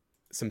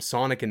some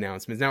Sonic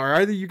announcements. Now, are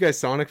either of you guys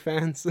Sonic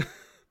fans?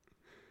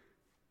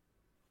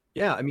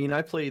 Yeah, I mean,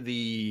 I play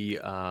the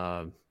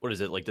what is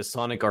it, like the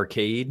Sonic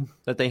Arcade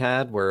that they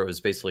had, where it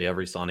was basically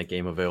every Sonic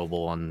game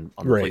available on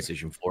the Right.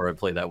 PlayStation 4. I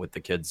play that with the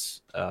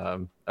kids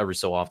every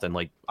so often.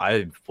 Like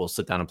I will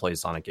sit down and play a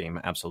Sonic game,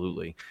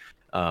 absolutely.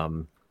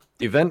 The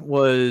event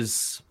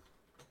was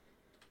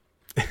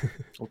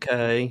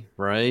okay,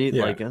 right?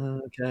 Yeah. Like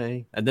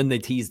okay, and then they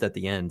teased at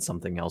the end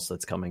something else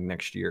that's coming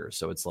next year.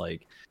 So it's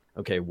like,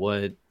 okay,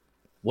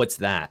 what's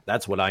that?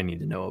 That's what I need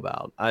to know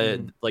about.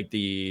 I like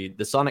the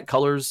Sonic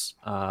Colors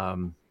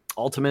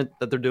Ultimate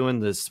that they're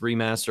doing, this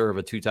remaster of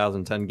a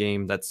 2010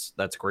 game. That's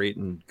great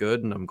and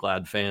good, and I'm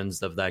glad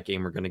fans of that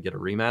game are going to get a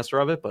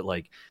remaster of it. But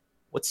like,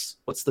 what's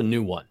the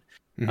new one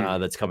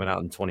that's coming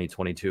out in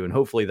 2022? And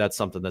hopefully that's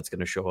something that's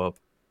going to show up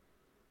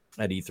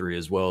at E3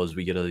 as well, as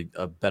we get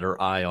a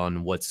better eye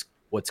on what's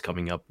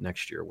coming up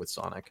next year with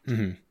Sonic.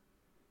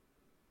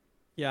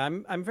 Yeah,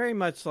 I'm very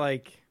much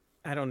like,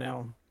 I don't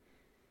know.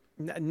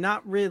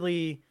 Not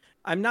really.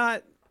 I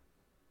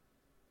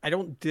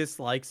don't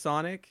dislike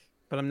Sonic,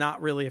 but I'm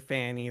not really a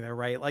fan either,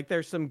 right? Like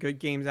there's some good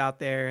games out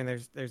there, and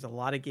there's a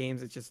lot of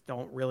games that just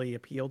don't really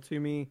appeal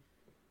to me.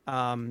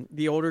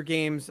 The older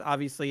games,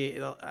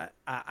 obviously,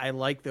 I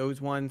like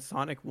those ones.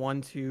 Sonic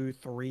 1, 2,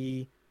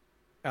 3.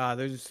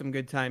 Those are some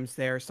good times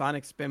there.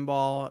 Sonic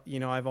Spinball, you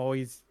know, I've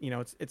always, you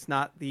know, it's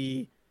not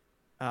the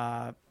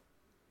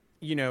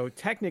you know,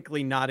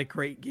 technically not a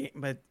great game,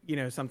 but you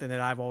know, something that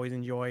I've always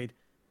enjoyed.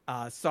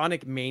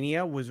 Sonic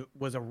Mania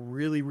was a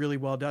really, really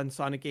well done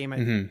Sonic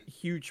game.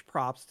 Huge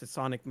props to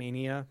Sonic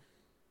Mania.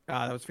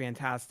 That was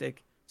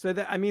fantastic. So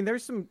that, I mean,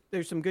 there's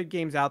some good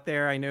games out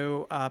there. I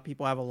know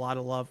people have a lot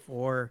of love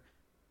for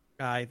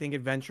I think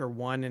Adventure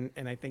 1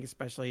 and I think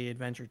especially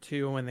Adventure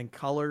 2, and then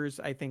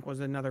Colors I think was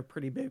another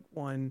pretty big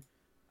one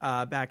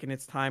back in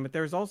its time. But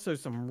there's also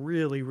some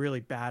really, really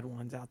bad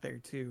ones out there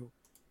too.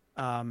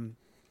 And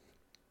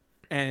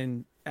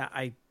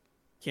I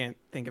can't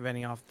think of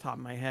any off the top of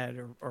my head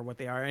or what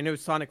they are. I know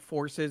Sonic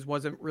Forces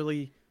wasn't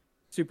really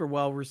super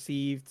well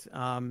received.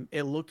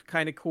 It looked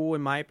kind of cool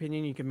in my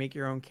opinion. You can make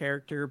your own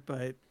character,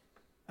 but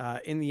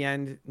in the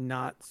end,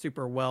 not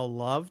super well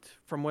loved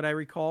from what I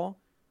recall.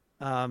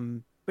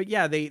 But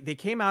yeah, they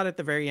came out at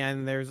the very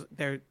end.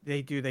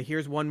 They do the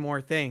here's one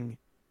more thing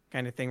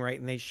kind of thing, right?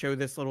 And they show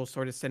this little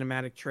sort of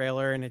cinematic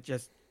trailer, and it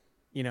just,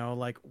 you know,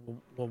 like,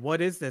 well,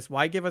 what is this?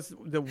 Why give us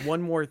the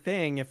one more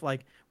thing if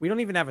like we don't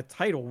even have a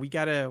title? We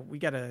got a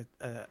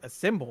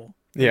symbol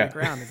on the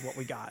ground is what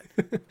we got.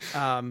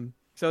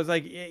 So it's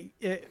like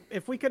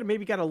if we could have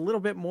maybe got a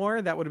little bit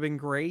more, that would have been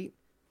great.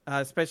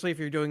 Especially if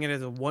you're doing it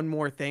as a one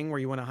more thing where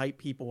you want to hype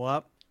people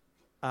up.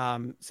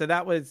 So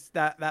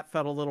that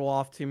felt a little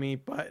off to me,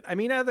 but I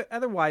mean,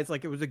 otherwise,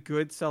 like it was a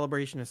good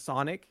celebration of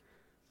Sonic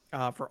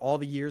for all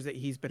the years that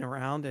he's been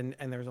around,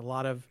 and there's a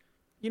lot of,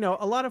 you know,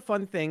 a lot of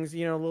fun things,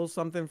 you know, a little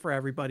something for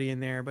everybody in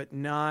there, but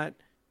not,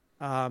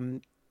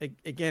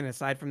 again,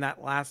 aside from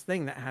that last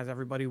thing that has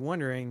everybody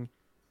wondering,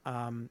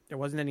 there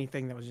wasn't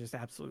anything that was just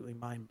absolutely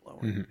mind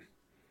blowing.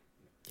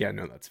 Yeah,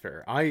 no, that's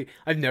fair.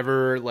 I've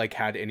never like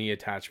had any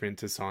attachment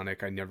to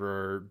Sonic. I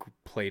never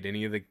played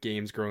any of the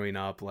games growing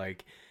up.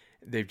 Like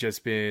they've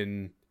just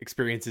been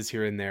experiences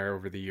here and there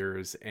over the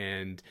years,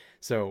 and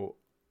so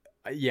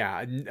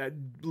yeah,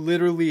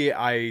 literally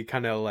I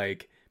kind of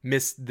like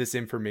missed this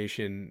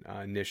information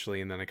initially,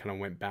 and then I kind of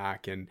went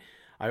back and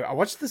I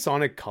watched the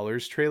Sonic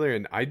Colors trailer,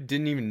 and I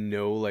didn't even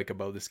know like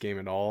about this game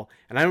at all.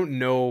 And I don't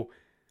know,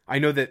 I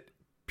know that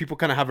people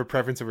kind of have a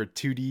preference over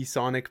 2D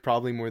Sonic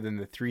probably more than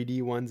the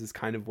 3D ones is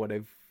kind of what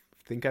I've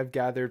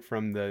gathered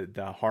from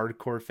the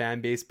hardcore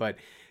fan base. But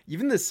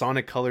even the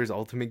Sonic Colors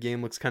Ultimate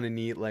game looks kind of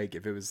neat. Like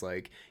if it was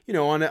like, you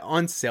know,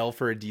 on sale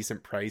for a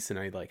decent price and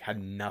I like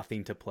had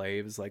nothing to play,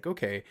 it was like,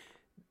 okay.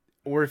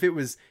 Or if it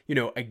was, you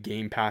know, a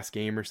Game Pass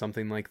game or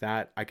something like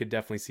that, I could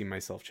definitely see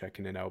myself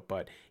checking it out.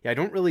 But yeah, I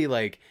don't really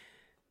like,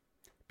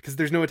 because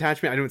there's no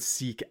attachment, I don't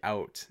seek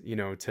out, you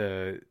know,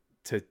 to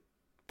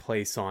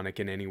play Sonic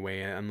in any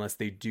way unless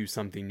they do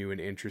something new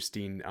and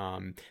interesting.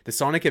 The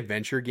Sonic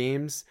Adventure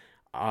games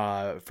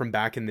from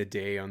back in the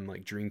day on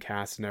like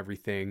Dreamcast and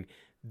everything,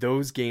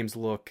 those games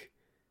look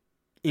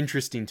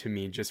interesting to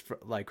me just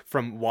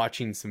from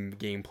watching some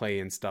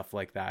gameplay and stuff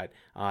like that.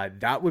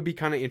 That would be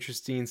kind of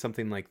interesting,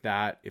 something like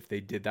that if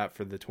they did that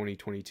for the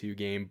 2022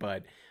 game.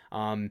 But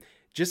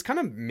just kind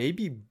of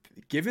maybe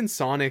giving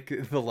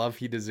Sonic the love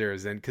he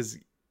deserves, and because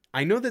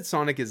I know that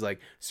Sonic is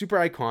like super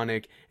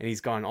iconic and he's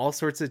gotten all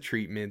sorts of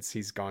treatments.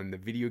 He's gotten the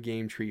video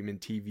game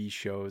treatment, TV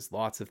shows,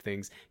 lots of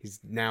things. He's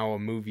now a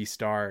movie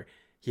star.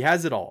 He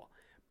has it all.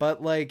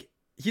 But like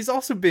he's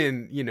also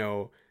been, you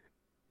know,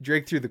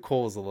 dragged through the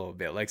coals a little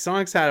bit. Like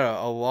Sonic's had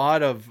a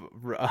lot of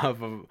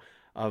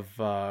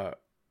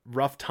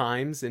rough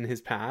times in his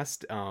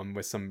past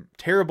with some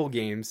terrible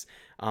games.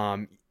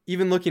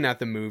 Even looking at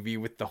the movie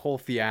with the whole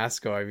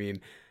fiasco, I mean,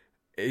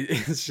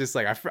 it's just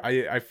like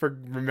I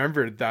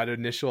remembered that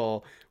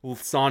initial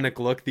Sonic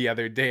look the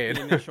other day.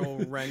 The initial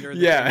render.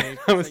 Yeah,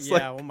 I was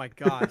like, oh my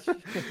gosh.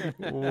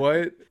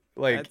 What?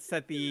 Like that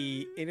set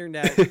the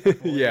internet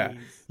ablaze.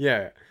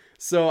 Yeah.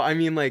 So I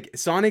mean, like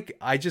Sonic,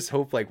 I just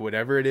hope like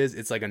whatever it is,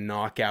 it's like a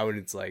knockout.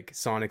 It's like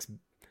Sonic's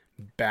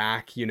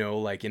back, you know,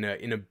 like in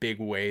a big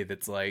way.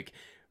 That's like,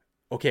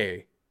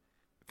 okay,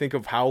 think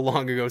of how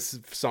long ago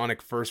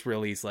Sonic first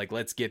released. Like,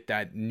 let's get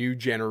that new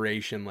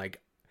generation.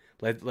 Like,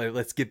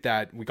 let's get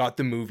that. We got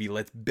the movie.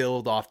 Let's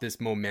build off this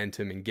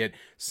momentum and get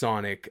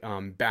Sonic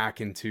back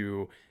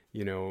into,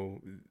 you know,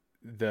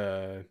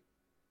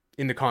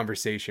 in the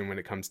conversation when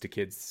it comes to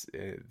kids.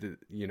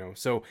 You know,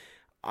 so.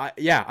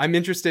 I'm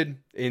interested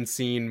in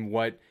seeing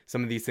what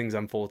some of these things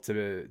unfold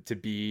to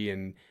be,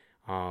 and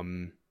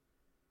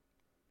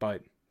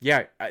but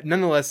yeah,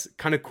 nonetheless,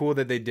 kind of cool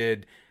that they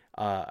did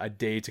a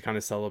day to kind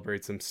of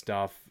celebrate some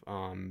stuff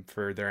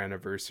for their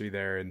anniversary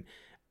there, and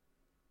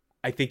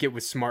I think it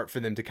was smart for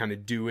them to kind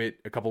of do it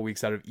a couple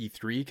weeks out of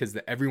E3 because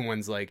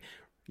everyone's like,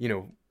 you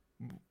know,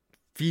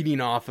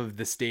 feeding off of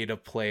the state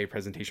of play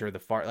presentation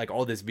or like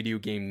all this video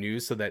game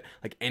news, so that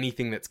like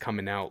anything that's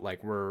coming out,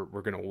 like we're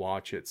gonna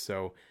watch it.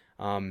 So.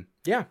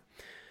 Yeah.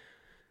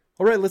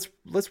 All right,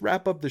 let's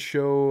wrap up the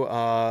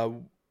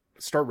show.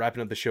 Start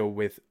wrapping up the show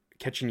with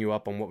catching you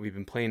up on what we've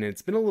been playing. And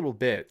it's been a little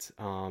bit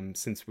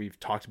since we've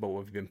talked about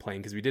what we've been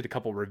playing because we did a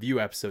couple review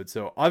episodes.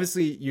 So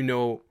obviously you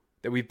know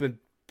that we've been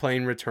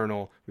playing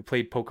Returnal. We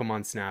played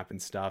Pokemon Snap and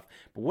stuff.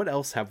 But what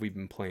else have we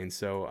been playing?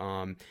 So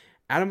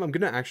Adam, I'm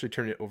gonna actually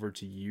turn it over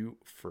to you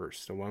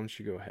first. So why don't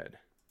you go ahead?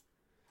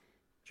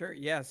 Sure.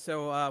 Yeah.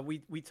 So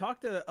we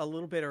talked a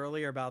little bit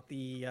earlier about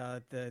the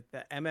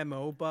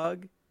MMO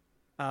bug,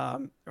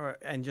 and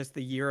just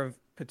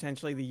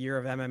potentially the year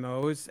of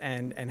MMOs,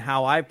 and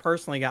how I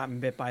personally gotten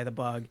bit by the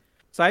bug.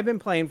 So I've been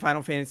playing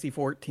Final Fantasy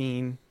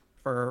XIV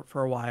for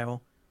a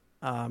while.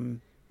 You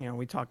know,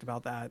 we talked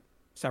about that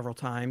several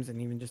times,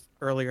 and even just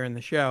earlier in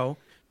the show.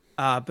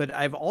 But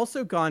I've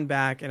also gone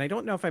back, and I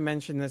don't know if I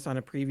mentioned this on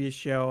a previous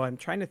show. I'm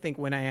trying to think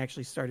when I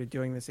actually started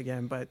doing this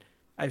again, but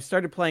I've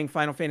started playing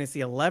Final Fantasy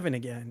XI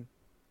again,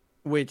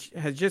 which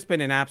has just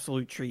been an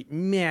absolute treat.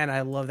 Man,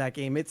 I love that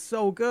game. It's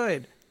so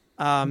good.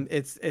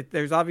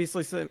 There's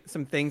obviously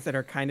some things that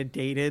are kind of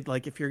dated.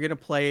 Like if you're gonna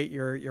play it,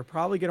 you're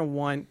probably gonna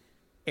want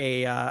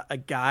a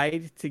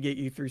guide to get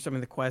you through some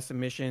of the quests and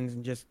missions,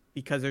 and just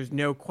because there's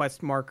no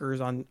quest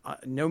markers on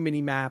no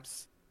mini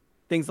maps,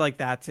 things like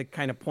that to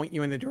kind of point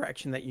you in the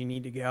direction that you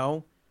need to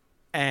go.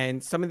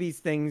 And some of these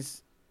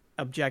things,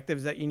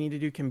 objectives that you need to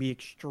do, can be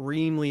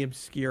extremely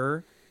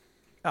obscure.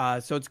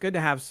 So it's good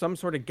to have some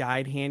sort of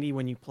guide handy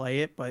when you play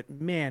it. But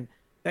man,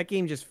 that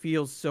game just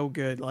feels so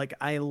good. Like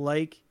I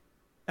like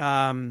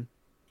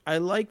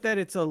that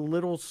it's a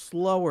little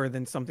slower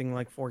than something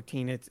like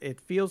 14. It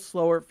feels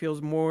slower. It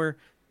feels more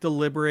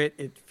deliberate.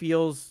 It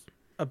feels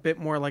a bit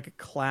more like a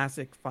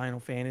classic Final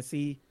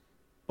Fantasy,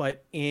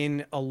 but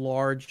in a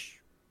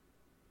large,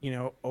 you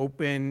know,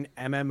 open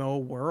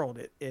MMO world.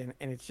 And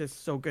it's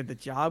just so good. The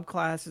job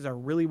classes are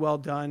really well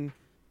done.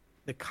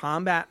 The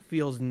combat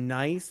feels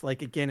nice.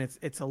 Like again,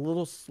 it's a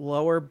little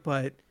slower,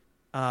 but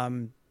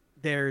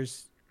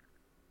there's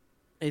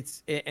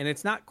and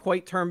it's not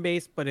quite turn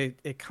based, but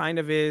it kind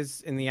of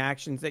is in the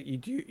actions that you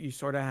do. You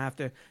sort of have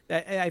to.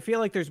 I feel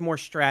like there's more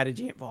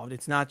strategy involved.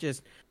 It's not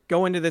just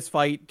go into this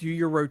fight, do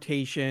your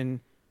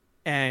rotation,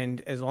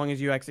 and as long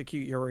as you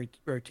execute your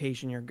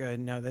rotation, you're good.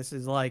 No, this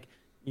is like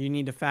you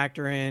need to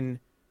factor in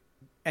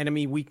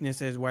enemy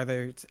weaknesses,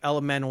 whether it's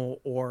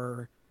elemental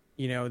or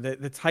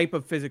the type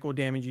of physical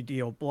damage you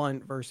deal,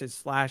 blunt versus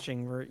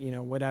slashing, or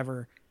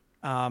whatever.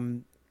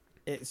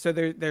 So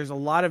there's a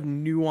lot of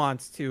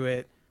nuance to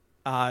it.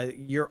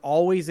 You're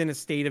always in a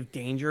state of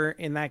danger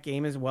in that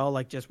game as well.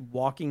 Like just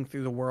walking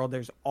through the world,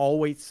 there's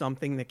always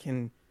something that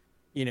can,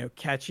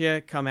 catch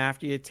you, come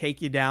after you,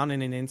 take you down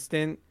in an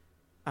instant.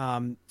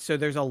 So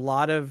there's a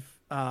lot of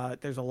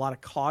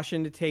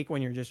caution to take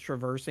when you're just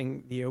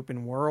traversing the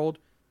open world,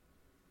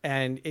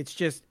 and it's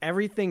just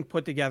everything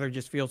put together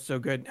just feels so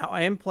good. Now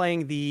I am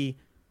playing the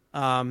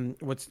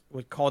what's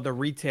called the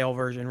retail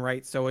version,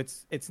 right? So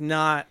it's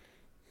not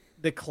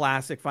the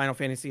classic Final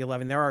Fantasy XI.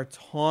 There are a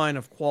ton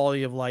of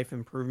quality of life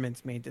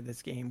improvements made to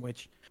this game,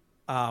 which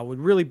would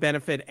really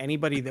benefit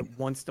anybody that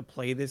wants to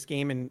play this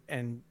game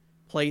and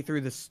play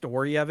through the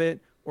story of it,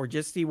 or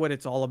just see what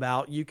it's all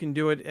about. You can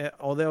do it,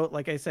 although,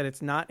 like I said,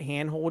 it's not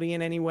hand-holdy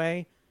in any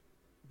way,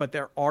 but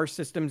there are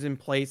systems in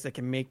place that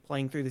can make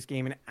playing through this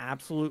game an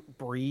absolute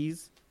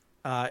breeze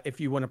if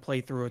you want to play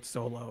through it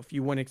solo, if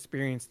you want to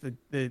experience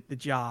the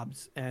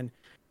jobs. And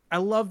I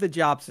love the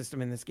job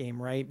system in this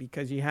game, right?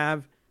 Because you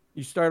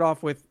start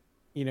off with,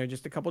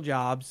 just a couple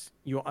jobs.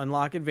 You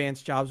unlock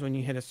advanced jobs when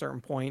you hit a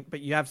certain point, but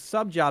you have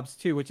sub jobs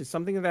too, which is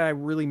something that I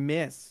really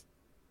miss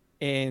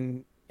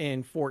in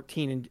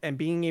 14, and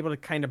being able to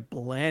kind of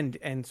blend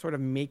and sort of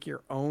make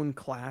your own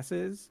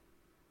classes.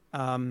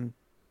 And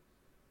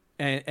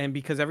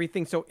because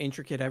everything's so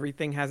intricate,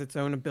 everything has its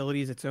own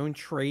abilities, its own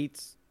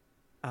traits.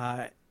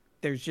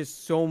 There's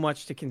just so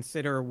much to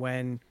consider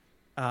when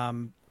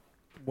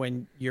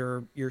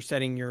you're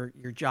setting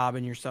your job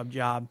and your sub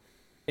job.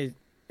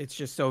 It's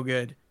just so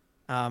good.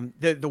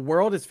 The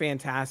world is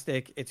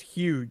fantastic. It's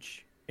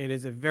huge. It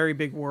is a very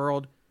big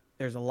world.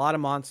 There's a lot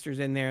of monsters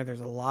in there.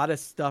 There's a lot of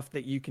stuff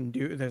that you can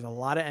do. There's a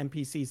lot of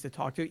NPCs to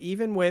talk to.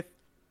 Even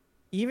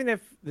if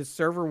the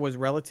server was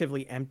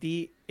relatively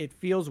empty, it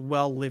feels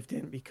well lived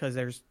in because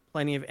there's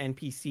plenty of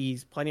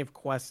NPCs, plenty of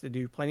quests to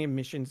do, plenty of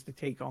missions to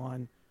take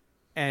on,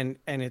 and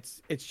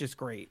it's just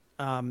great.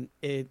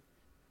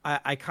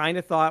 I kind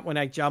of thought when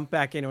I jumped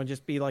back in, it would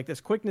just be like this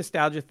quick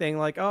nostalgia thing,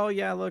 like, oh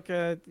yeah, look,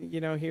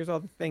 here's all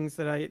the things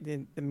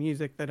the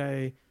music that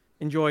I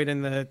enjoyed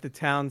in the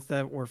towns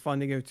that were fun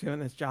to go to in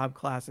this job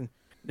class. And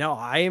no,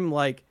 I am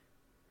like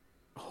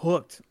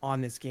hooked on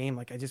this game.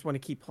 Like I just want to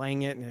keep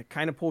playing it, and it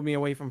kind of pulled me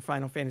away from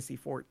Final Fantasy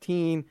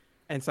 14.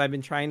 And so I've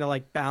been trying to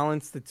like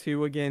balance the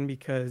two again,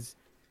 because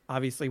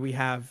obviously we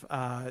have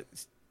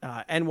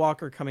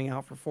Endwalker coming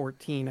out for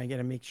 14. I got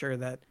to make sure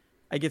that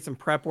I get some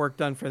prep work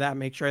done for that,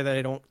 make sure that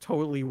I don't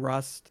totally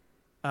rust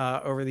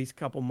over these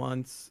couple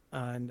months.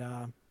 And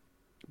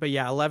but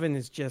yeah, 11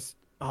 is just,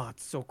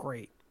 it's so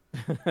great.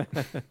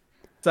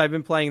 So I've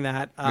been playing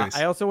that. Nice.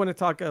 I also want to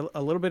talk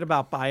a little bit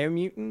about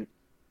Biomutant.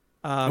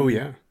 Oh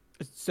yeah.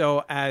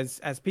 So as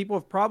people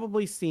have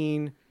probably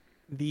seen,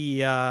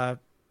 the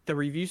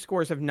review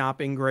scores have not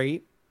been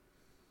great,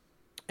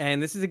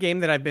 and this is a game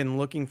that I've been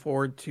looking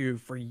forward to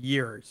for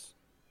years.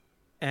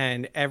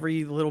 And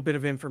every little bit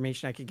of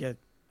information I could get,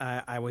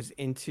 I was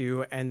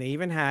into. And they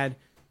even had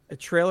a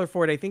trailer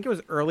for it. I think it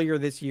was earlier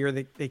this year.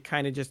 They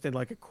kind of just did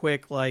like a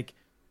quick, like,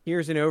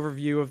 here's an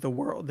overview of the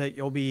world that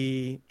you'll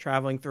be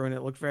traveling through, and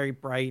it looked very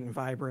bright and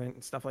vibrant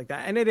and stuff like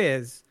that. And it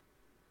is,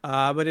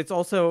 but it's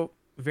also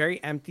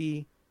very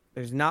empty.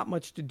 There's not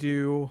much to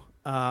do.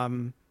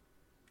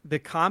 The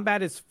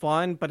combat is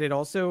fun, but it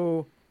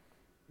also,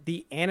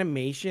 the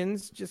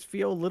animations just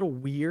feel a little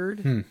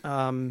weird.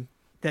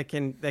 That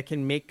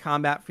can make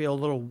combat feel a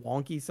little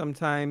wonky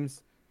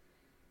sometimes.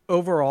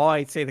 Overall,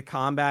 I'd say the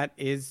combat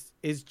is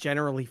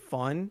generally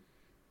fun,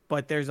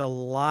 but there's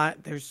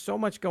so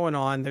much going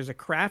on. There's a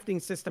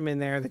crafting system in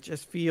there that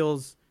just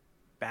feels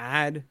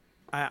bad.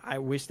 I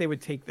wish they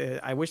would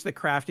I wish the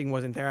crafting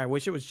wasn't there. I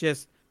wish it was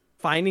just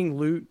finding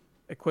loot,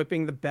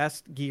 equipping the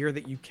best gear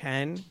that you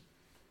can,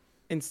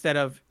 instead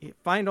of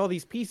find all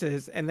these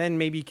pieces and then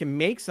maybe you can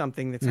make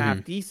something that's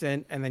half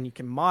decent, and then you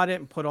can mod it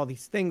and put all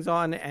these things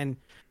on, and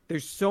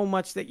there's so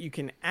much that you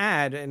can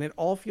add, and it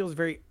all feels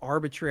very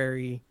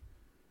arbitrary.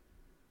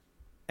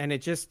 And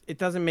it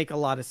doesn't make a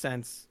lot of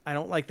sense. I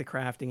don't like the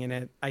crafting in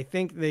it. I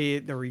think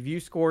the review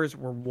scores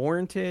were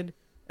warranted,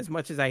 as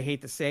much as I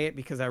hate to say it,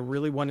 because I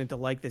really wanted to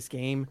like this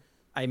game.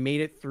 I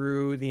made it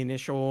through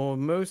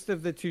most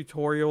of the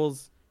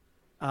tutorials.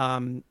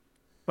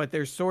 But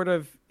there's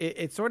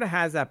it sort of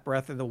has that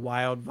Breath of the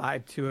Wild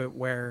vibe to it,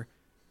 where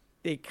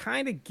they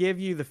kind of give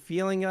you the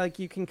feeling like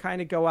you can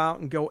kind of go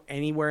out and go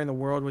anywhere in the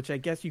world, which I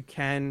guess you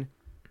can.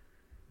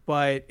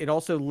 But it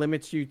also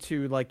limits you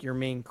to like your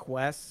main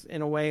quests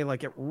in a way.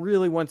 Like it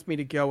really wants me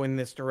to go in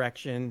this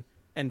direction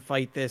and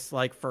fight this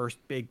like first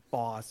big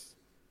boss.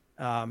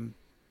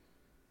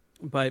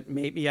 but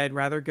maybe I'd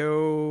rather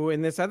go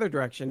in this other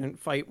direction and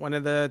fight one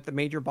of the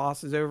major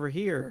bosses over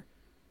here.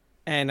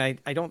 And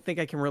I don't think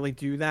I can really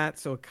do that,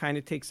 so it kind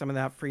of takes some of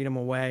that freedom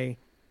away.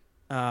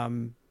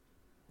 Um,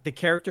 the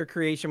character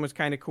creation was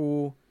kind of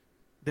cool.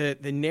 The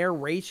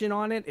narration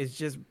on it is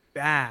just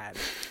bad.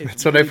 It's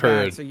That's what I've bad.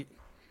 heard. So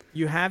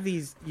you have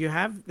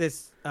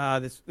this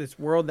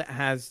world that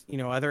has, you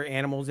know, other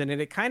animals in it.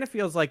 It kind of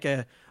feels like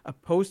a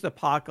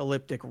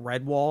post-apocalyptic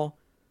Redwall.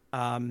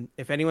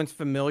 If anyone's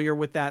familiar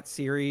with that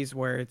series,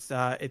 where it's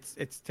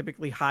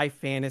typically high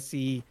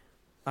fantasy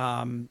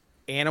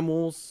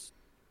animals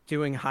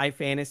doing high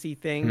fantasy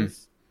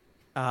things.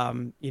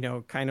 You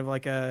know, kind of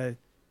like a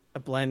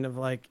blend of,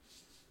 like,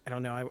 I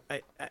don't know.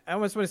 I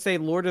almost want to say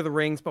Lord of the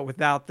Rings, but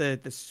without the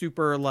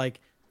super like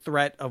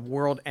threat of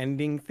world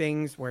ending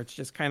things, where it's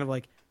just kind of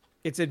like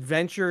it's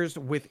adventures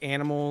with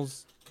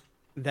animals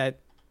that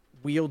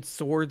wield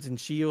swords and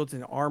shields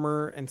and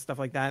armor and stuff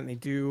like that, and they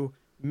do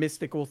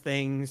mystical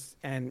things,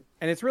 and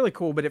it's really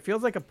cool. But it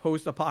feels like a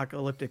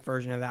post-apocalyptic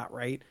version of that,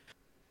 right?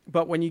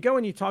 But when you go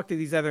and you talk to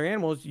these other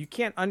animals, you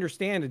can't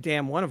understand a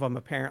damn one of them,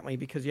 apparently,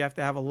 because you have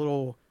to have a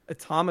little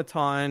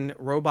automaton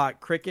robot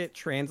cricket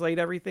translate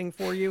everything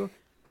for you.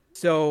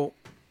 So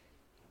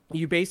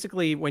you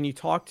basically, when you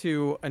talk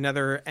to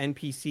another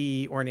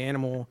NPC or an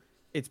animal,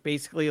 it's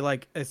basically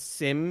like a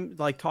sim,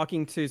 like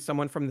talking to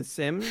someone from The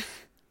Sims.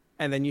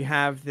 And then you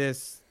have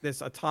this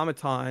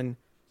automaton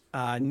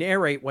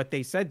narrate what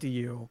they said to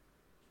you.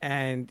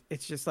 And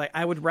it's just like,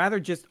 I would rather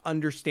just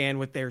understand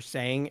what they're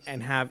saying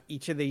and have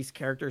each of these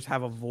characters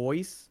have a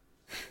voice,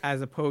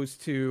 as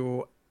opposed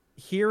to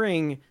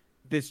hearing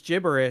this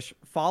gibberish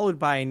followed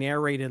by a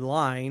narrated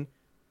line,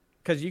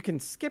 because you can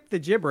skip the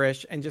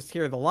gibberish and just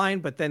hear the line.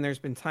 But then there's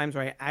been times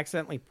where I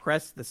accidentally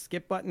press the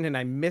skip button and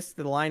I missed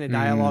the line of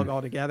dialogue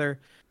altogether.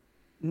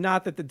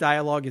 Not that the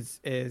dialogue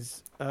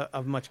is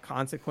of much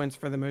consequence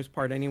for the most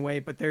part anyway,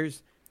 but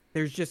there's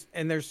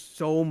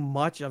so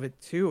much of it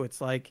too.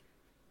 It's like,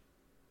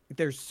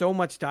 there's so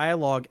much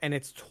dialogue and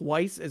it's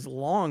twice as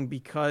long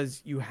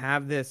because you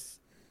have this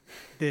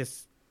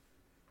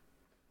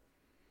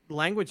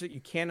language that you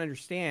can't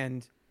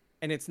understand,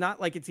 and it's not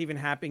like it's even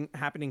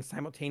happening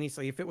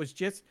simultaneously. If it was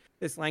just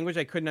this language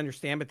I couldn't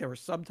understand, but there were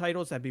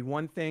subtitles, that'd be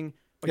one thing.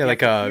 But yeah,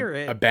 like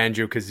a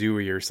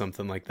Banjo-Kazooie or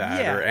something like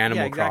that, or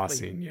Animal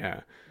Crossing.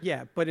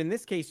 Yeah, but in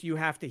this case, you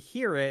have to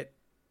hear it,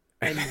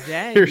 and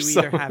then you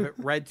either have it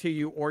read to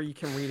you or you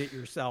can read it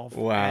yourself.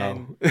 Wow.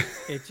 And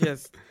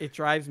it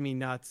drives me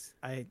nuts.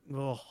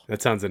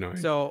 That sounds annoying.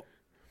 So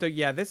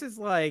yeah,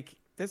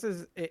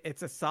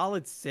 it's a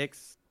solid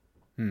 6.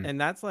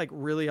 And that's like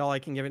really all I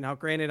can give it. Now,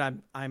 granted,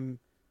 I'm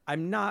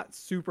not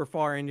super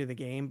far into the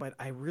game, but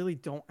I really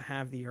don't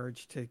have the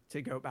urge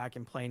to go back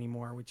and play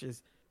anymore, which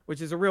is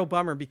a real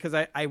bummer, because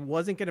I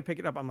wasn't going to pick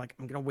it up. I'm like,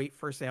 I'm going to wait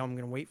for a sale.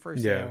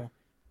 Yeah.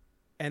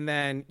 And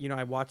then, you know,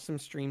 I watched some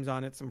streams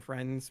on it, some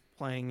friends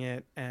playing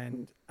it,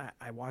 and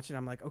I watched it.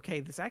 I'm like, okay,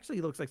 this actually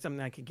looks like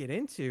something I could get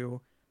into.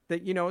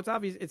 That, you know, it's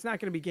obvious it's not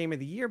going to be game of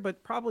the year,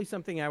 but probably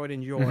something I would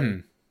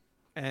enjoy.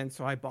 And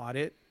so I bought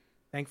it.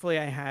 Thankfully,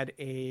 I had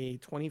a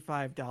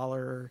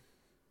 $25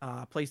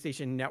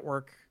 PlayStation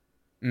Network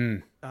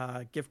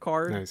gift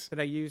card that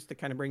I used to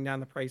kind of bring down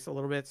the price a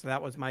little bit. So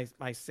that was my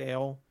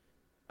sale.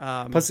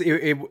 Plus,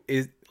 it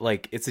is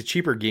like, it's a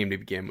cheaper game to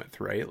begin with,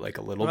 right? Like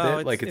a little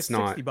bit. Like it's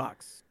not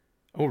 $60.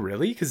 Oh,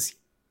 really? Because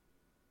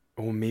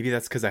maybe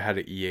that's because I had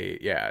an EA.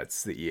 Yeah,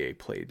 it's the EA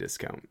Play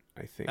discount,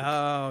 I think.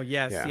 Oh,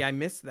 yeah. See, I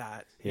missed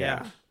that.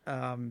 Yeah.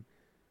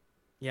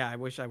 Yeah. I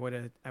wish I would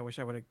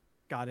have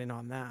got in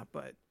on that,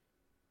 but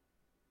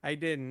I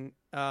didn't.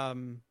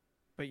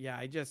 But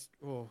yeah, that's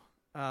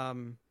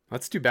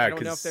too bad. I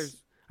don't know if there's.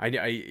 I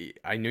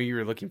know you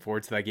were looking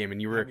forward to that game, and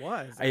you were.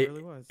 I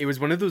really was. It was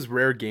one of those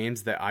rare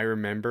games that I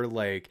remember,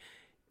 like,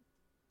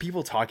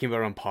 people talking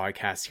about it on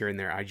podcasts here and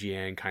there,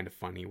 IGN, Kind of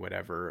Funny,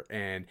 whatever,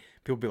 and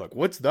people be like,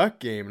 "What's that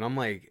game?" And I'm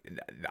like,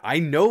 "I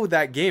know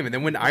that game." And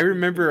then when I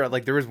remember,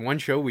 like, there was one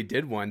show we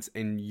did once,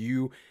 and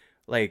you're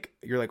like,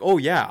 "Oh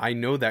yeah, I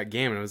know that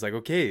game," and I was like,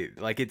 "Okay,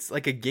 like, it's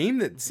like a game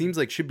that seems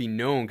like should be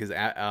known because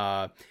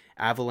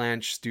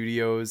Avalanche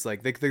Studios,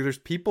 like, there's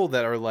people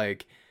that are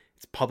like,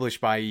 it's published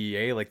by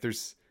EA, like,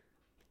 this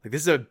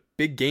is a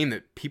big game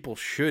that people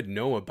should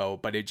know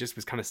about, but it just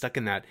was kind of stuck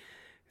in that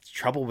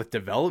trouble with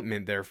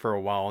development there for a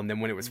while. And then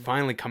when it was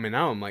finally coming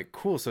out, I'm like,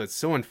 cool. So it's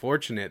so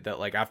unfortunate that,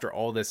 like, after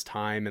all this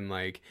time, and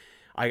like,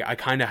 I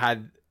kind of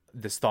had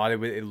this thought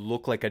it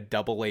looked like a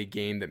AA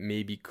game that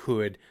maybe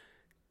could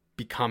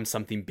become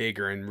something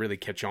bigger and really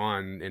catch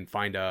on and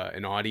find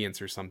an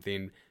audience or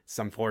something. It's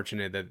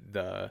unfortunate that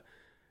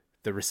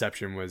the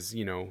reception was,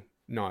 you know,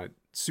 not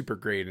super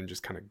great and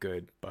just kind of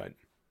good, but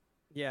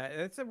yeah,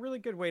 that's a really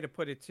good way to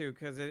put it too,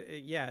 because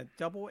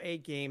AA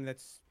game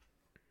that's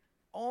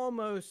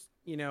almost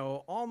a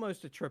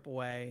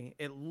AAA.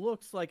 It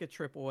looks like a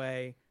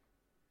AAA,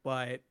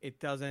 but it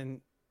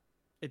doesn't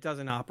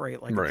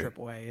operate like a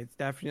AAA. It's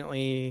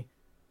definitely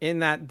in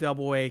that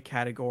double A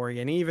category,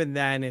 and even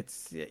then,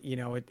 it's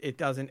it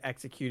doesn't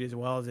execute as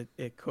well as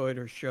it could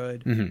or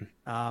should.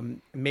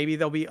 Maybe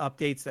there'll be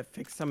updates that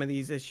fix some of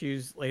these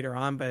issues later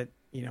on, but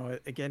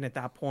again, at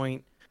that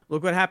point,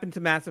 look what happened to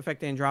Mass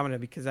Effect Andromeda,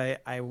 because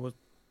I will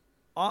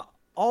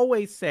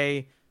always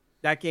say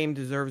that game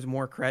deserves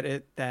more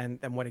credit than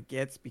what it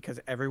gets, because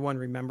everyone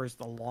remembers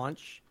the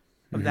launch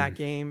of that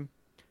game.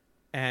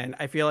 And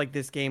I feel like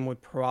this game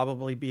would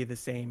probably be the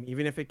same,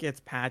 even if it gets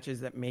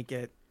patches that make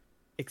it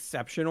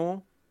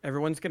exceptional.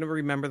 Everyone's going to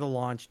remember the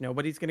launch.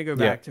 Nobody's going to go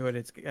back to it.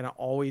 It's going to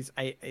always,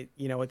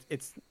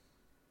 it's.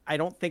 I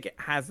don't think it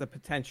has the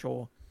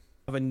potential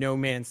of a No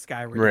Man's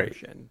Sky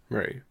redemption.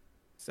 Right.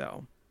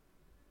 So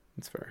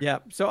that's fair. Yeah.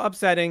 So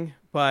upsetting,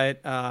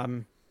 but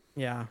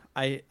yeah,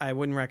 I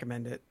wouldn't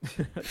recommend it.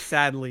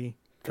 Sadly,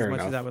 Fair as much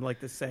enough. as I would like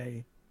to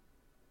say.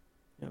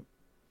 Yep.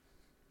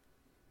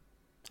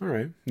 All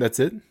right. That's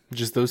it.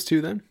 Just those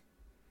two then.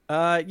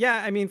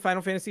 Yeah, I mean,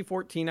 Final Fantasy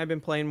 14, I've been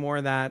playing more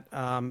of that,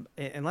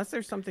 unless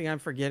there's something I'm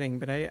forgetting,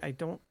 but I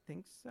don't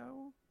think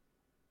so.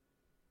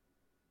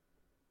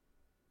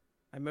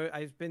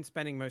 I've been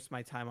spending most of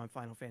my time on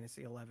Final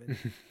Fantasy 11.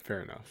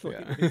 Fair enough.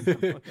 lately, Yeah.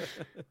 so.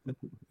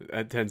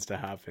 That tends to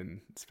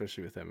happen,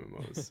 especially with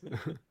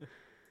MMOs.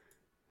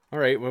 All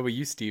right. What about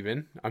you,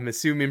 Steven? I'm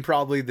assuming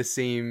probably the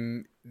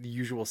same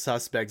usual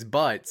suspects,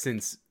 but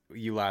since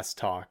you last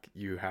talked,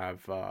 you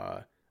have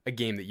a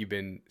game that you've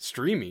been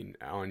streaming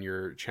on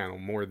your channel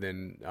more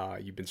than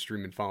you've been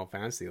streaming Final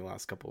Fantasy the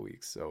last couple of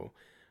weeks. So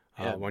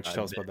why don't you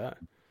tell us about that?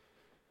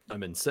 I've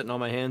been sitting on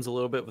my hands a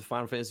little bit with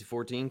Final Fantasy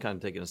 14, kind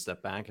of taking a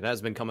step back. It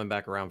has been coming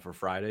back around for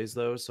Fridays,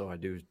 though, so I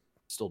do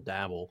still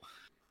dabble.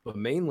 But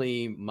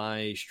mainly,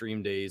 my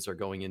stream days are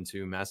going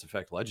into Mass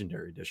Effect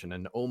Legendary Edition.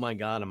 And oh my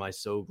god, am I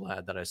so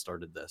glad that I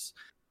started this.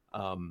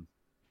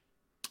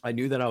 I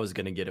knew that I was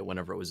going to get it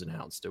whenever it was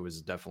announced. It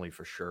was definitely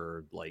for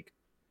sure, like,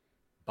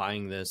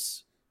 buying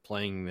this,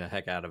 playing the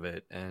heck out of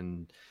it,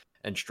 and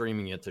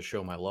streaming it to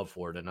show my love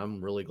for it. And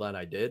I'm really glad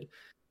I did.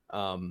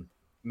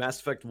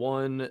 Mass Effect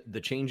 1, the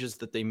changes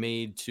that they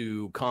made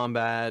to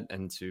combat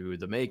and to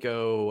the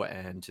Mako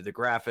and to the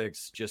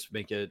graphics just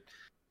make it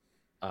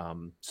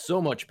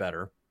so much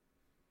better.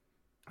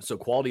 So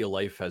quality of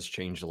life has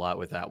changed a lot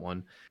with that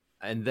one.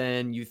 And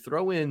then you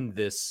throw in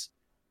this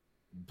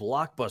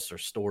blockbuster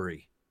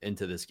story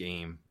into this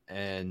game,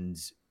 and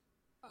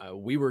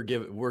we're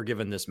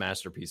given this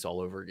masterpiece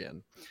all over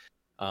again.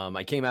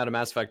 I came out of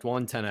Mass Effect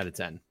 1, 10 out of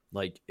 10.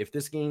 Like, if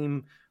this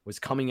game was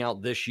coming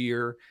out this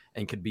year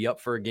and could be up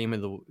for a Game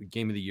of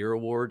the Year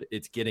award,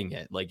 it's getting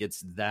it. Like,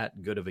 it's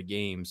that good of a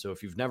game. So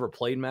if you've never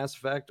played Mass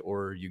Effect,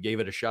 or you gave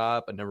it a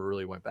shot but never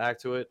really went back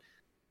to it,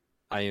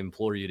 I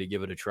implore you to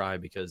give it a try,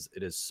 because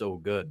it is so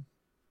good.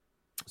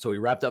 So we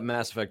wrapped up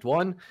Mass Effect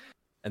 1,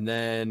 and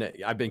then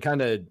I've been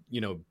kind of,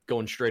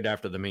 going straight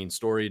after the main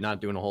story,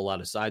 not doing a whole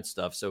lot of side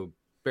stuff. So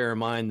bear in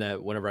mind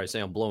that whenever I say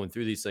I'm blowing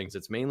through these things,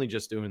 it's mainly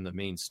just doing the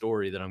main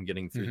story that I'm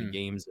getting through the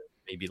games in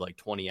maybe like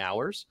 20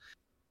 hours.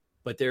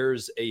 But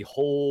there's a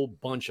whole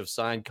bunch of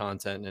side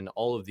content in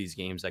all of these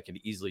games that can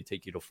easily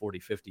take you to 40,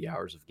 50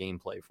 hours of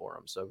gameplay for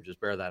them. So just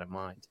bear that in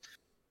mind.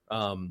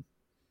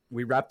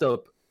 We wrapped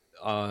up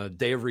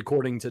day of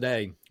recording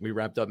today. We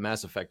wrapped up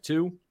Mass Effect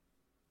 2.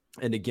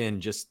 And again,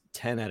 just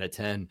 10 out of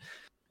 10.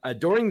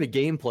 During the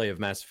gameplay of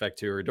Mass Effect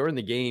 2, or during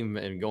the game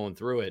and going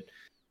through it,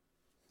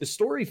 the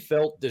story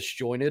felt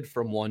disjointed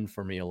from 1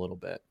 for me a little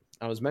bit.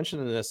 I was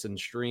mentioning this in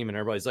stream, and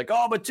everybody's like,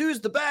 "Oh, but 2's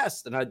the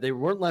best," and they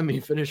weren't letting me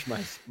finish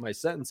my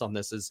sentence on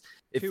this.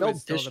 It 2 felt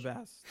is still the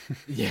best.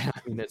 Yeah,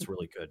 I mean, it's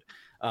really good.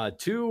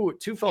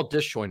 2 felt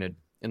disjointed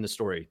in the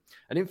story.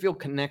 I didn't feel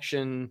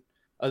connection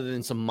other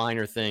than some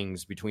minor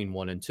things between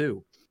 1 and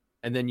 2.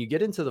 And then you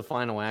get into the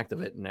final act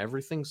of it, and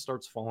everything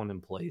starts falling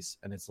in place,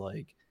 and it's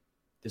like,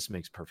 this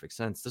makes perfect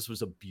sense. This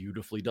was a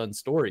beautifully done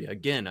story.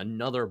 Again,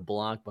 another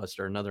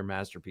blockbuster, another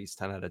masterpiece,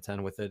 10 out of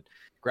 10 with it.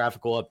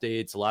 Graphical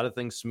updates, a lot of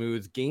things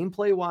smooth.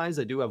 Gameplay-wise,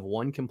 I do have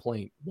one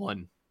complaint,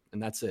 and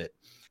that's it.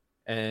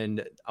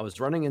 And I was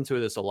running into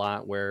this a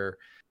lot where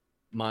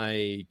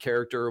my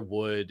character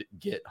would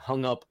get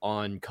hung up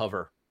on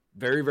cover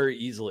very, very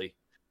easily.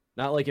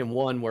 Not like in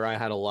 1 where I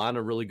had a lot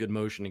of really good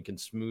motion and can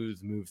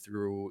smooth move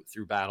through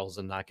battles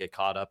and not get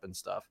caught up and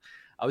stuff.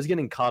 I was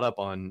getting caught up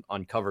on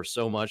cover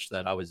so much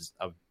that I was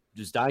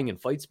just dying in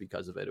fights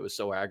because of it. It was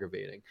so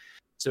aggravating.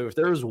 So if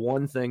there was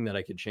one thing that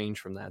I could change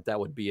from that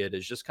would be it,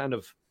 is just kind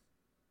of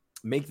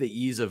make the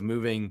ease of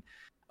moving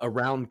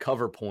around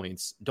cover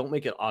points. Don't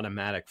make it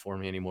automatic for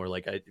me anymore.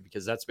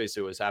 Because that's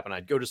basically what's happened.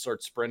 I'd go to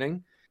start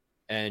sprinting,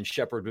 and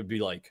Shepard would be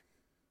like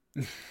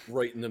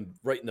right in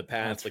the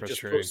path, like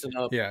just posting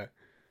up. Yeah.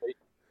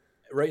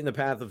 Right in the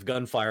path of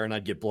gunfire, and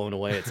I'd get blown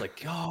away. It's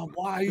like, oh,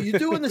 why are you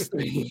doing this to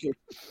me?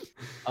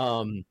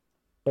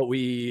 But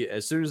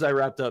as soon as I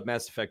wrapped up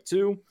Mass Effect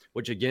 2,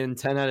 which again,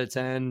 10 out of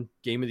 10,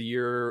 Game of the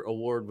Year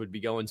award would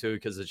be going to,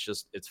 because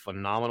it's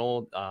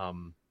phenomenal.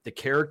 The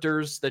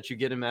characters that you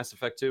get in Mass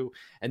Effect 2,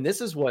 and this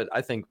is what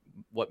I think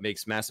what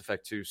makes Mass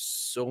Effect 2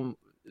 so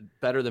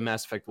better than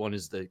Mass Effect 1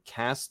 is the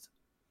cast,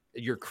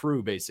 your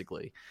crew,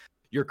 basically.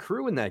 Your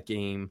crew in that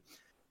game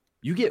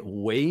you get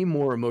way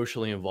more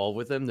emotionally involved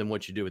with them than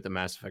what you do with the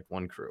Mass Effect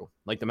 1 crew.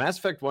 Like the Mass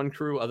Effect 1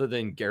 crew, other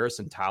than Garrus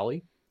and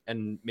Tali,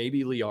 and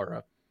maybe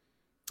Liara,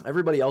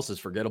 everybody else is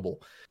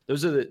forgettable.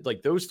 Those are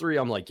those three.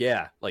 I'm like,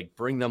 yeah, like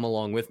bring them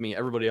along with me.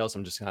 Everybody else,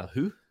 I'm just kind of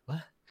who,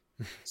 what?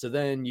 So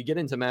then you get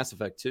into Mass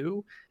Effect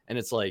 2, and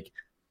it's like,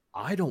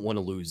 I don't want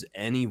to lose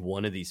any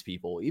one of these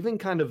people, even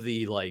kind of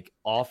the like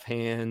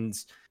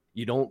offhands.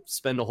 You don't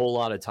spend a whole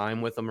lot of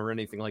time with them or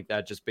anything like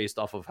that, just based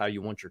off of how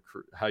you want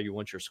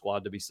your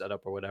squad to be set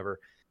up or whatever.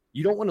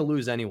 You don't want to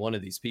lose any one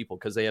of these people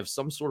because they have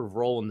some sort of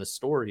role in the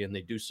story and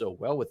they do so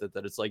well with it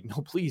that it's like, no,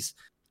 please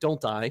don't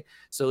die.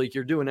 So like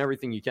you're doing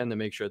everything you can to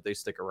make sure that they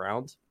stick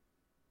around.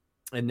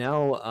 And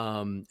now,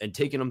 and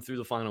taking them through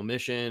the final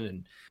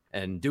mission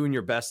and doing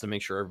your best to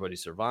make sure everybody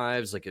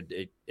survives, like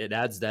it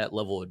adds that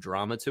level of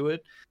drama to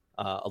it,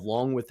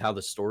 along with how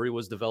the story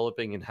was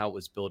developing and how it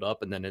was built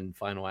up. And then in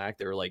final act,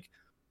 they were like,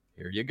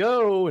 here you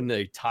go, and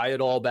they tie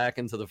it all back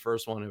into the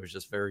first one. It was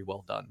just very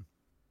well done.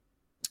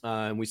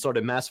 And we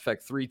started Mass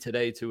Effect 3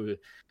 today,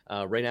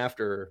 right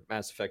after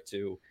Mass Effect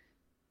 2.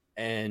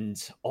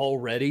 And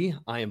already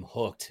I am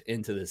hooked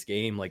into this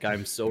game. Like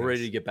I'm so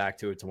ready to get back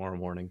to it tomorrow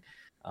morning.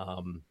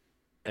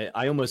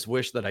 I almost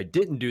wish that I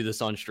didn't do this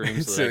on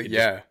stream. So that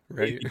I could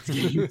right.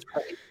 Games,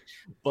 right?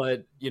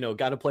 But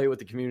got to play with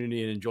the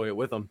community and enjoy it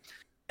with them.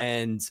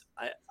 And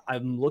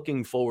I'm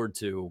looking forward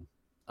to,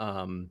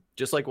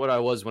 just like what I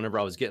was whenever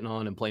I was getting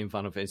on and playing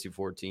Final Fantasy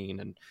 14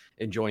 and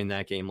enjoying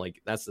that game.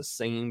 Like that's the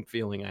same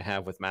feeling I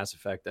have with Mass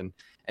Effect, and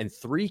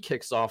 3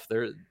 kicks off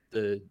there.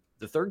 The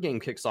third game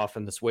kicks off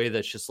in this way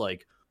that's just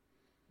like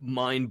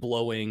mind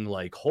blowing,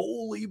 like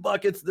holy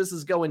buckets, this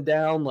is going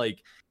down,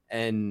 like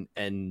and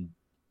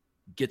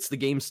gets the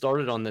game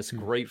started on this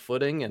great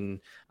footing. And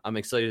I'm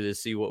excited to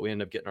see what we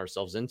end up getting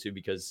ourselves into,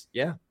 because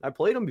I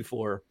played them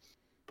before,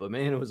 but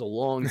man, it was a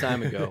long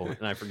time ago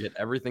and I forget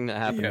everything that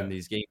happened in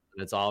these games,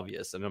 and it's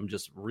obvious. And I'm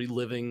just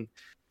reliving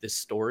this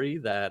story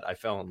that I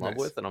fell in love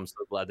with, and I'm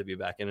so glad to be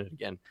back in it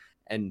again.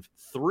 And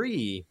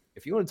 3,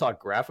 if you want to talk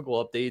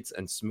graphical updates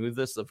and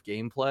smoothness of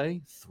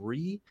gameplay,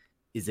 3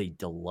 is a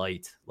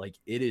delight. Like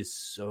it is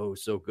so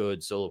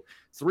good. So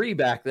 3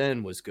 back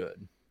then was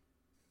good.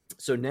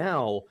 So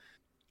now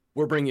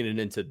we're bringing it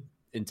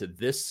into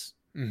this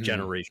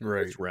generation,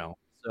 this realm.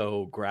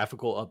 So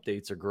graphical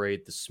updates are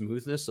great. The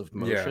smoothness of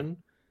motion,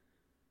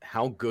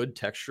 how good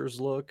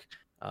textures look,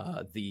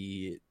 all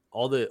the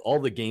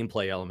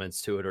gameplay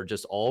elements to it are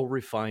just all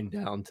refined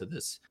down to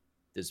this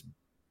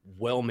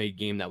well-made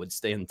game that would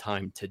stand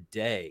time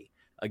today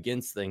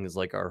against things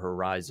like our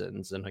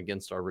Horizons and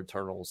against our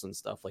Returnals and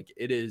stuff. Like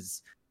it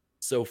is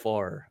so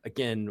far,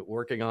 again,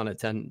 working on a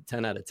 10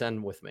 out of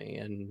 10 with me,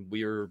 and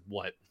we're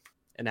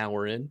an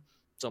hour in,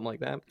 something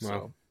like that. Wow.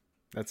 So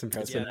that's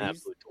impressive. It's an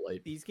absolute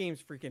delight. These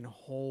games freaking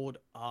hold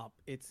up.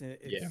 It's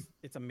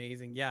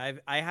amazing. Yeah,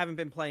 I haven't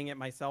been playing it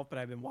myself, but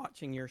I've been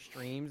watching your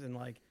streams and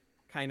like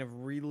kind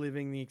of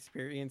reliving the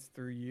experience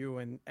through you,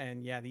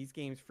 and yeah, these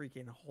games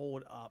freaking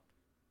hold up.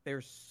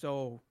 They're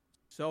so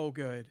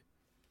good.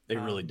 They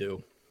really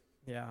do.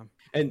 Yeah.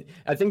 And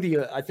I think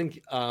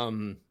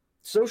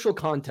social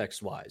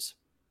context wise,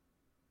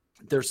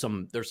 there's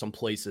some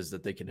places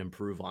that they can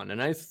improve on,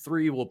 and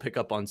 3 will pick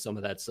up on some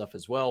of that stuff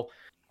as well.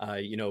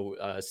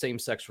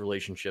 Same-sex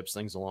relationships,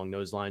 things along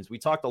those lines. We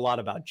talked a lot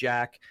about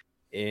Jack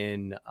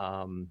in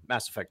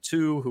Mass Effect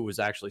 2, who was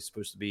actually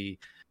supposed to be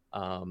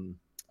my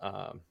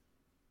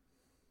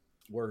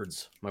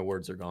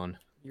words are gone.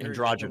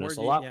 Androgynous,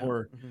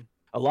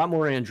 a lot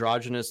more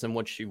androgynous than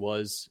what she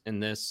was in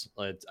this.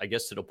 I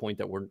guess to the point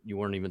that you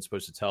weren't even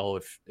supposed to tell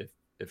if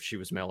she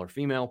was male or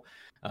female,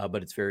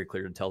 but it's very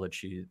clear to tell that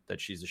she's a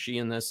she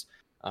in this.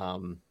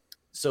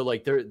 So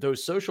like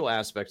those social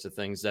aspects of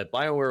things that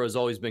BioWare has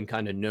always been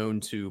kind of known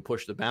to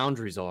push the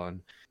boundaries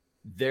on.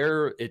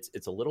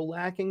 It's a little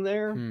lacking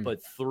there,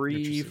 but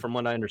 3, from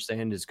what I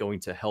understand, is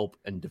going to help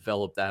and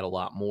develop that a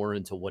lot more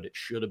into what it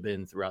should have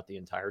been throughout the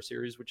entire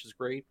series, which is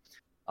great.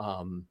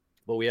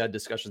 But we had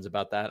discussions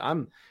about that.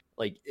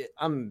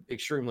 I'm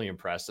extremely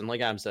impressed, and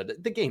like Adam said,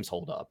 the games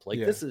hold up. Like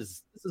this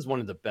is one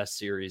of the best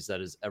series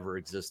that has ever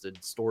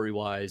existed, story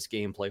wise,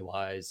 gameplay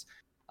wise.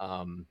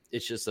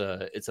 It's just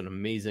it's an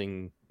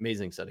amazing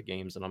set of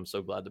games, and I'm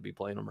so glad to be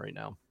playing them right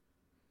now.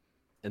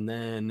 And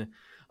then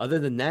other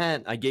than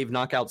that, I gave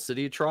Knockout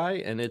City a try,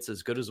 and it's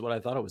as good as what I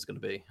thought it was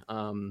going to be.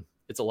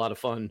 It's a lot of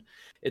fun.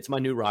 It's my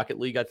new Rocket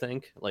League, I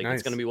think. Like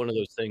It's going to be one of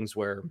those things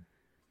where,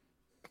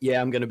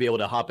 I'm going to be able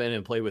to hop in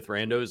and play with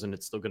randos, and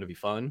it's still going to be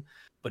fun.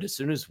 But as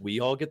soon as we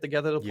all get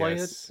together to play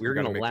it, we're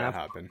going to laugh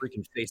our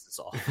freaking faces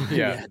off.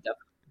 Yeah,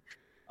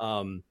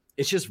 definitely.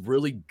 It's just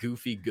really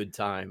goofy, good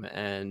time.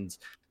 And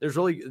there's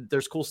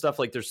cool stuff.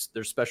 Like there's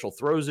special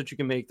throws that you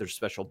can make. There's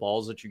special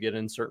balls that you get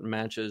in certain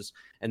matches,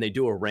 and they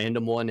do a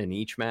random one in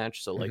each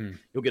match. So like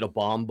you'll get a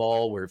bomb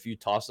ball where if you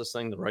toss this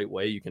thing the right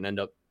way, you can end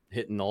up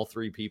hitting all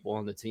 3 people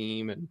on the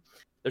team. And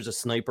there's a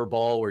sniper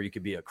ball where you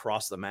could be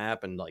across the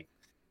map and like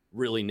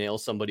really nail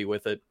somebody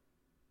with it.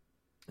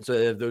 So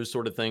they have those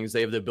sort of things.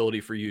 They have the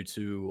ability for you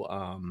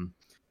to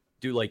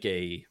do like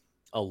a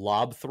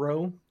lob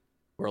throw,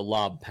 or a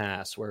lob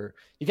pass, where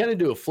you kind of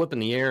do a flip in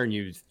the air and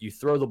you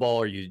throw the ball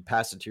or you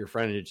pass it to your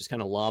friend and it just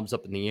kind of lobs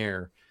up in the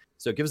air.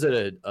 So it gives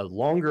it a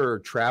longer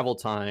travel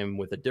time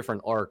with a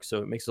different arc,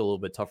 so it makes it a little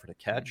bit tougher to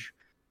catch.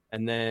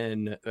 And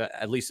then,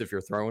 at least if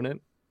you're throwing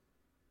it.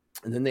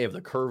 And then they have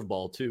the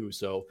curveball too.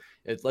 So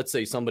let's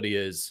say somebody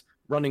is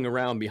running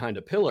around behind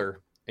a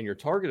pillar and you're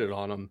targeted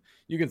on them,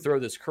 you can throw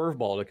this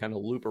curveball to kind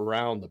of loop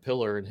around the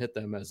pillar and hit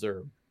them as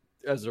they're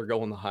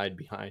going to hide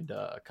behind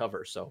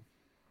cover. So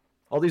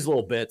all these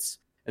little bits,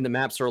 and the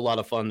maps are a lot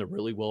of fun. They're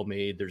really well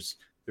made. There's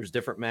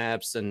different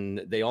maps, and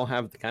they all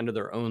have kind of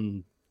their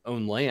own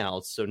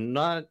layouts. So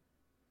not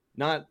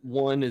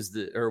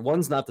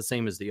one's not the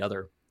same as the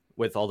other,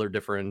 with all their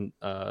different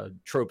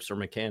tropes or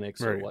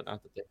mechanics or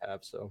whatnot that they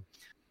have. So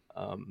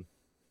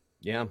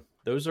yeah,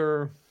 those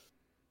are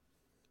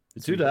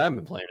the two that I've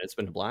been playing. It's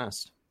been a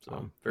blast. So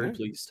I'm very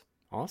pleased.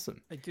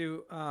 Awesome. I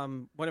do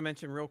want to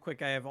mention real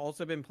quick, I have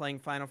also been playing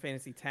Final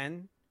Fantasy X.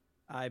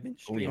 I've been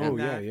streaming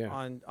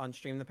that on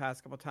stream the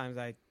past couple of times.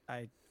 I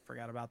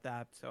forgot about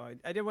that. So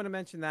I did want to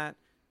mention that.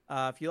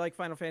 If you like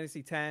Final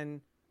Fantasy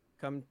X,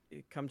 come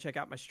check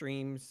out my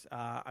streams.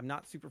 I'm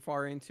not super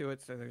far into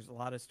it, so there's a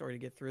lot of story to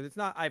get through.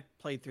 I've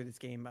played through this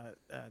game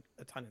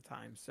a ton of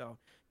times, so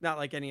not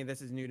like any of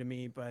this is new to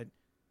me, but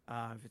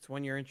if it's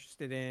one you're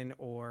interested in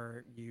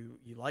or you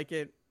like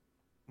it,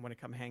 want to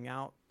come hang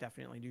out,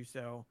 definitely do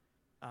so.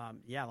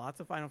 Yeah, lots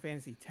of Final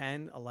Fantasy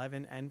 10,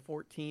 11, and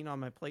 14 on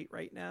my plate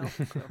right now.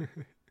 So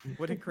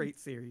what a great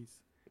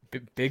series.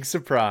 Big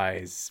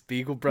surprise.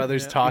 Beagle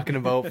Brothers talking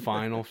about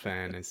Final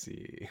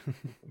Fantasy.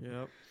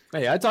 Yep.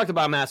 Hey, I talked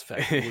about Mass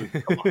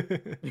Effect. Come on.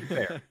 Be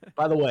fair.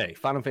 By the way,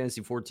 Final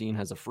Fantasy 14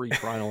 has a free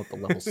trial at the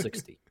level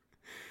 60.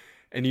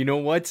 And you know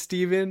what,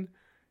 Steven?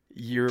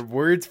 Your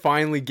words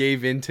finally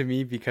gave in to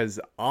me, because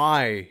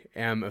I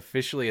am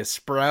officially a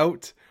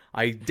Sprout.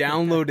 I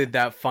downloaded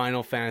that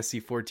Final Fantasy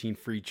 14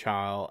 free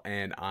trial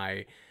and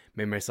I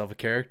made myself a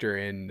character.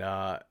 And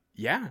I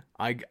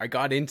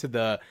got into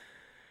the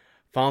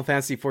Final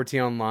Fantasy 14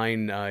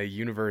 Online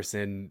universe,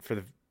 and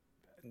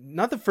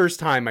not the first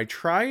time. I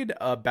tried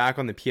back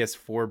on the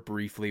PS4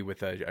 briefly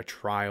with a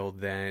trial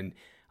then,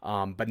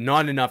 but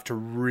not enough to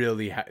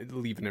really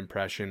leave an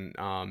impression.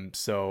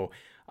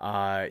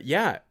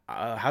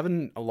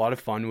 Having a lot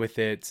of fun with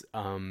it.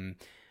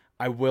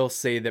 I will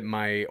say that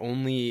my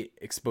only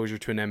exposure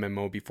to an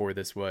MMO before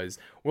this was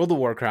World of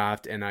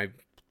Warcraft, and I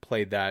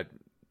played that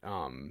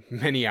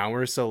many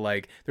hours. So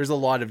like, there's a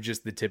lot of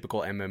just the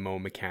typical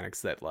MMO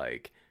mechanics that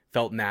like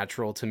felt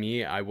natural to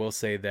me. I will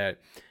say that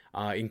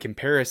in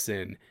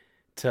comparison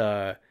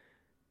to,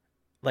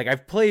 like,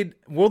 I've played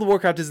World of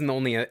Warcraft isn't the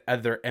only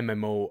other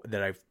MMO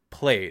that I've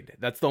played.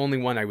 That's the only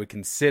one I would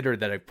consider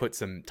that I've put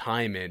some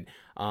time in.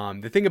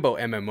 The thing about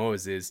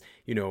MMOs is,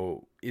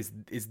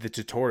 is the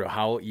tutorial,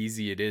 how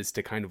easy it is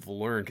to kind of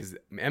learn, because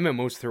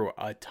MMOs throw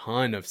a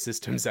ton of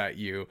systems at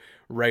you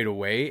right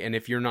away. And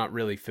if you're not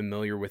really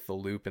familiar with the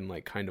loop and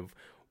like kind of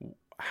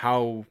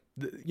how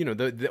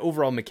the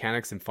overall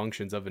mechanics and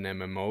functions of an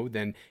MMO,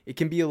 then it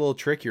can be a little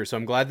trickier. So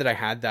I'm glad that I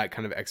had that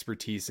kind of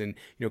expertise, and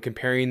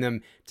comparing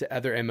them to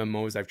other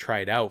MMOs I've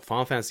tried out,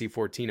 Final Fantasy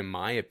 14, in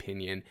my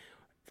opinion,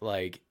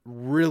 like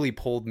really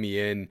pulled me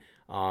in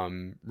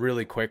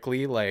really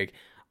quickly. Like,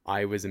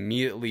 I was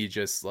immediately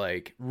just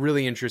like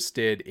really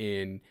interested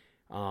in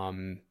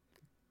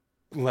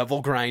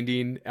level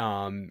grinding,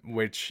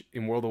 which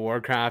in World of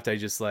Warcraft I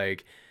just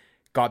like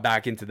got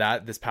back into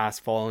that this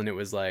past fall, and it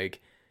was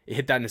like it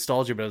hit that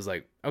nostalgia, but I was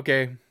like,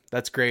 okay,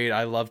 that's great.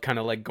 I love kind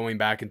of like going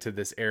back into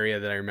this area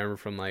that I remember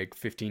from like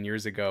 15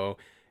 years ago.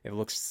 It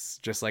looks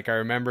just like I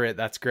remember it.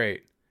 That's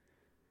great.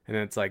 And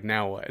then it's like,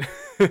 now what?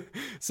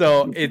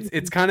 So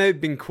it's kind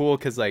of been cool,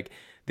 because like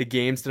the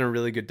game's done a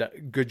really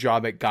good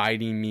job at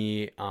guiding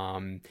me.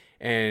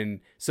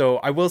 And so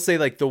I will say,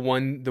 like, the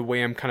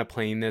way I'm kind of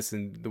playing this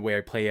and the way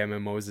I play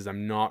MMOs is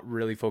I'm not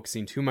really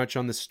focusing too much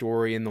on the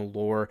story and the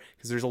lore,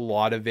 because there's a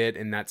lot of it,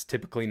 and that's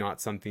typically not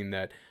something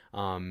that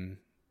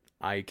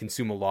I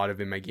consume a lot of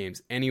in my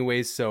games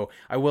anyways. So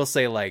I will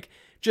say, like,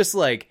 just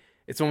like,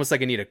 it's almost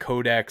like I need a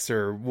codex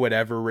or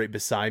whatever right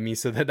beside me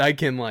so that I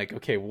can like,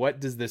 okay, what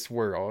does this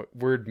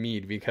word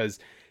mean? Because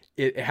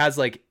it has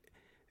like,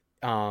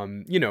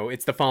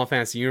 it's the Final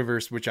Fantasy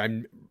universe, which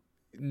I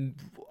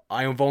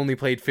have only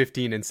played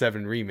 15 and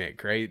 7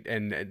 remake, right?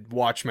 And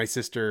watch my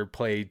sister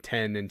play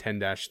 10 and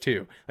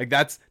 10-2. Like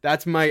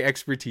that's my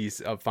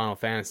expertise of Final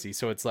Fantasy.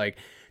 So it's like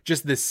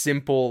just this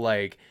simple,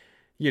 like,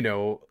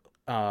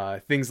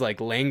 things like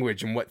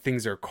language and what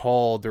things are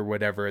called or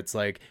whatever. It's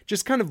like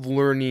just kind of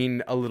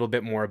learning a little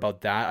bit more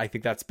about that. I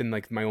think that's been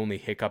like my only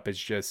hiccup, is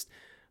just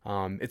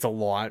it's a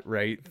lot,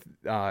 right,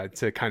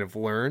 to kind of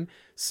learn.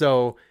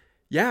 So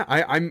yeah,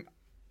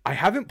 I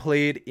haven't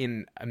played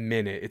in a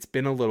minute. It's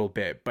been a little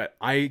bit, but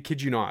I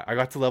kid you not, I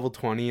got to level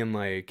 20 and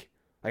like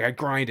I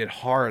grinded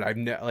hard.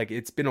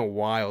 It's been a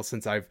while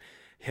since I've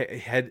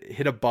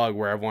hit a bug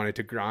where I wanted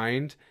to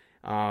grind.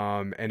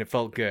 And it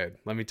felt good.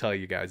 Let me tell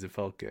you guys, it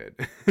felt good.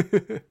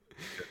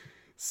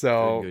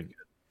 So good.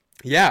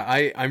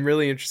 Yeah, I'm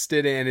really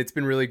interested, and it's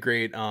been really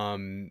great.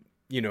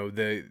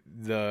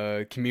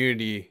 the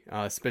community,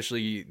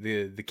 especially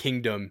the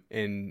kingdom,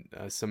 and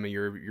some of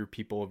your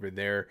people over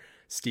there,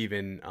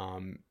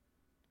 Steven,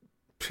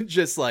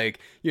 just like,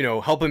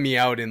 helping me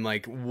out in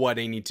like what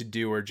I need to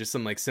do, or just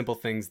some like simple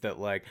things that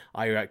like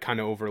I kind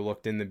of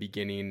overlooked in the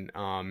beginning,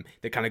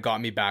 that kind of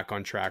got me back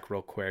on track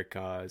real quick.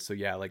 So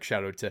yeah, like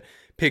shout out to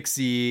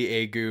Pixie,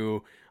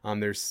 Agu.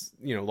 There's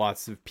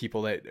lots of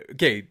people that,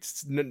 okay,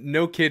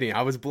 no kidding,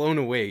 I was blown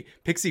away.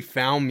 Pixie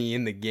found me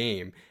in the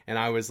game, and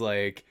I was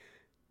like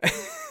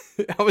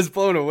I was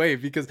blown away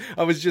because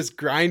I was just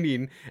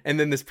grinding, and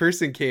then this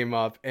person came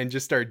up and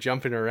just started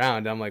jumping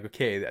around. I'm like,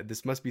 okay,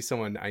 this must be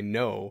someone I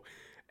know.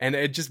 And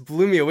it just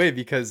blew me away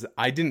because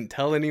I didn't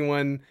tell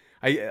anyone.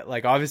 I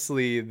like,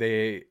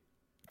 obviously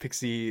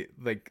Pixie,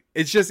 like,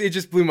 it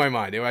just blew my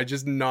mind. I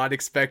just not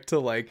expect to,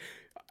 like,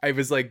 I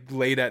was like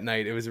late at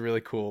night. It was a really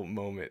cool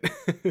moment.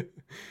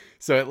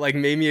 So it like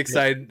made me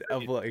excited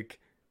of like,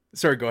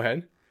 sorry, go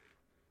ahead.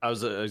 I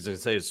was gonna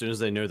say, as soon as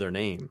they know their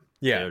name,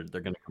 yeah,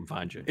 they're gonna come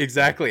find you.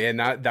 Exactly. And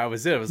that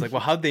was it. I was like,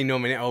 well, how'd they know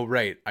my name? Oh,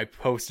 right, I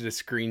posted a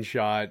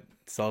screenshot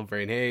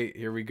celebrating, hey,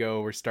 here we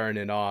go, we're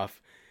starting it off.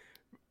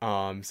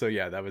 So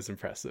yeah, that was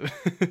impressive.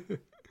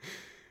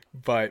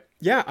 But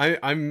yeah,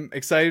 I'm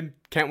excited.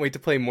 Can't wait to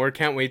play more.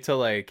 Can't wait to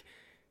like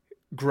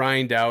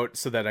grind out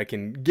so that I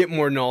can get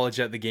more knowledge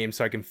at the game,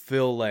 so I can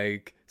feel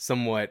like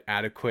somewhat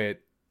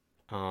adequate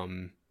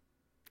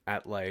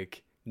at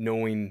like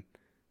knowing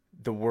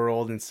the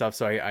world and stuff,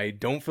 so I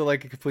don't feel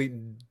like a complete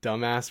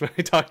dumbass when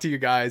I talk to you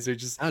guys, or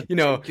just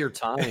take your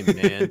time,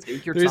 man.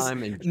 Take your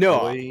time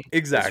and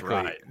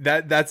exactly.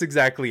 That's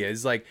exactly it.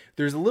 It's like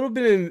there's a little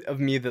bit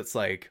of me that's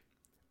like,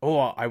 oh,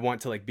 I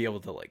want to like be able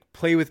to like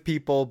play with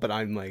people, but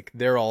I'm like,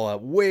 they're all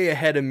way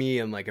ahead of me,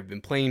 and like I've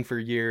been playing for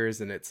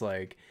years, and it's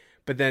like,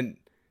 but then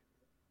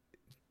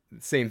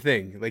same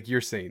thing, like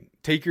you're saying,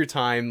 take your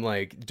time,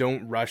 like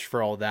don't rush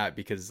for all that,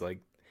 because like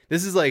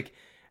this is like,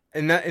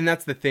 and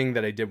that's the thing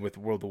that I did with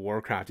World of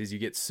Warcraft, is you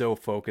get so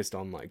focused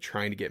on like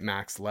trying to get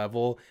max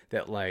level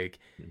that like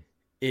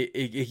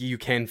you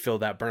can feel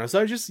that burnout. So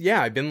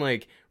I've been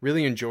like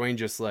really enjoying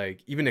just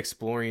like even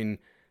exploring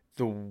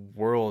the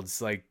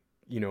worlds. Like,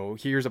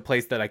 here's a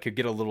place that I could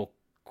get a little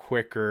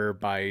quicker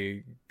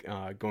by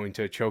going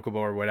to a chocobo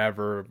or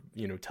whatever,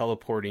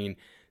 teleporting.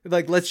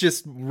 Like, let's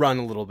just run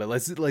a little bit.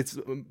 Let's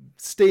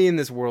stay in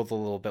this world a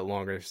little bit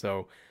longer.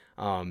 So,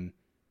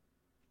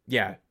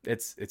 yeah,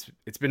 it's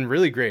been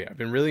really great. I've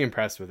been really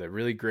impressed with it.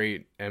 Really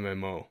great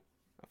MMO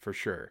for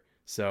sure.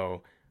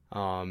 So,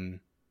 good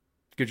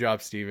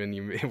job, Steven.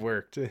 It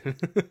worked.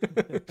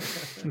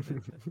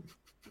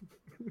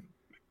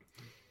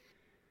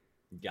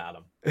 Got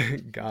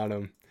him. Got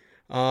him.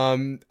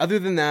 Other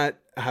than that,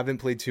 I haven't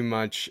played too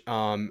much.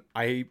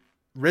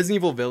 Resident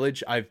Evil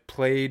Village, I've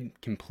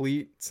played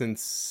complete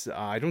since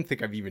I don't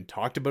think I've even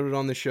talked about it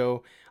on the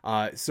show.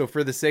 So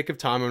for the sake of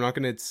time, I'm not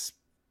going to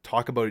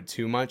talk about it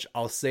too much.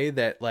 I'll say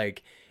that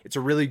like it's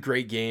a really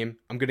great game.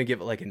 I'm going to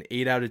give it like an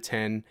 8 out of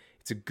 10.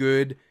 It's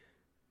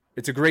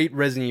a great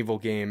Resident Evil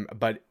game,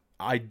 but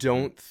I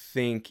don't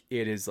think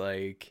it is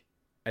like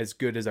as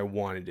good as I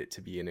wanted it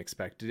to be and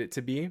expected it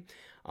to be.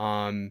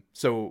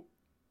 So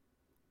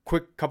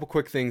couple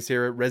quick things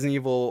here. Resident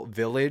Evil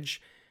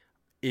Village,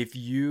 if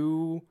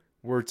you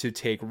were to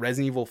take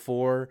Resident Evil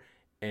 4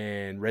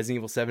 and Resident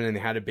Evil 7 and they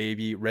had a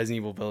baby, Resident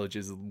Evil Village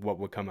is what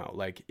would come out.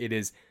 Like, it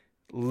is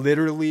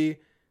literally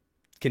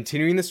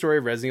continuing the story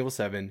of Resident Evil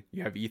 7.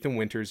 You have Ethan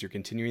Winters, you're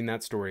continuing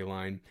that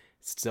storyline,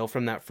 still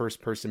from that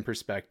first person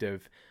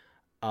perspective,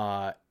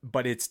 but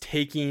it's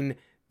taking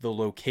the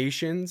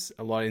locations,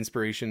 a lot of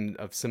inspiration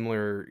of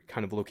similar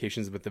kind of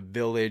locations with the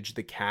village,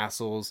 the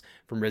castles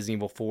from Resident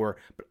Evil 4,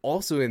 but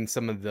also in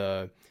some of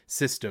the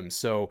systems.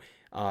 So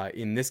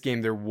in this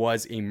game, there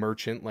was a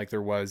merchant like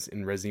there was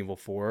in Resident Evil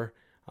 4.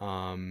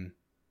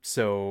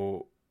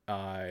 So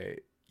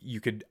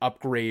you could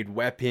upgrade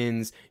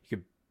weapons, you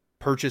could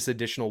purchase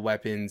additional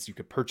weapons, you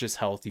could purchase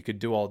health, you could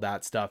do all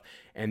that stuff.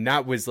 And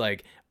that was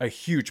like a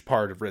huge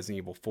part of Resident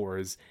Evil 4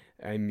 is,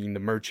 I mean, the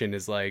merchant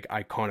is like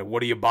iconic.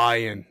 What are you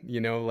buying?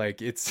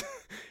 Like it's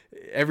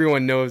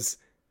everyone knows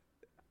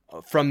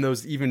from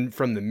those, even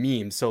from the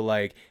memes. So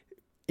like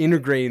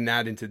integrating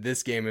that into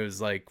this game, it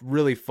was like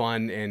really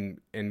fun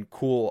and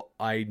cool.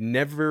 I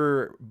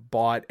never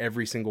bought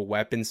every single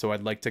weapon, so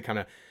I'd like to kind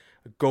of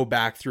go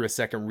back through a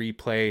second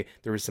replay.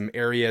 There were some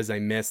areas I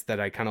missed that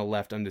I kind of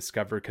left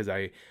undiscovered because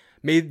I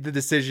made the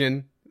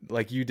decision,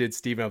 like you did,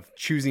 Steven, of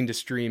choosing to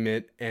stream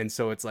it. And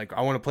so it's like,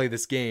 I want to play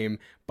this game,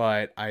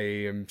 but I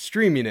am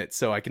streaming it,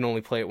 so I can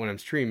only play it when I'm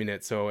streaming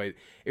it. So it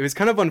was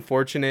kind of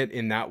unfortunate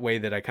in that way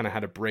that I kind of had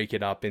to break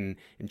it up in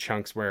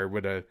chunks where I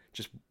would have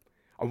just...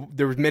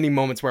 there was many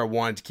moments where I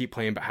wanted to keep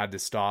playing but had to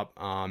stop.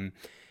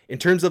 In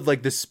terms of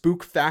like the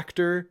spook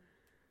factor,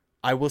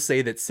 I will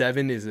say that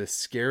 7 is a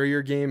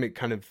scarier game. It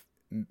kind of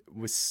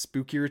was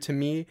spookier to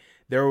me.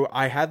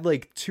 I had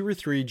like 2 or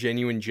 3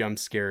 genuine jump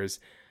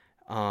scares.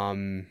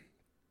 And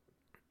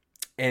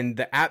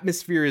the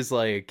atmosphere is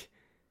like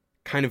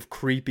kind of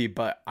creepy,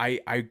 but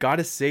I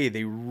gotta say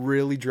they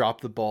really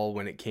dropped the ball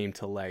when it came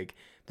to like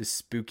the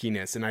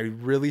spookiness. And I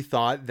really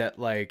thought that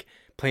like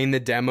playing the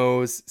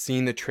demos,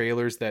 seeing the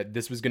trailers, that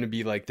this was going to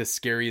be like the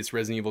scariest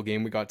Resident Evil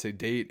game we got to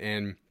date.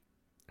 And,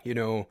 you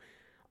know,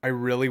 I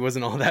really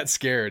wasn't all that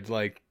scared.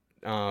 Like,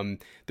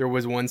 there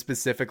was one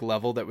specific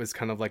level that was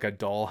kind of like a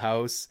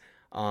dollhouse,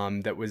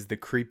 that was the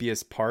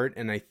creepiest part.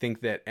 And I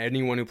think that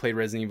anyone who played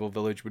Resident Evil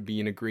Village would be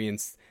in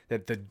agreement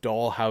that the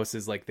dollhouse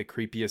is like the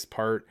creepiest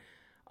part.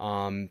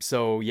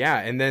 So yeah.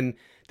 And then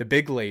the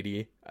big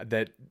lady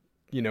that,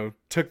 you know,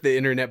 took the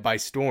internet by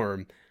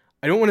storm.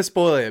 I don't want to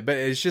spoil it, but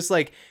it's just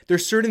like,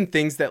 there's certain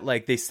things that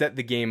like they set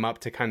the game up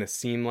to kind of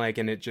seem like,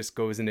 and it just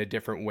goes in a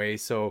different way.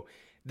 So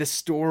the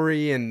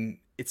story and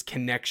its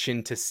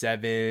connection to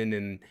 7,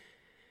 and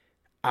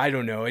I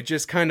don't know, it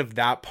just kind of,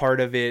 that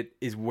part of it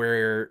is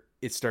where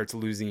it starts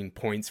losing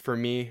points for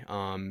me.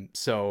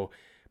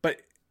 But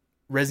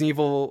Resident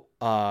Evil,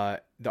 the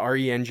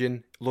RE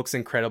engine looks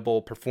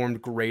incredible,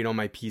 performed great on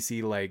my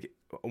PC, like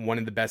one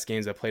of the best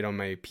games I played on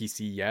my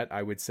PC yet,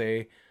 I would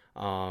say.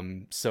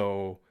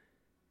 So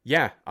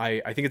yeah,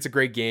 I think it's a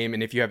great game.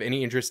 And if you have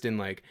any interest in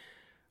like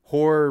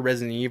horror,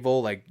 Resident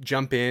Evil, like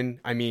jump in.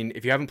 I mean,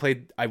 if you haven't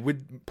played, I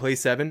would play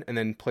 7 and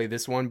then play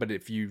this one. But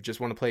if you just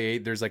want to play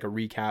 8, there's like a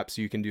recap,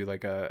 so you can do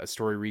like a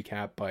story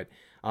recap. But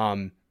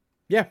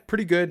yeah,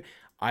 pretty good.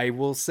 I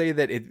will say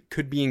that it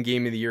could be in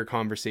Game of the Year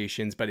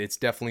conversations, but it's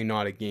definitely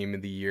not a Game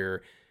of the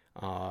Year.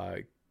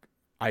 I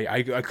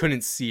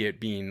couldn't see it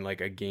being like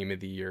a Game of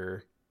the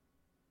Year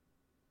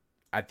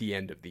at the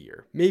end of the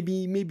year.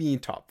 Maybe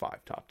top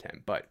 5, top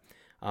 10. But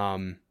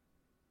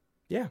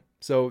yeah,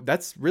 so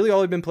that's really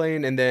all I've been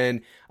playing. And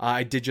then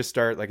I did just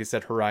start, like I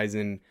said,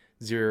 Horizon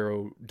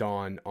Zero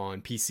Dawn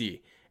on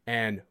PC.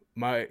 And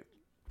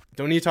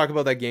don't need to talk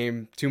about that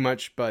game too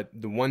much, but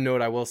the one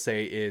note I will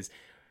say is,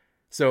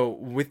 so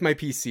with my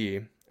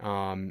PC,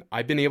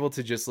 I've been able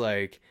to just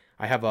like,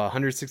 I have a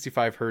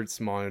 165 hertz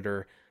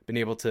monitor, been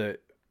able to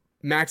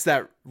max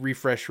that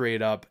refresh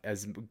rate up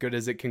as good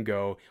as it can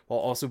go, while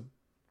also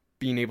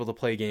being able to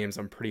play games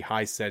on pretty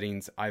high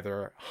settings,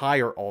 either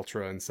high or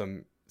ultra in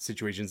some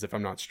situations if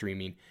I'm not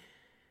streaming.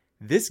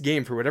 This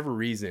game, for whatever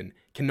reason,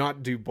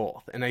 cannot do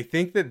both. And I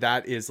think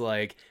that is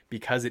like,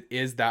 because it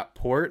is that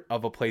port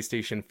of a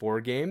PlayStation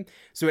 4 game.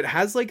 So it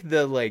has like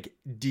the like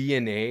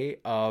DNA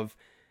of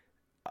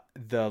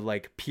the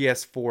like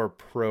PS4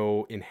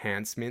 Pro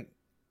enhancement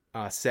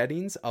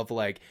settings of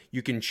like,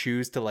 you can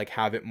choose to like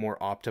have it more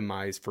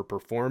optimized for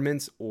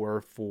performance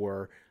or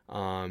for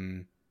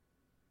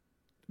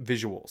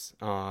visuals.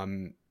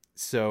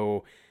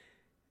 So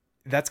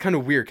that's kind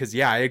of weird, because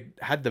yeah, I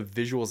had the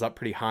visuals up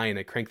pretty high and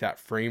I cranked that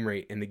frame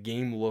rate and the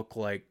game looked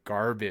like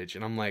garbage,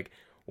 and I'm like,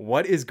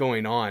 what is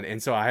going on?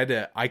 And so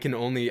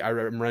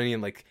I'm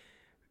running like,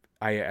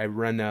 I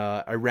ran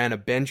a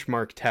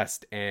benchmark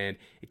test, and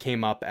it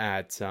came up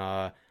at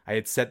I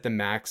had set the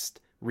maxed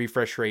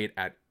refresh rate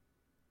at,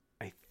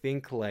 I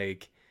think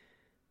like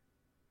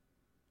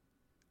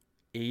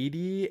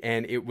 80,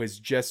 and it was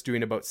just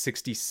doing about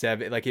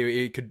 67. Like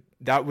it could,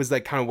 that was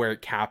like kind of where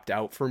it capped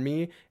out for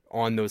me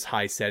on those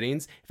high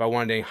settings. If I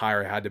wanted any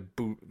higher, I had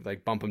to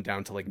bump them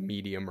down to like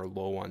medium or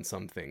low on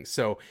some things.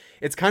 So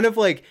it's kind of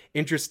like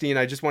interesting.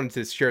 I just wanted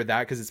to share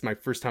that because it's my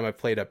first time I've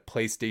played a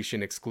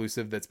PlayStation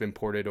exclusive that's been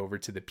ported over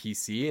to the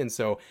PC. And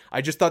so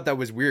I just thought that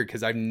was weird,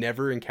 because I've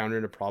never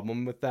encountered a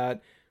problem with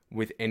that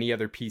with any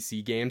other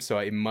PC game. So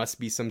it must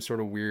be some sort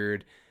of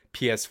weird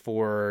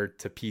PS4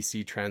 to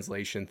PC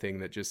translation thing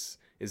that just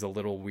is a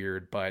little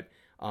weird. But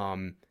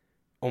oh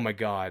my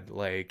god,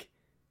 like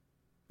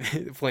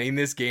playing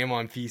this game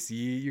on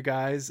PC, you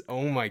guys,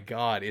 oh my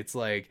god, it's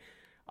like,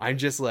 I'm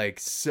just like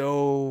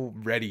so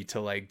ready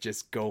to like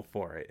just go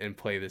for it and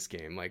play this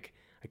game. Like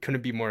I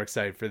couldn't be more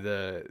excited for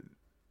the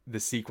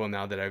sequel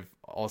now that I've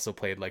also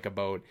played like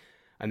about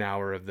an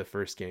hour of the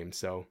first game.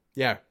 So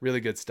yeah,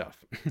 really good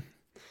stuff.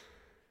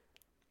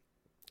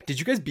 Did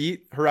you guys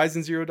beat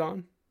Horizon Zero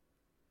Dawn?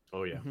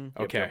 Oh yeah.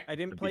 Mm-hmm. Okay. I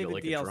didn't play the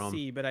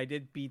DLC, but I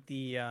did beat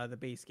the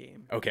base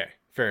game. Okay,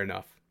 fair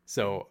enough.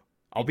 So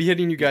I'll be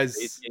hitting you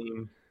guys.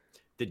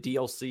 The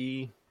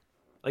DLC,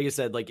 like I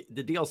said, like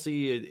the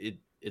DLC,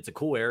 it's a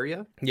cool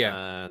area.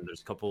 Yeah. There's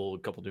a couple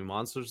new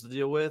monsters to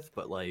deal with,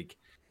 but like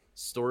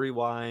story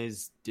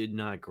wise, did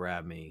not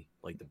grab me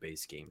like the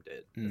base game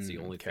did. That's the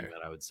only thing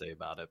that I would say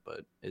about it.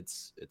 But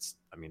it's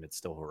I mean, it's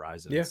still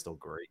Horizon. Yeah. It's still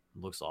great.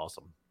 It looks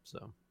awesome.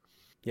 So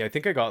yeah, I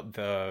think I got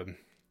the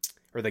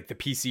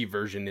PC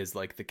version is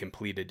like the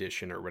complete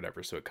edition or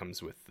whatever, so it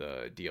comes with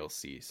the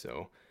DLC.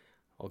 So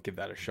I'll give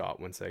that a shot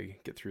once I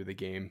get through the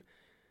game.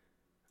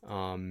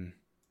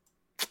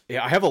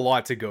 Yeah, I have a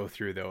lot to go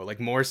through though, like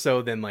more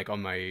so than like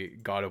on my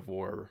God of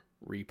War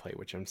replay,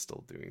 which I'm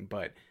still doing.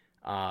 But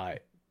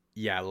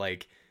yeah,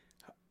 like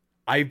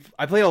I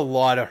play a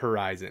lot of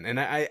Horizon, and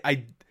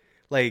I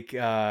like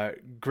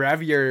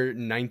Gravier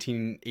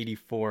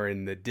 1984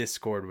 in the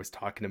Discord was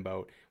talking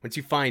about, once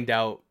you find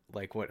out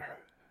like what,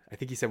 I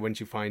think he said, once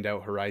you find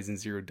out Horizon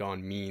Zero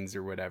Dawn means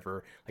or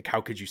whatever, like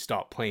how could you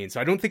stop playing? So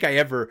I don't think I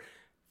ever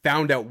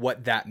found out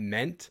what that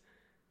meant.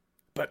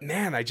 But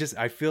man, I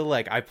feel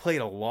like I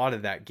played a lot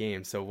of that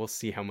game, so we'll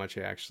see how much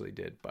I actually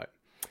did. But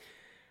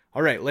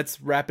All right, let's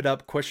wrap it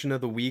up. Question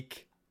of the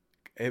week.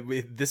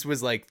 This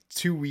was like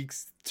 2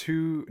 weeks.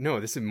 No,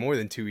 this is more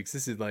than 2 weeks.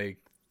 This is like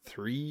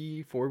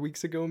 3-4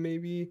 weeks ago,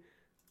 maybe.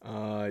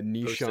 Posted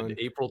Nishan,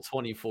 April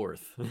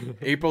 24th.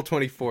 April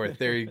 24th.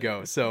 There you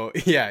go. So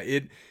yeah,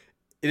 it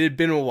had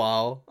been a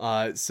while.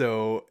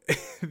 So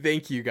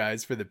thank you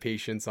guys for the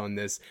patience on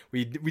this.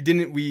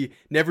 We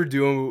never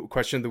do a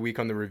question of the week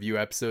on the review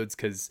episodes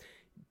because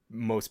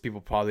most people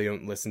probably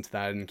don't listen to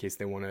that in case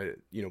they want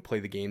to,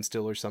 play the game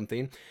still or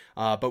something.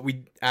 But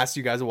we asked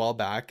you guys a while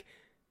back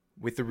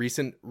with the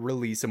recent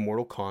release of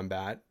Mortal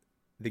Kombat.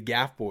 The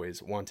Gaff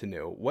Boys want to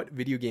know, what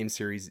video game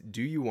series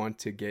do you want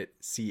to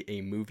see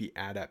a movie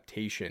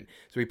adaptation?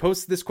 So we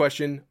post this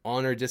question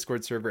on our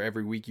Discord server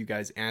every week. You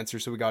guys answer.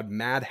 So we got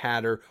Mad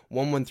Hatter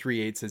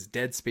 1138 says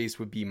Dead Space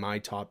would be my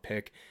top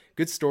pick.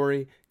 Good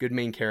story, good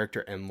main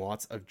character, and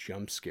lots of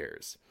jump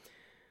scares.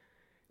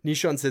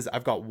 Nishan says,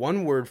 I've got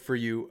one word for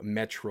you,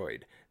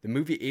 Metroid. The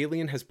movie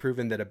Alien has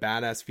proven that a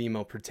badass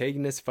female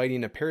protagonist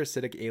fighting a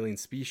parasitic alien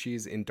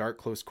species in dark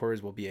close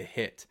quarters will be a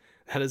hit.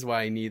 That is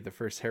why I need the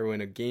first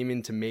heroine of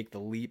gaming to make the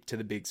leap to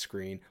the big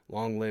screen.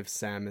 Long live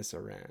Samus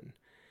Aran.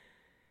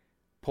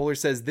 Polar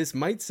says, this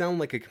might sound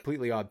like a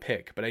completely odd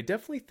pick, but I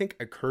definitely think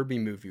a Kirby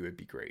movie would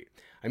be great.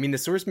 I mean, the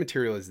source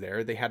material is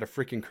there. They had a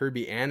freaking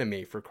Kirby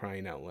anime, for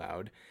crying out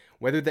loud.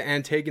 Whether the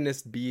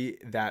antagonist be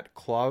that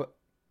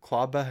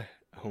Clobber...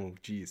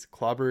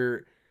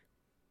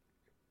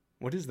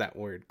 What is that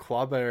word?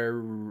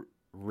 Clobber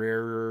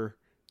rarer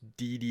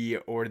Didi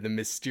or the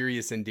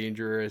mysterious and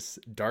dangerous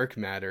dark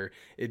matter,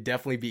 it'd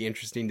definitely be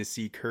interesting to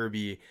see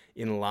Kirby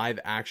in live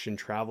action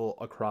travel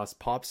across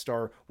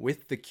Popstar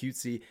with the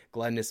cutesy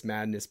gladness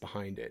madness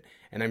behind it.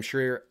 And I'm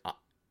sure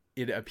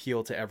it'd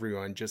appeal to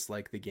everyone just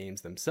like the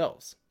games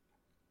themselves.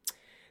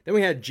 Then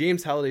we had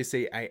James Halliday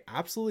say, I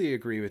absolutely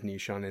agree with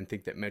Nishan and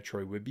think that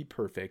Metroid would be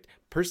perfect.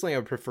 Personally, I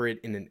would prefer it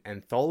in an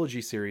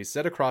anthology series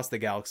set across the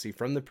galaxy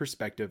from the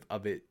perspective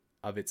of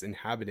its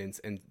inhabitants,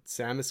 and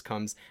Samus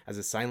comes as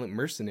a silent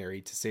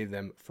mercenary to save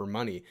them for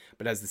money.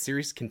 But as the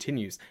series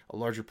continues, a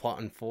larger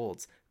plot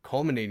unfolds,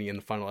 culminating in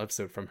the final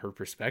episode from her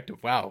perspective.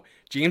 Wow,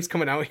 James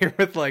coming out here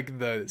with like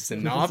the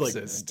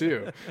synopsis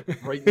too.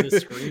 Right in the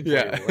screen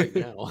yeah. right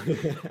now.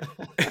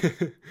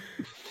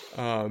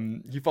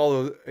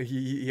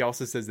 He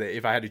also says that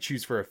if I had to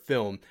choose for a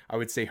film, I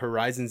would say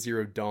Horizon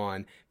Zero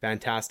Dawn.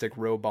 Fantastic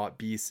robot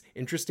beasts,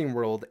 interesting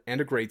world, and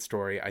a great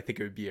story. I think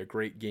it would be a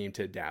great game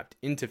to adapt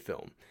into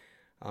film.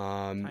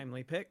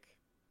 Timely pick.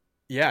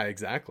 Yeah,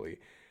 exactly.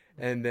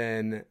 And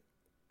then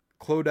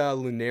Cloda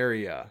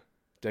Lunaria.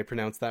 Did I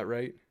pronounce that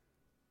right?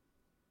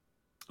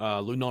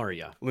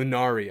 Lunaria.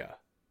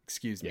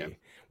 Excuse me. Yeah.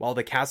 While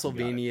the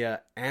Castlevania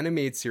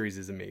animated series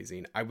is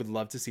amazing, I would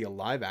love to see a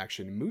live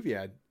action movie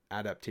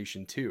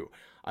adaptation too.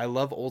 I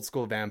love old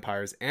school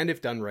vampires, and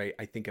if done right,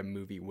 I think a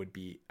movie would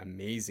be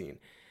amazing. And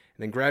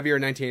then Gravier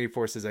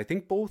 1984 says, I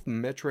think both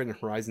Metroid and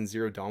Horizon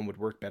Zero Dawn would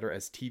work better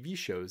as TV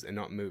shows and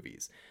not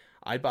movies.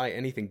 I'd buy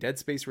anything Dead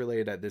Space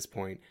related at this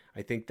point.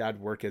 I think that'd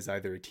work as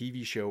either a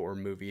TV show or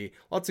movie.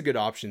 Lots of good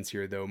options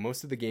here, though.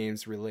 Most of the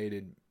games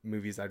related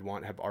movies I'd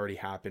want have already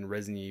happened.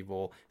 Resident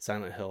Evil,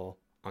 Silent Hill,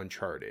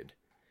 Uncharted.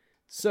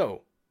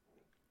 So,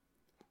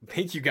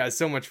 thank you guys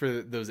so much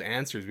for those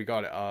answers. We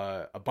got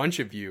a bunch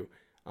of you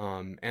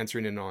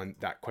answering in on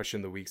that question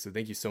of the week. So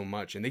thank you so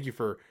much. And thank you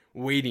for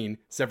waiting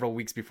several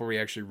weeks before we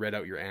actually read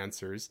out your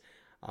answers.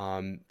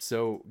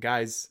 So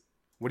guys,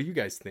 what do you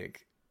guys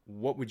think?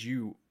 What would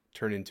you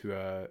turn into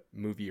a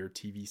movie or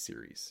TV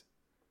series?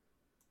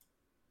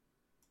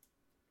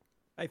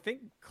 I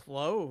think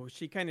Chloe,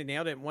 she kind of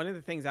nailed it. One of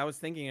the things I was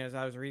thinking as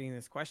I was reading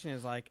this question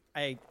is like,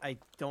 I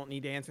don't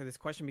need to answer this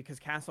question because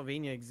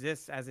Castlevania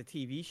exists as a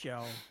TV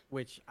show,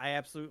 which I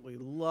absolutely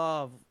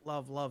love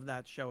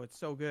that show. It's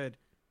so good.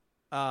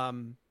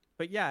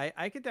 But yeah,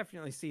 I could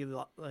definitely see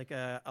like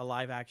a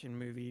live action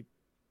movie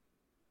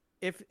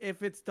if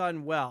it's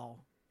done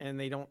well and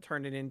they don't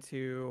turn it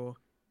into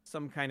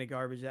some kind of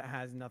garbage that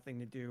has nothing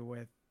to do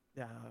with,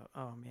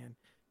 oh man.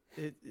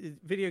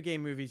 Video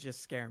game movies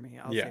just scare me.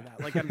 I'll say that.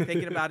 Like I'm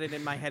thinking about it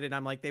in my head and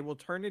I'm like, they will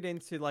turn it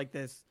into like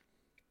this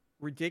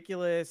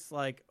ridiculous,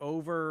 like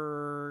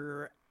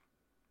over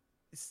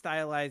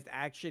stylized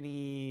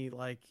action-y,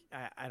 like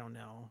I don't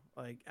know.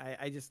 Like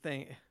I just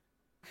think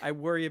I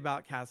worry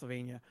about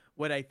Castlevania.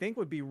 What I think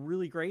would be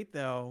really great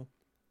though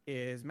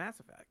is Mass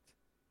Effect.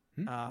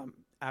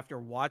 After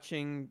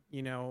watching,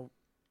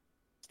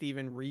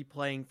 Steven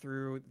replaying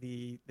through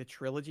the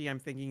trilogy, I'm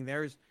thinking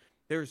there's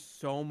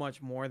so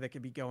much more that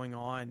could be going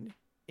on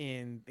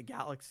in the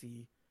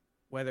galaxy,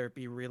 whether it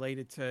be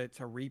related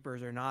to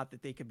Reapers or not,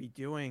 that they could be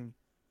doing,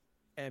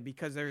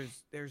 because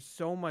there's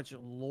so much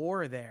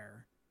lore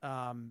there,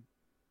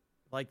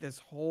 like this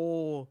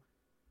whole,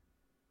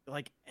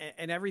 like,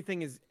 and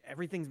everything's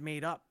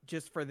made up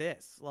just for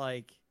this.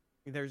 Like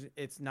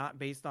it's not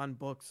based on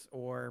books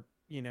or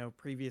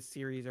previous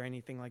series or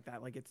anything like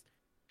that. Like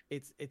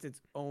it's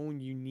its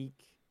own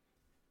unique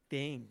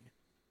thing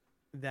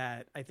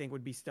that I think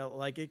would be still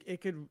like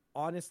it could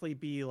honestly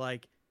be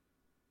like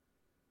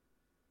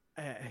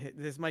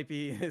this might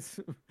be this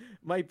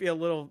might be a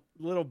little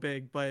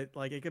big, but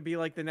like it could be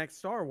like the next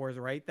Star Wars,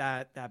 right?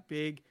 That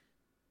big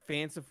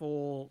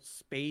fanciful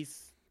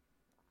space,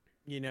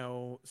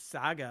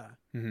 saga.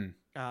 Hmm.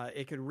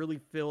 It could really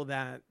fill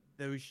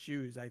those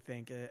shoes, I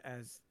think,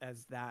 as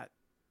that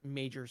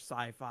major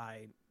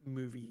sci-fi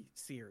movie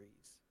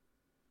series.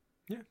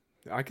 Yeah,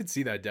 I could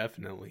see that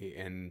definitely.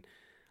 And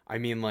I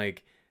mean,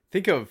 like,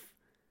 think of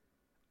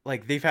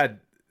like they've had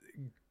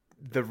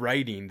the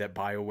writing that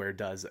BioWare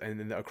does, and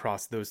then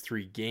across those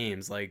three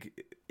games,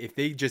 like if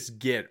they just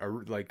get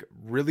like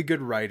really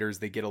good writers,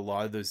 they get a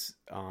lot of those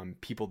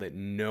people that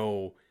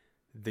know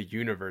the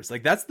universe.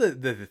 Like that's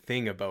the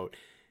thing about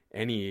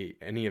any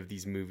of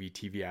these movie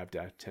TV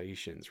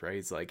adaptations, right?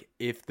 It's like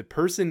if the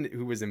person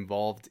who was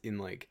involved in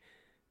like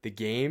the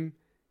game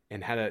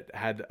and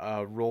had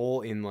a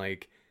role in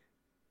like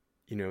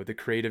the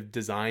creative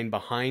design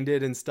behind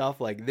it and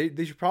stuff, like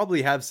they should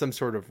probably have some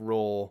sort of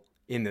role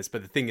in this.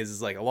 But the thing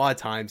is like a lot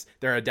of times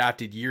they're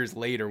adapted years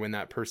later when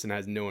that person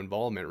has no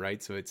involvement,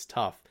 right? So it's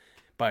tough.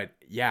 But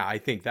yeah, I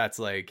think that's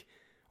like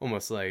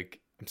almost like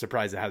I'm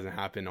surprised it hasn't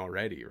happened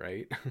already,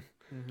 right?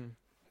 Mm-hmm.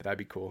 That'd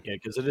be cool. Yeah,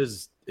 because it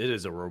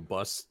is a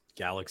robust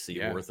galaxy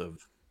worth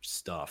of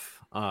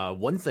stuff.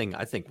 One thing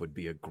I think would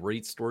be a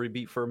great story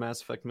beat for a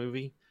Mass Effect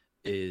movie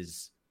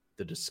is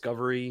the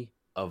discovery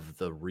of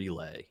the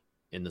relay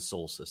in the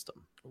Sol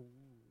system. Ooh.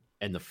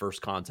 And the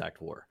First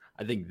Contact War.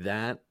 I think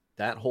that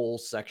whole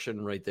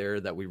section right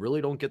there that we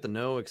really don't get to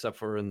know except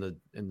for in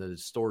the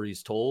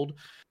stories told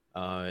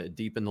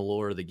deep in the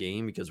lore of the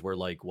game, because we're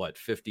like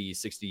 50,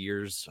 60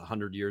 years,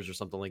 100 years or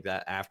something like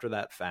that after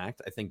that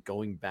fact. I think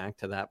going back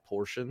to that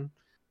portion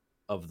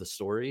of the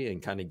story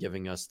and kind of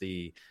giving us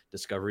the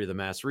discovery of the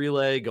mass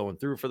relay, going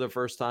through for the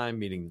first time,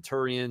 meeting the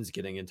Turians,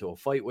 getting into a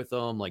fight with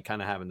them, like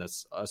kind of having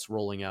us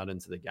rolling out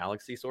into the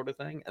galaxy sort of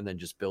thing, and then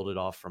just build it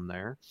off from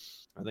there.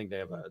 I think they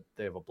have a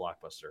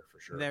blockbuster for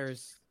sure.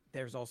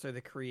 There's also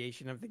the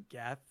creation of the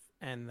Geth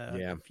and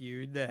the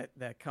feud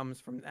that comes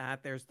from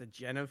that. There's the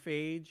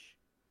genophage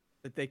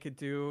that they could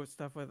do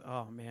stuff with.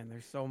 Oh man,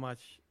 there's so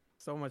much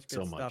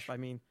good stuff. I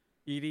mean,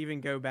 you'd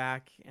even go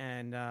back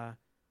and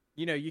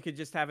you could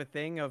just have a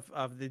thing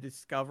of the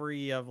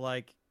discovery of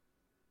like,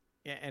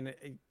 and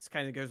it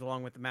kind of goes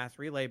along with the mass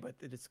relay, but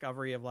the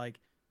discovery of like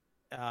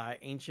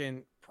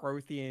ancient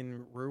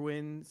Prothean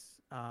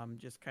ruins,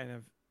 just kind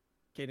of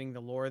getting the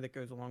lore that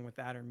goes along with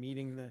that, or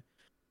meeting the,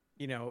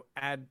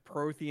 add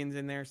Protheans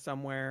in there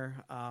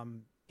somewhere.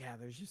 Yeah,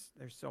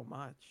 there's so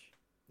much.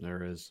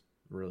 There is,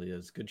 really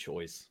is. Good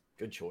choice.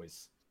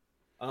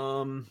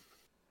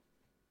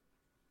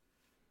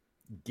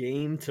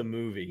 Game to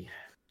movie.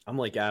 I'm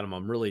like Adam.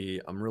 I'm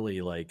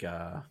really like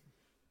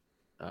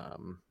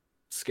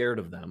scared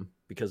of them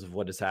because of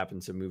what has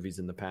happened to movies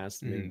in the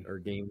past, or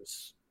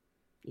games,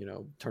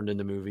 turned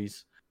into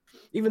movies.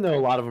 Even though a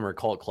lot of them are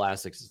cult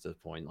classics at this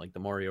point, like the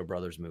Mario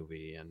Brothers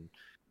movie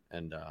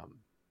and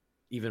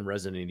even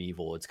Resident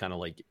Evil. It's kind of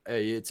like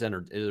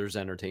there's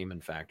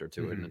entertainment factor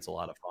to it, and it's a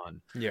lot of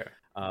fun. Yeah.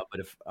 But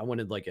if I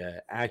wanted like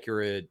a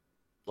accurate,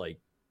 like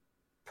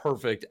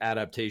perfect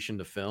adaptation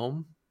to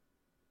film,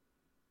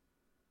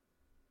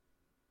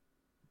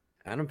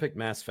 Adam picked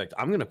Mass Effect.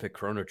 I'm gonna pick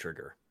Chrono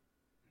Trigger.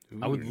 Ooh,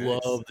 I would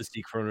nice. love to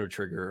see Chrono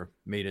Trigger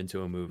made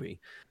into a movie.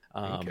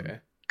 Okay.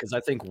 Because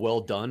I think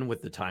well done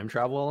with the time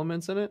travel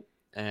elements in it,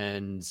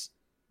 and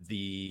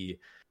the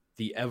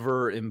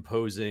ever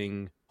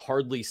imposing,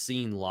 hardly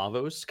seen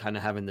Lavos kind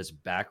of having this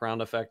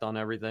background effect on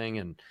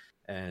everything,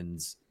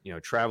 and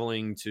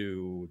traveling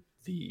to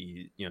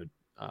the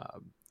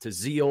to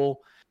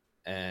Zeal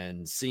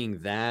and seeing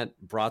that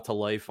brought to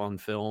life on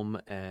film,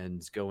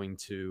 and going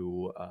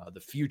to the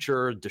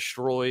future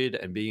destroyed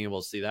and being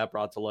able to see that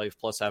brought to life,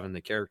 plus having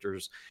the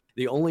characters.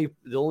 The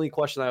only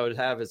question I would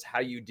have is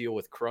how you deal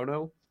with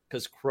Chrono,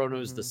 because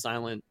Chrono's the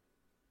silent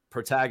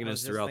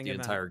protagonist throughout the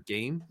entire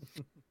game.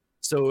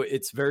 So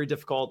it's very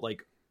difficult.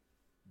 Like,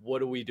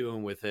 what are we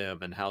doing with him,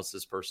 and how's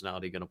his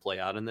personality going to play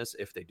out in this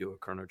if they do a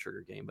Chrono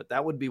Trigger game? But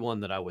that would be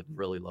one that I would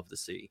really love to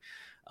see.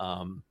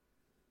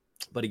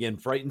 But again,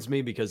 frightens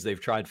me because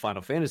they've tried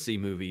Final Fantasy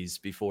movies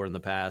before in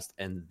the past,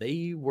 and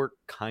they were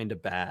kind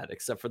of bad,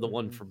 except for the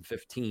one from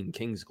 15,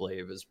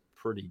 Kingsglaive, is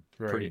pretty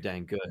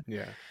dang good.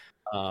 Yeah.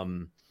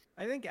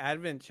 I think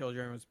Advent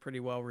Children was pretty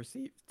well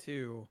received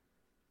too.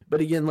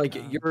 But again, like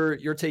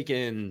you're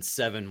taking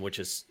 7, which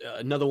is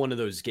another one of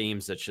those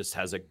games that just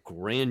has a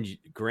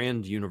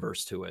grand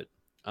universe to it.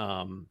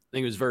 I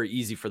think it was very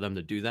easy for them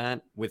to do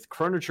that. With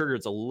Chrono Trigger,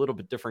 it's a little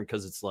bit different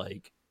because it's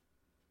like,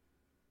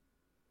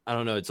 I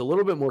don't know, it's a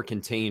little bit more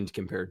contained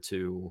compared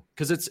to,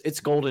 because it's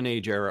Golden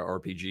Age era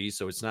RPG,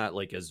 so it's not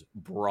like as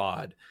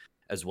broad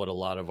as what a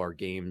lot of our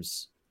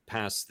games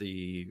past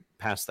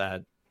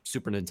that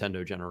Super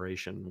Nintendo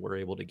generation were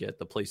able to get.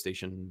 The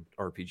PlayStation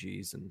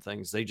RPGs and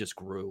things, they just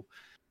grew,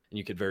 and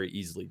you could very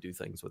easily do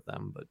things with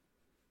them. But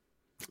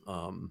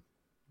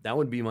that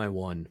would be my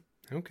one.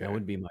 Okay. That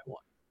would be my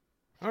one.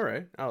 All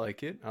right. I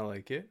like it.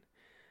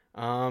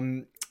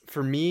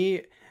 For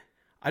me,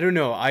 I don't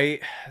know. I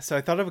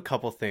thought of a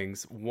couple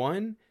things.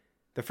 One,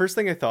 the first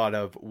thing I thought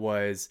of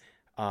was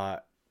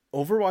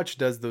Overwatch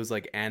does those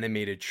like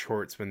animated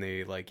shorts when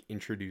they like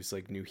introduce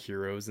like new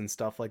heroes and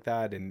stuff like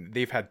that, and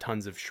they've had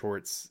tons of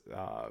shorts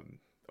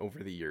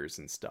over the years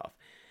and stuff.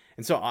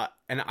 And so I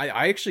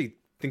actually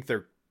think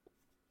they're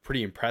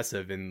pretty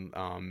impressive,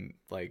 and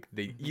like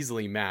they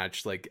easily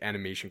match like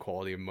animation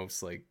quality of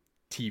most like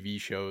TV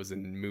shows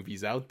and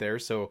movies out there.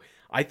 So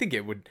I think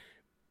it would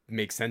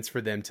make sense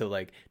for them to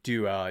like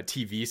do a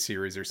TV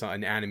series or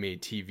something, an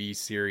animated TV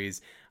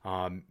series,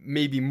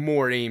 maybe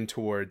more aimed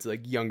towards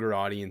like younger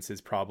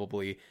audiences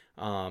probably.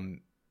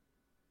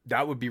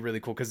 That would be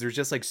really cool because there's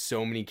just like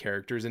so many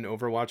characters in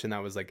Overwatch, and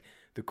that was like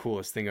the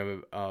coolest thing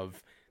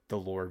of the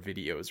lore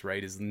videos,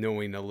 right? Is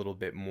knowing a little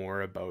bit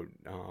more about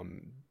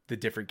the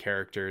different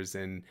characters,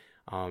 and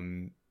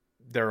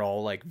they're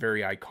all like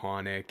very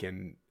iconic,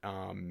 and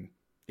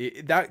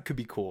that could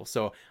be cool.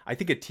 So I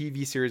think a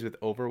TV series with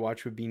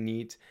Overwatch would be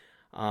neat.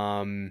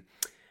 And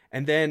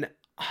then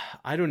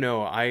I don't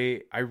know,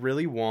 I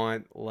really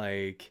want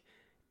like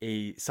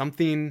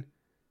something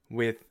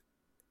with,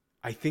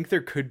 I think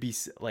there could be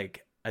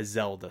like a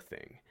Zelda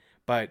thing,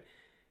 but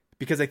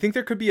because I think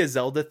there could be a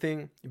Zelda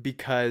thing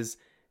because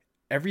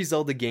every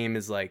Zelda game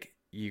is like,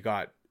 you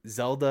got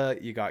Zelda,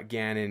 you got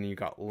Ganon, and you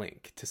got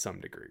Link to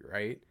some degree,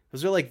 right?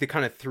 Those are like the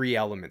kind of three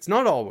elements.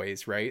 Not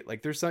always, right?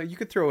 Like there's some, you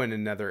could throw in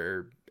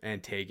another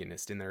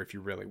antagonist in there if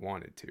you really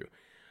wanted to.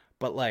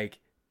 But like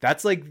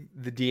that's like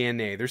the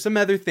DNA. There's some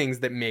other things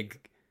that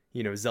make,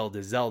 you know,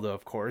 Zelda,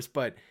 of course,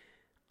 but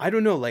I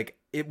don't know, like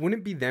it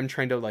wouldn't be them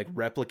trying to like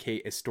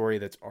replicate a story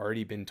that's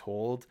already been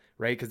told,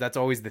 right? Because that's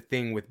always the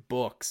thing with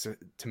books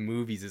to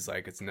movies, is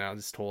like it's now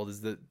just told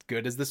as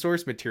good as the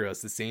source material.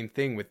 It's the same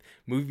thing with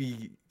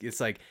movie. It's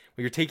like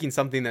when you're taking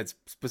something that's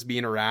supposed to be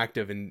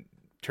interactive and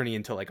turning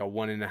into like a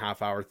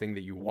 1.5 hour thing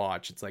that you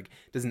watch, it's like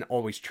it doesn't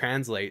always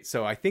translate.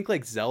 So I think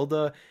like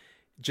Zelda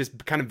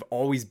just kind of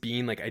always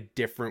being like a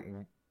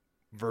different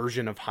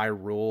version of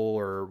Hyrule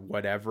or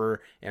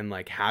whatever, and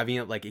like having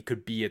it like it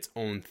could be its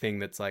own thing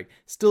that's like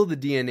still the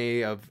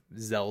DNA of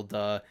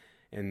Zelda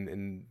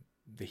and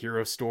the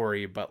hero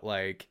story, but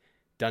like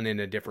done in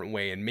a different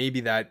way. And maybe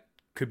that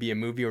could be a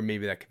movie, or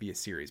maybe that could be a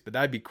series, but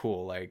that'd be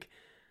cool. Like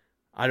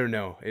I don't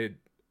know,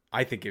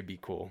 I think it'd be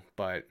cool,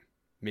 but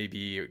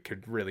maybe it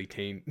could really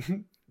taint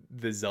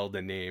the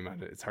Zelda name.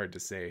 It's hard to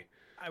say.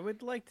 I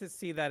would like to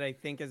see that, I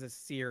think, as a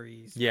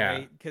series. Yeah.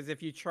 Right? Because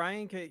if you try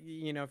and,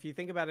 you know, if you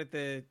think about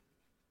it,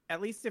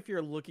 at least if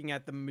you're looking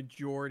at the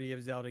majority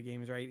of Zelda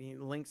games, right?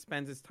 Link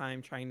spends his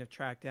time trying to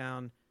track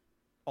down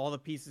all the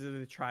pieces of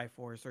the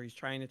Triforce, or he's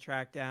trying to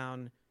track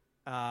down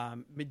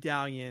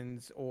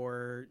medallions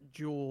or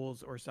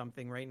jewels or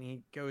something, right? And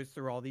he goes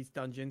through all these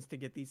dungeons to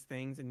get these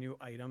things and new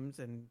items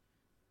and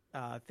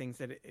things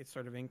that it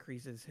sort of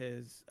increases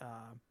his,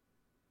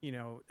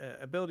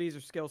 abilities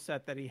or skill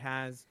set that he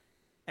has.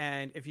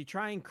 And if you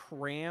try and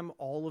cram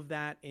all of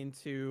that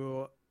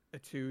into a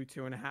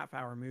 2.5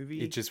 hour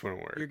movie, It just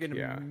wouldn't work. you're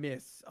gonna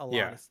miss a lot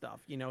Yeah. of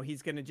stuff. You know,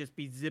 he's gonna just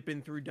be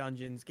zipping through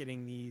dungeons,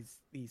 getting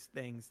these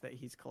things that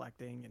he's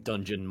collecting. And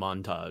Dungeon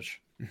montage.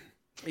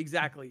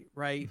 exactly,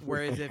 right.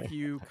 Whereas if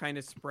you kind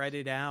of spread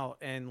it out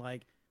and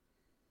like,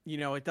 you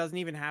know, it doesn't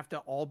even have to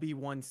all be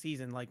one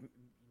season. Like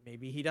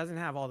maybe he doesn't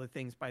have all the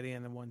things by the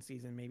end of one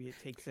season. Maybe it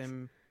takes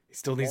him He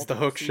still needs the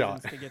multiple hook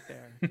shot. seasons to get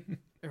there.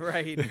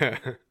 Right.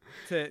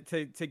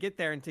 to get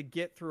there and to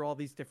get through all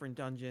these different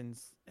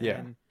dungeons. Yeah.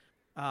 And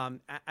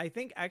I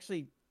think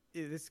actually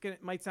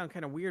might sound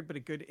kind of weird, but a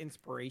good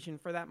inspiration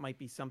for that might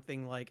be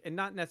something like, and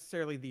not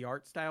necessarily the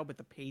art style, but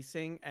the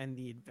pacing and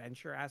the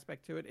adventure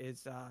aspect to it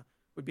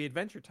would be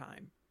Adventure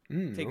Time.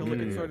 Take a look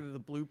at sort of the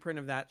blueprint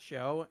of that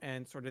show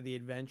and sort of the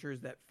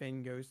adventures that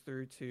Finn goes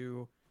through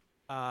to,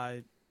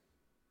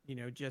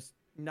 just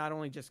not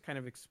only just kind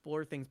of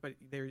explore things, but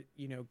they're,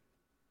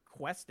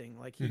 questing.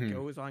 Like he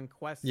goes on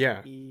quests.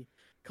 Yeah. He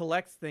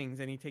collects things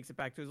and he takes it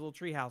back to his little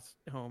treehouse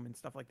home and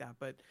stuff like that.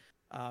 But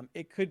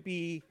it could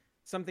be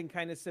something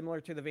kind of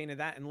similar to the vein of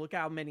that. And look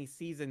how many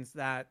seasons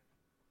that,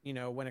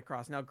 went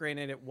across. Now,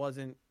 granted, it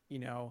wasn't,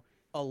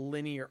 a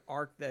linear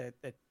arc that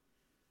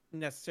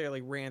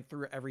necessarily ran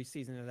through every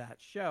season of that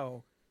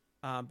show.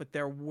 But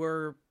there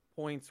were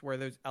points where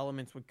those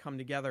elements would come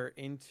together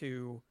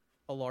into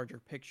a larger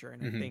picture.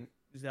 And I think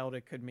Zelda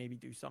could maybe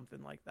do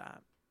something like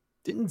that.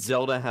 Didn't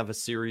Zelda have a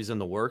series in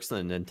the works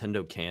and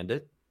Nintendo canned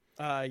it?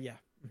 Yeah.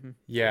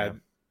 Yeah.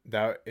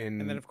 That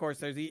And then, of course,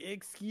 there's the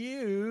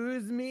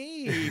 "Excuse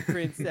me,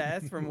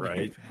 princess" from way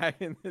Right.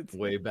 back in the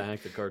Way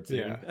back, the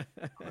cartoon. Yeah.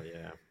 Oh,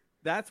 yeah.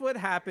 That's what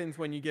happens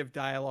when you give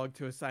dialogue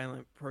to a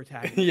silent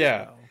protagonist.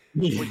 Yeah.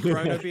 though. Would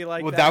Grona be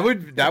like well,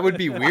 that? that would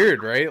be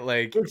weird, right?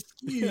 Like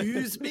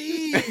Excuse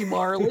me,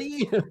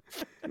 Marley.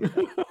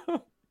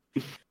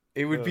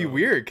 it would be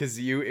weird because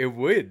it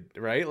would,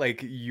 right?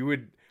 Like you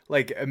would.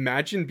 Like,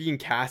 imagine being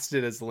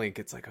casted as Link.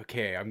 It's like,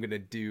 okay, I'm going to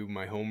do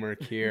my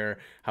homework here.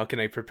 How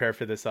can I prepare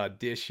for this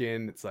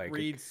audition? It's like...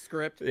 Read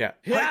script. Yeah.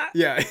 Yeah.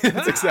 Yeah,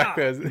 that's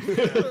exactly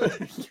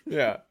as...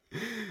 Yeah.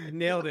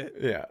 Nailed it.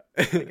 Yeah.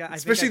 I think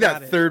Especially I got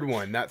that it. third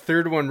one. That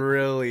third one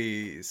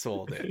really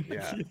sold it.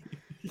 Yeah.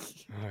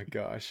 Oh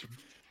gosh.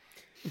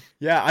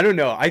 Yeah, I don't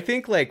know. I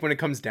think like when it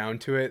comes down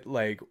to it,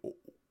 like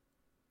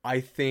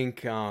I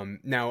think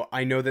now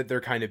I know that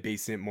they're kind of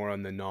basing it more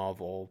on the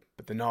novel,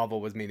 but the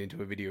novel was made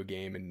into a video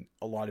game, and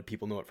a lot of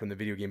people know it from the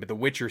video game. But the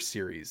Witcher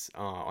series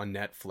on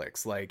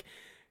Netflix, like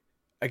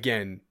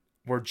again,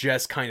 we're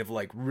just kind of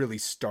like really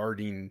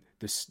starting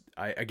this.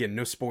 Again,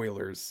 no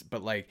spoilers,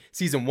 but like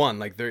season one,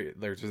 like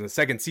there's a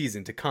second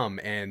season to come,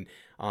 and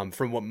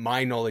from what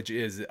my knowledge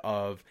is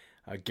of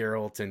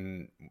Geralt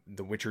and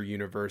the Witcher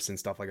universe and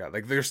stuff like that,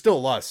 like there's still a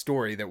lot of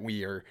story that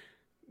we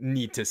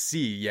need to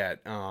see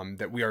yet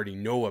that we already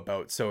know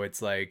about. So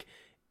it's like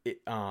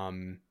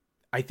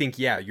I think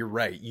you're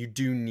right, you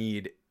do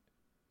need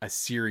a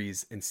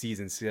series and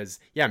seasons, because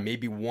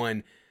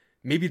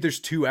maybe there's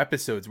 2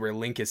 episodes where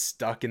Link is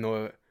stuck in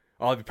the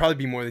it'd probably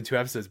be more than 2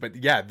 episodes, but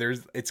yeah,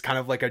 it's kind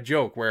of like a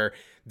joke where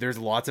there's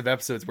lots of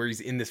episodes where he's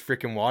in this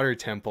freaking water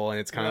temple, and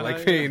it's kind of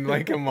like paying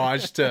like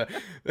homage to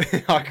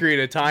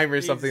Ocarina of Time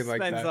or something like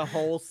that. Spends a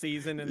whole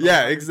season in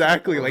the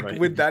exactly temple. like right.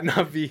 Would that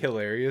not be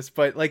hilarious?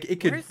 But like it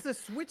could. Where's the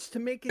switch to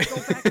make it go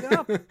back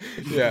up?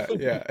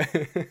 yeah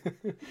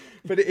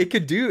But it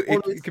could do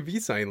it could be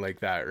something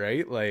like that,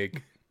 right?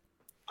 Like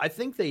I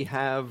think they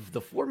have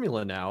the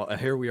formula now.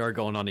 Here we are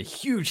going on a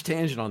huge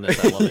tangent on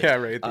this. I love it. Yeah,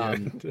 right at the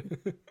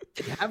end.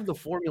 They have the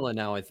formula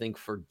now, I think,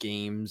 for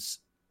games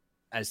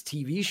as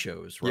TV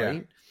shows, right?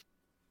 Yeah.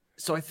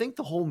 So I think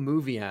the whole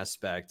movie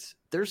aspect,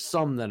 there's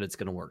some that it's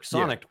going to work.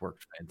 Sonic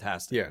worked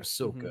fantastic. Yeah. It was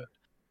so good.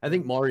 I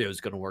think Mario's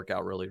going to work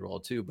out really well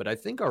too. But I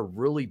think our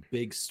really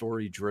big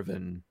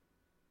story-driven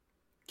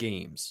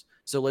games,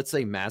 so let's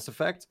say Mass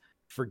Effect,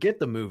 forget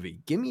the movie.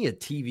 Give me a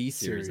TV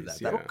series of that.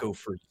 That'll go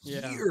for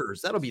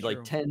years. That'll be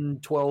like 10,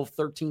 12,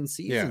 13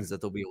 seasons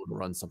that they'll be able to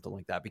run something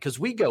like that. Because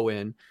we go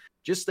in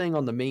just staying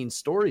on the main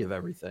story of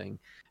everything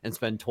and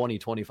spend 20,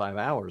 25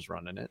 hours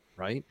running it,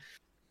 right?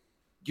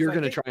 You're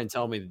going to try and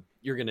tell me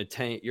you're going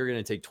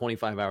to take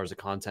 25 hours of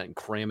content and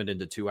cram it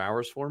into 2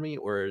 hours for me,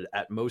 or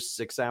at most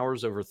 6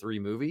 hours over 3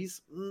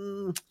 movies?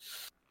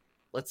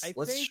 Let's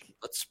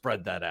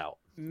spread that out.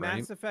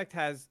 Mass Effect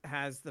has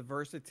the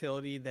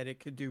versatility that it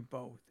could do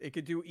both. It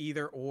could do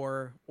either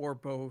or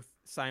both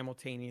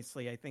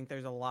simultaneously. I think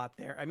there's a lot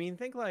there. I mean,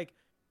 think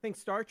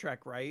Star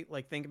Trek, right?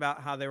 Like think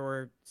about how there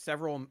were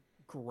several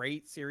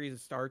great series of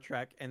Star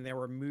Trek, and there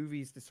were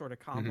movies to sort of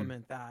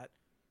complement that.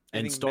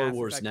 And Star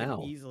Wars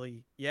now.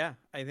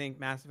 I think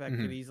Mass Effect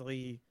could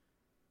easily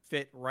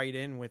fit right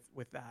in with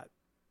that.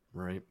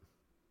 Right.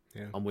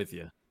 Yeah. I'm with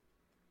you.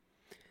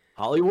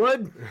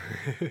 Hollywood.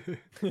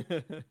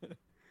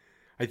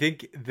 I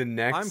think the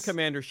next. I'm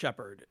Commander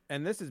Shepard,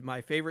 and this is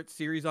my favorite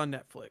series on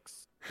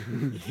Netflix.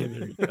 Yeah,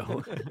 there you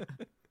go.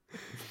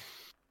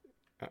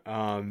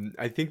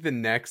 I think the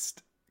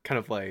next kind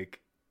of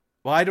like,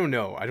 well, I don't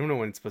know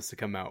when it's supposed to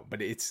come out,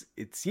 but it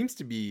seems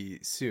to be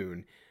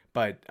soon.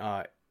 But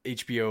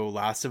HBO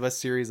Last of Us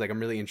series, like I'm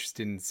really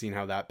interested in seeing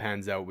how that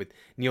pans out with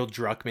Neil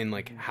Druckmann,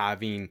 like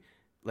having,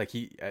 like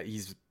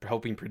he's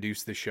helping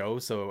produce the show,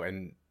 so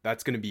and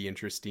that's going to be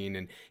interesting.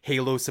 And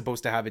Halo's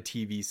supposed to have a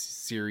TV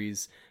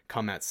series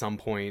come at some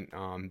point.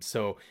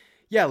 So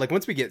yeah, like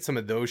once we get some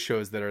of those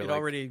shows that are it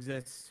already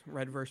exists,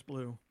 Red vs.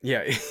 Blue.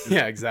 Yeah,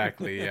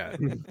 exactly. Yeah,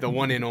 the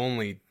one and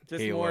only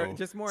Halo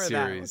just more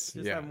series. Of that.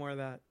 Let's have more of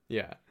that.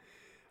 Yeah.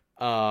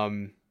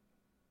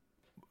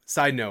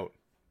 Side note,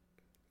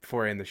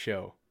 before I end the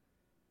show,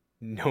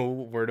 no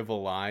word of a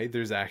lie,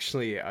 there's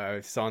actually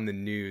I saw in the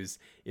news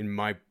in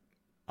my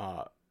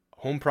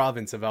home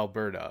province of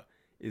Alberta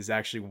is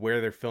actually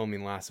where they're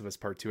filming Last of Us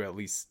Part 2, at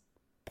least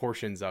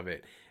portions of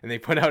it. And they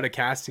put out a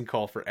casting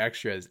call for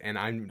extras,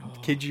 and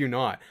kid you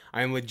not,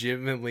 I'm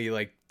legitimately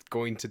like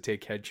going to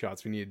take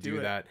headshots. We need to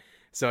do that.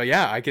 So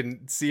yeah, I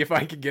can see if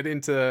I can get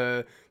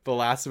into the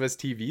Last of Us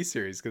TV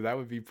series, because that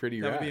would be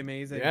pretty rad. That would be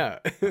amazing. Yeah.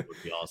 That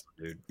would be awesome,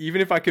 dude.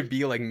 Even if I could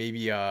be like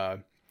maybe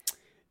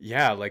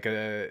like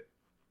a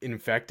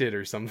infected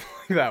or something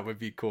like that would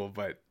be cool.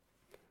 But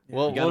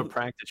well, you gotta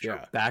practice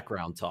your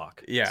background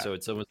talk. Yeah. So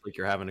it's almost like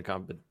you're having a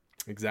competition.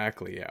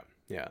 Exactly.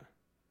 Yeah.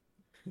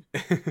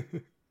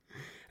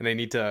 And I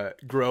need to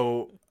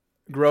grow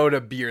out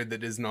a beard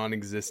that is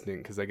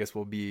non-existent, because I guess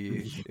we'll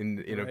be in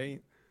the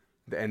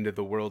end of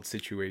the world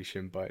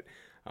situation. But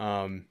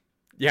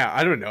yeah,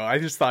 I don't know. I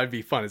just thought it'd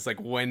be fun. It's like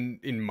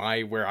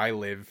where I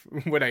live,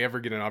 would I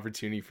ever get an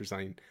opportunity for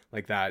something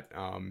like that?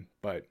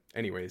 But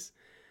anyways,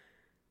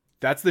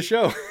 that's the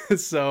show.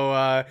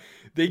 So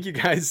thank you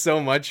guys so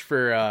much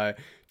for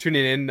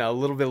tuning in. A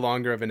little bit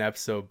longer of an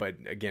episode, but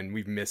again,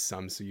 we've missed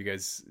some, so you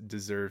guys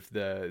deserve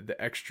the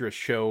extra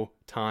show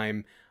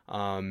time.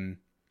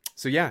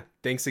 So yeah,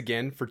 thanks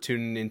again for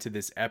tuning into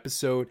this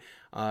episode.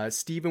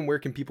 Steven, where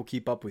can people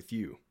keep up with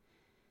you?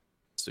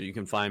 So you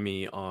can find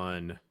me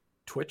on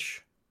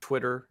Twitch,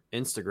 Twitter,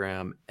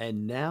 Instagram,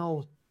 and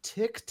now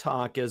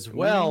TikTok as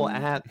well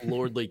at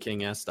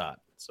LordlyKingS.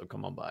 So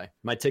come on by.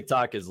 My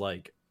TikTok is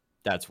like,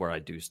 that's where I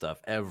do stuff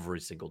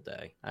every single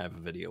day. I have a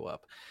video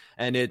up,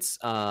 and it's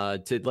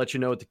to let you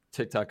know what the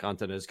TikTok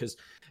content is, because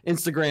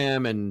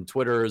Instagram and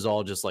Twitter is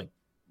all just like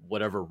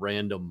whatever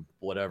random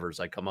whatevers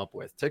I come up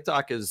with.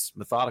 TikTok is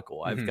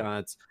methodical. I've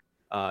got,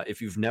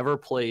 if you've never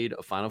played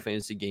a Final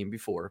Fantasy game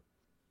before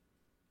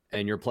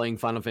and you're playing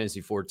Final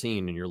Fantasy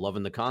 14 and you're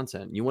loving the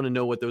content, you want to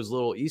know what those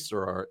little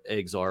Easter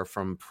eggs are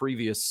from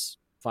previous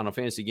Final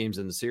Fantasy games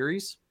in the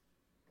series,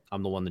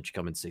 I'm the one that you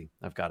come and see.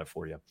 I've got it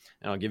for you.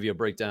 And I'll give you a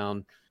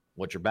breakdown,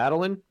 what you're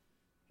battling,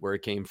 where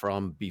it came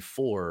from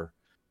before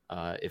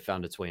it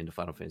found its way into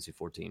Final Fantasy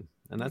 14.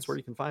 And that's where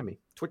you can find me.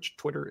 Twitch,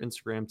 Twitter,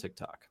 Instagram,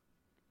 TikTok.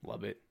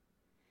 Love it.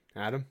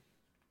 Adam?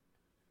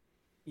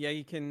 Yeah,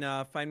 you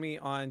can find me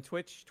on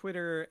Twitch,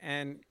 Twitter,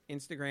 and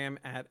Instagram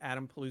at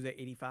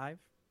AdamPalooza85.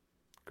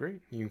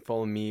 Great. You can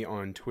follow me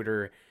on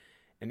Twitter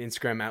and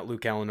Instagram at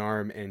Luke Allen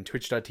Arm and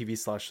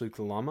twitch.tv/Luke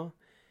Lalama.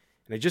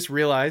 And I just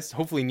realized,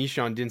 hopefully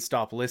Nishan didn't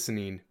stop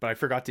listening, but I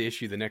forgot to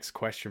issue the next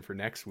question for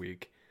next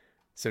week.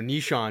 So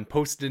Nishan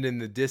posted in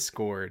the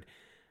Discord.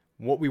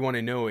 What we want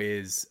to know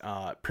is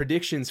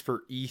predictions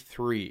for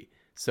E3.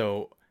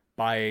 So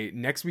by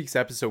next week's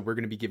episode, we're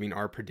going to be giving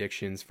our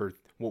predictions for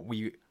what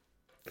we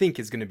think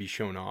is going to be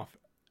shown off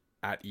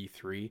at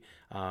E3.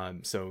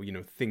 So, you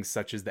know, things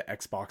such as the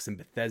Xbox and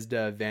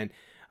Bethesda event,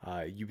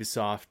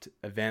 Ubisoft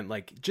event,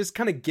 like just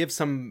kind of give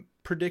some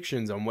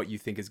predictions on what you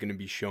think is going to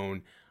be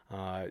shown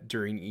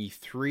during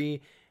E3.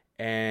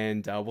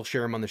 And we'll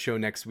share them on the show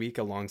next week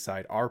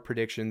alongside our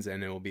predictions,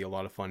 and it will be a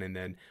lot of fun. And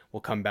then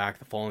we'll come back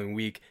the following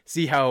week,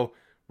 see how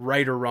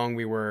right or wrong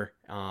we were,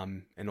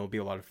 and it'll be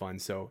a lot of fun.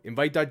 So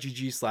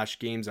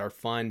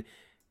invite.gg/games-are-fun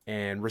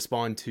and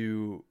respond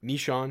to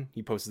Nishan.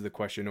 He posted the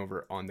question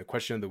over on the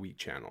Question of the Week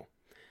channel.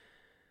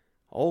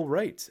 All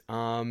right.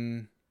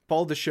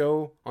 Follow the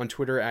show on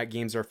Twitter at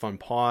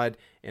GamesAreFunPod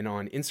and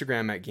on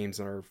Instagram at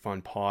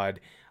GamesAreFunPod.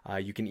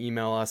 You can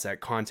email us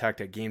at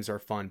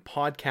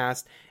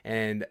contact@GamesAreFunPodcast,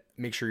 and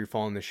make sure you're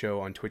following the show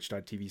on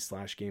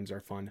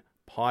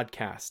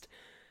twitch.tv/GamesAreFunPodcast.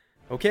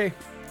 Okay,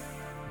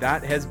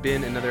 that has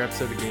been another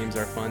episode of Games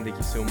Are Fun. Thank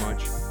you so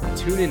much for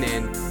tuning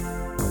in,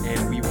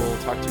 and we will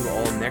talk to you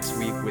all next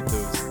week with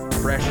those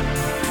fresh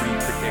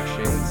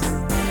predictions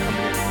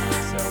coming in.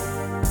 So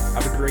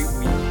have a great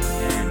week.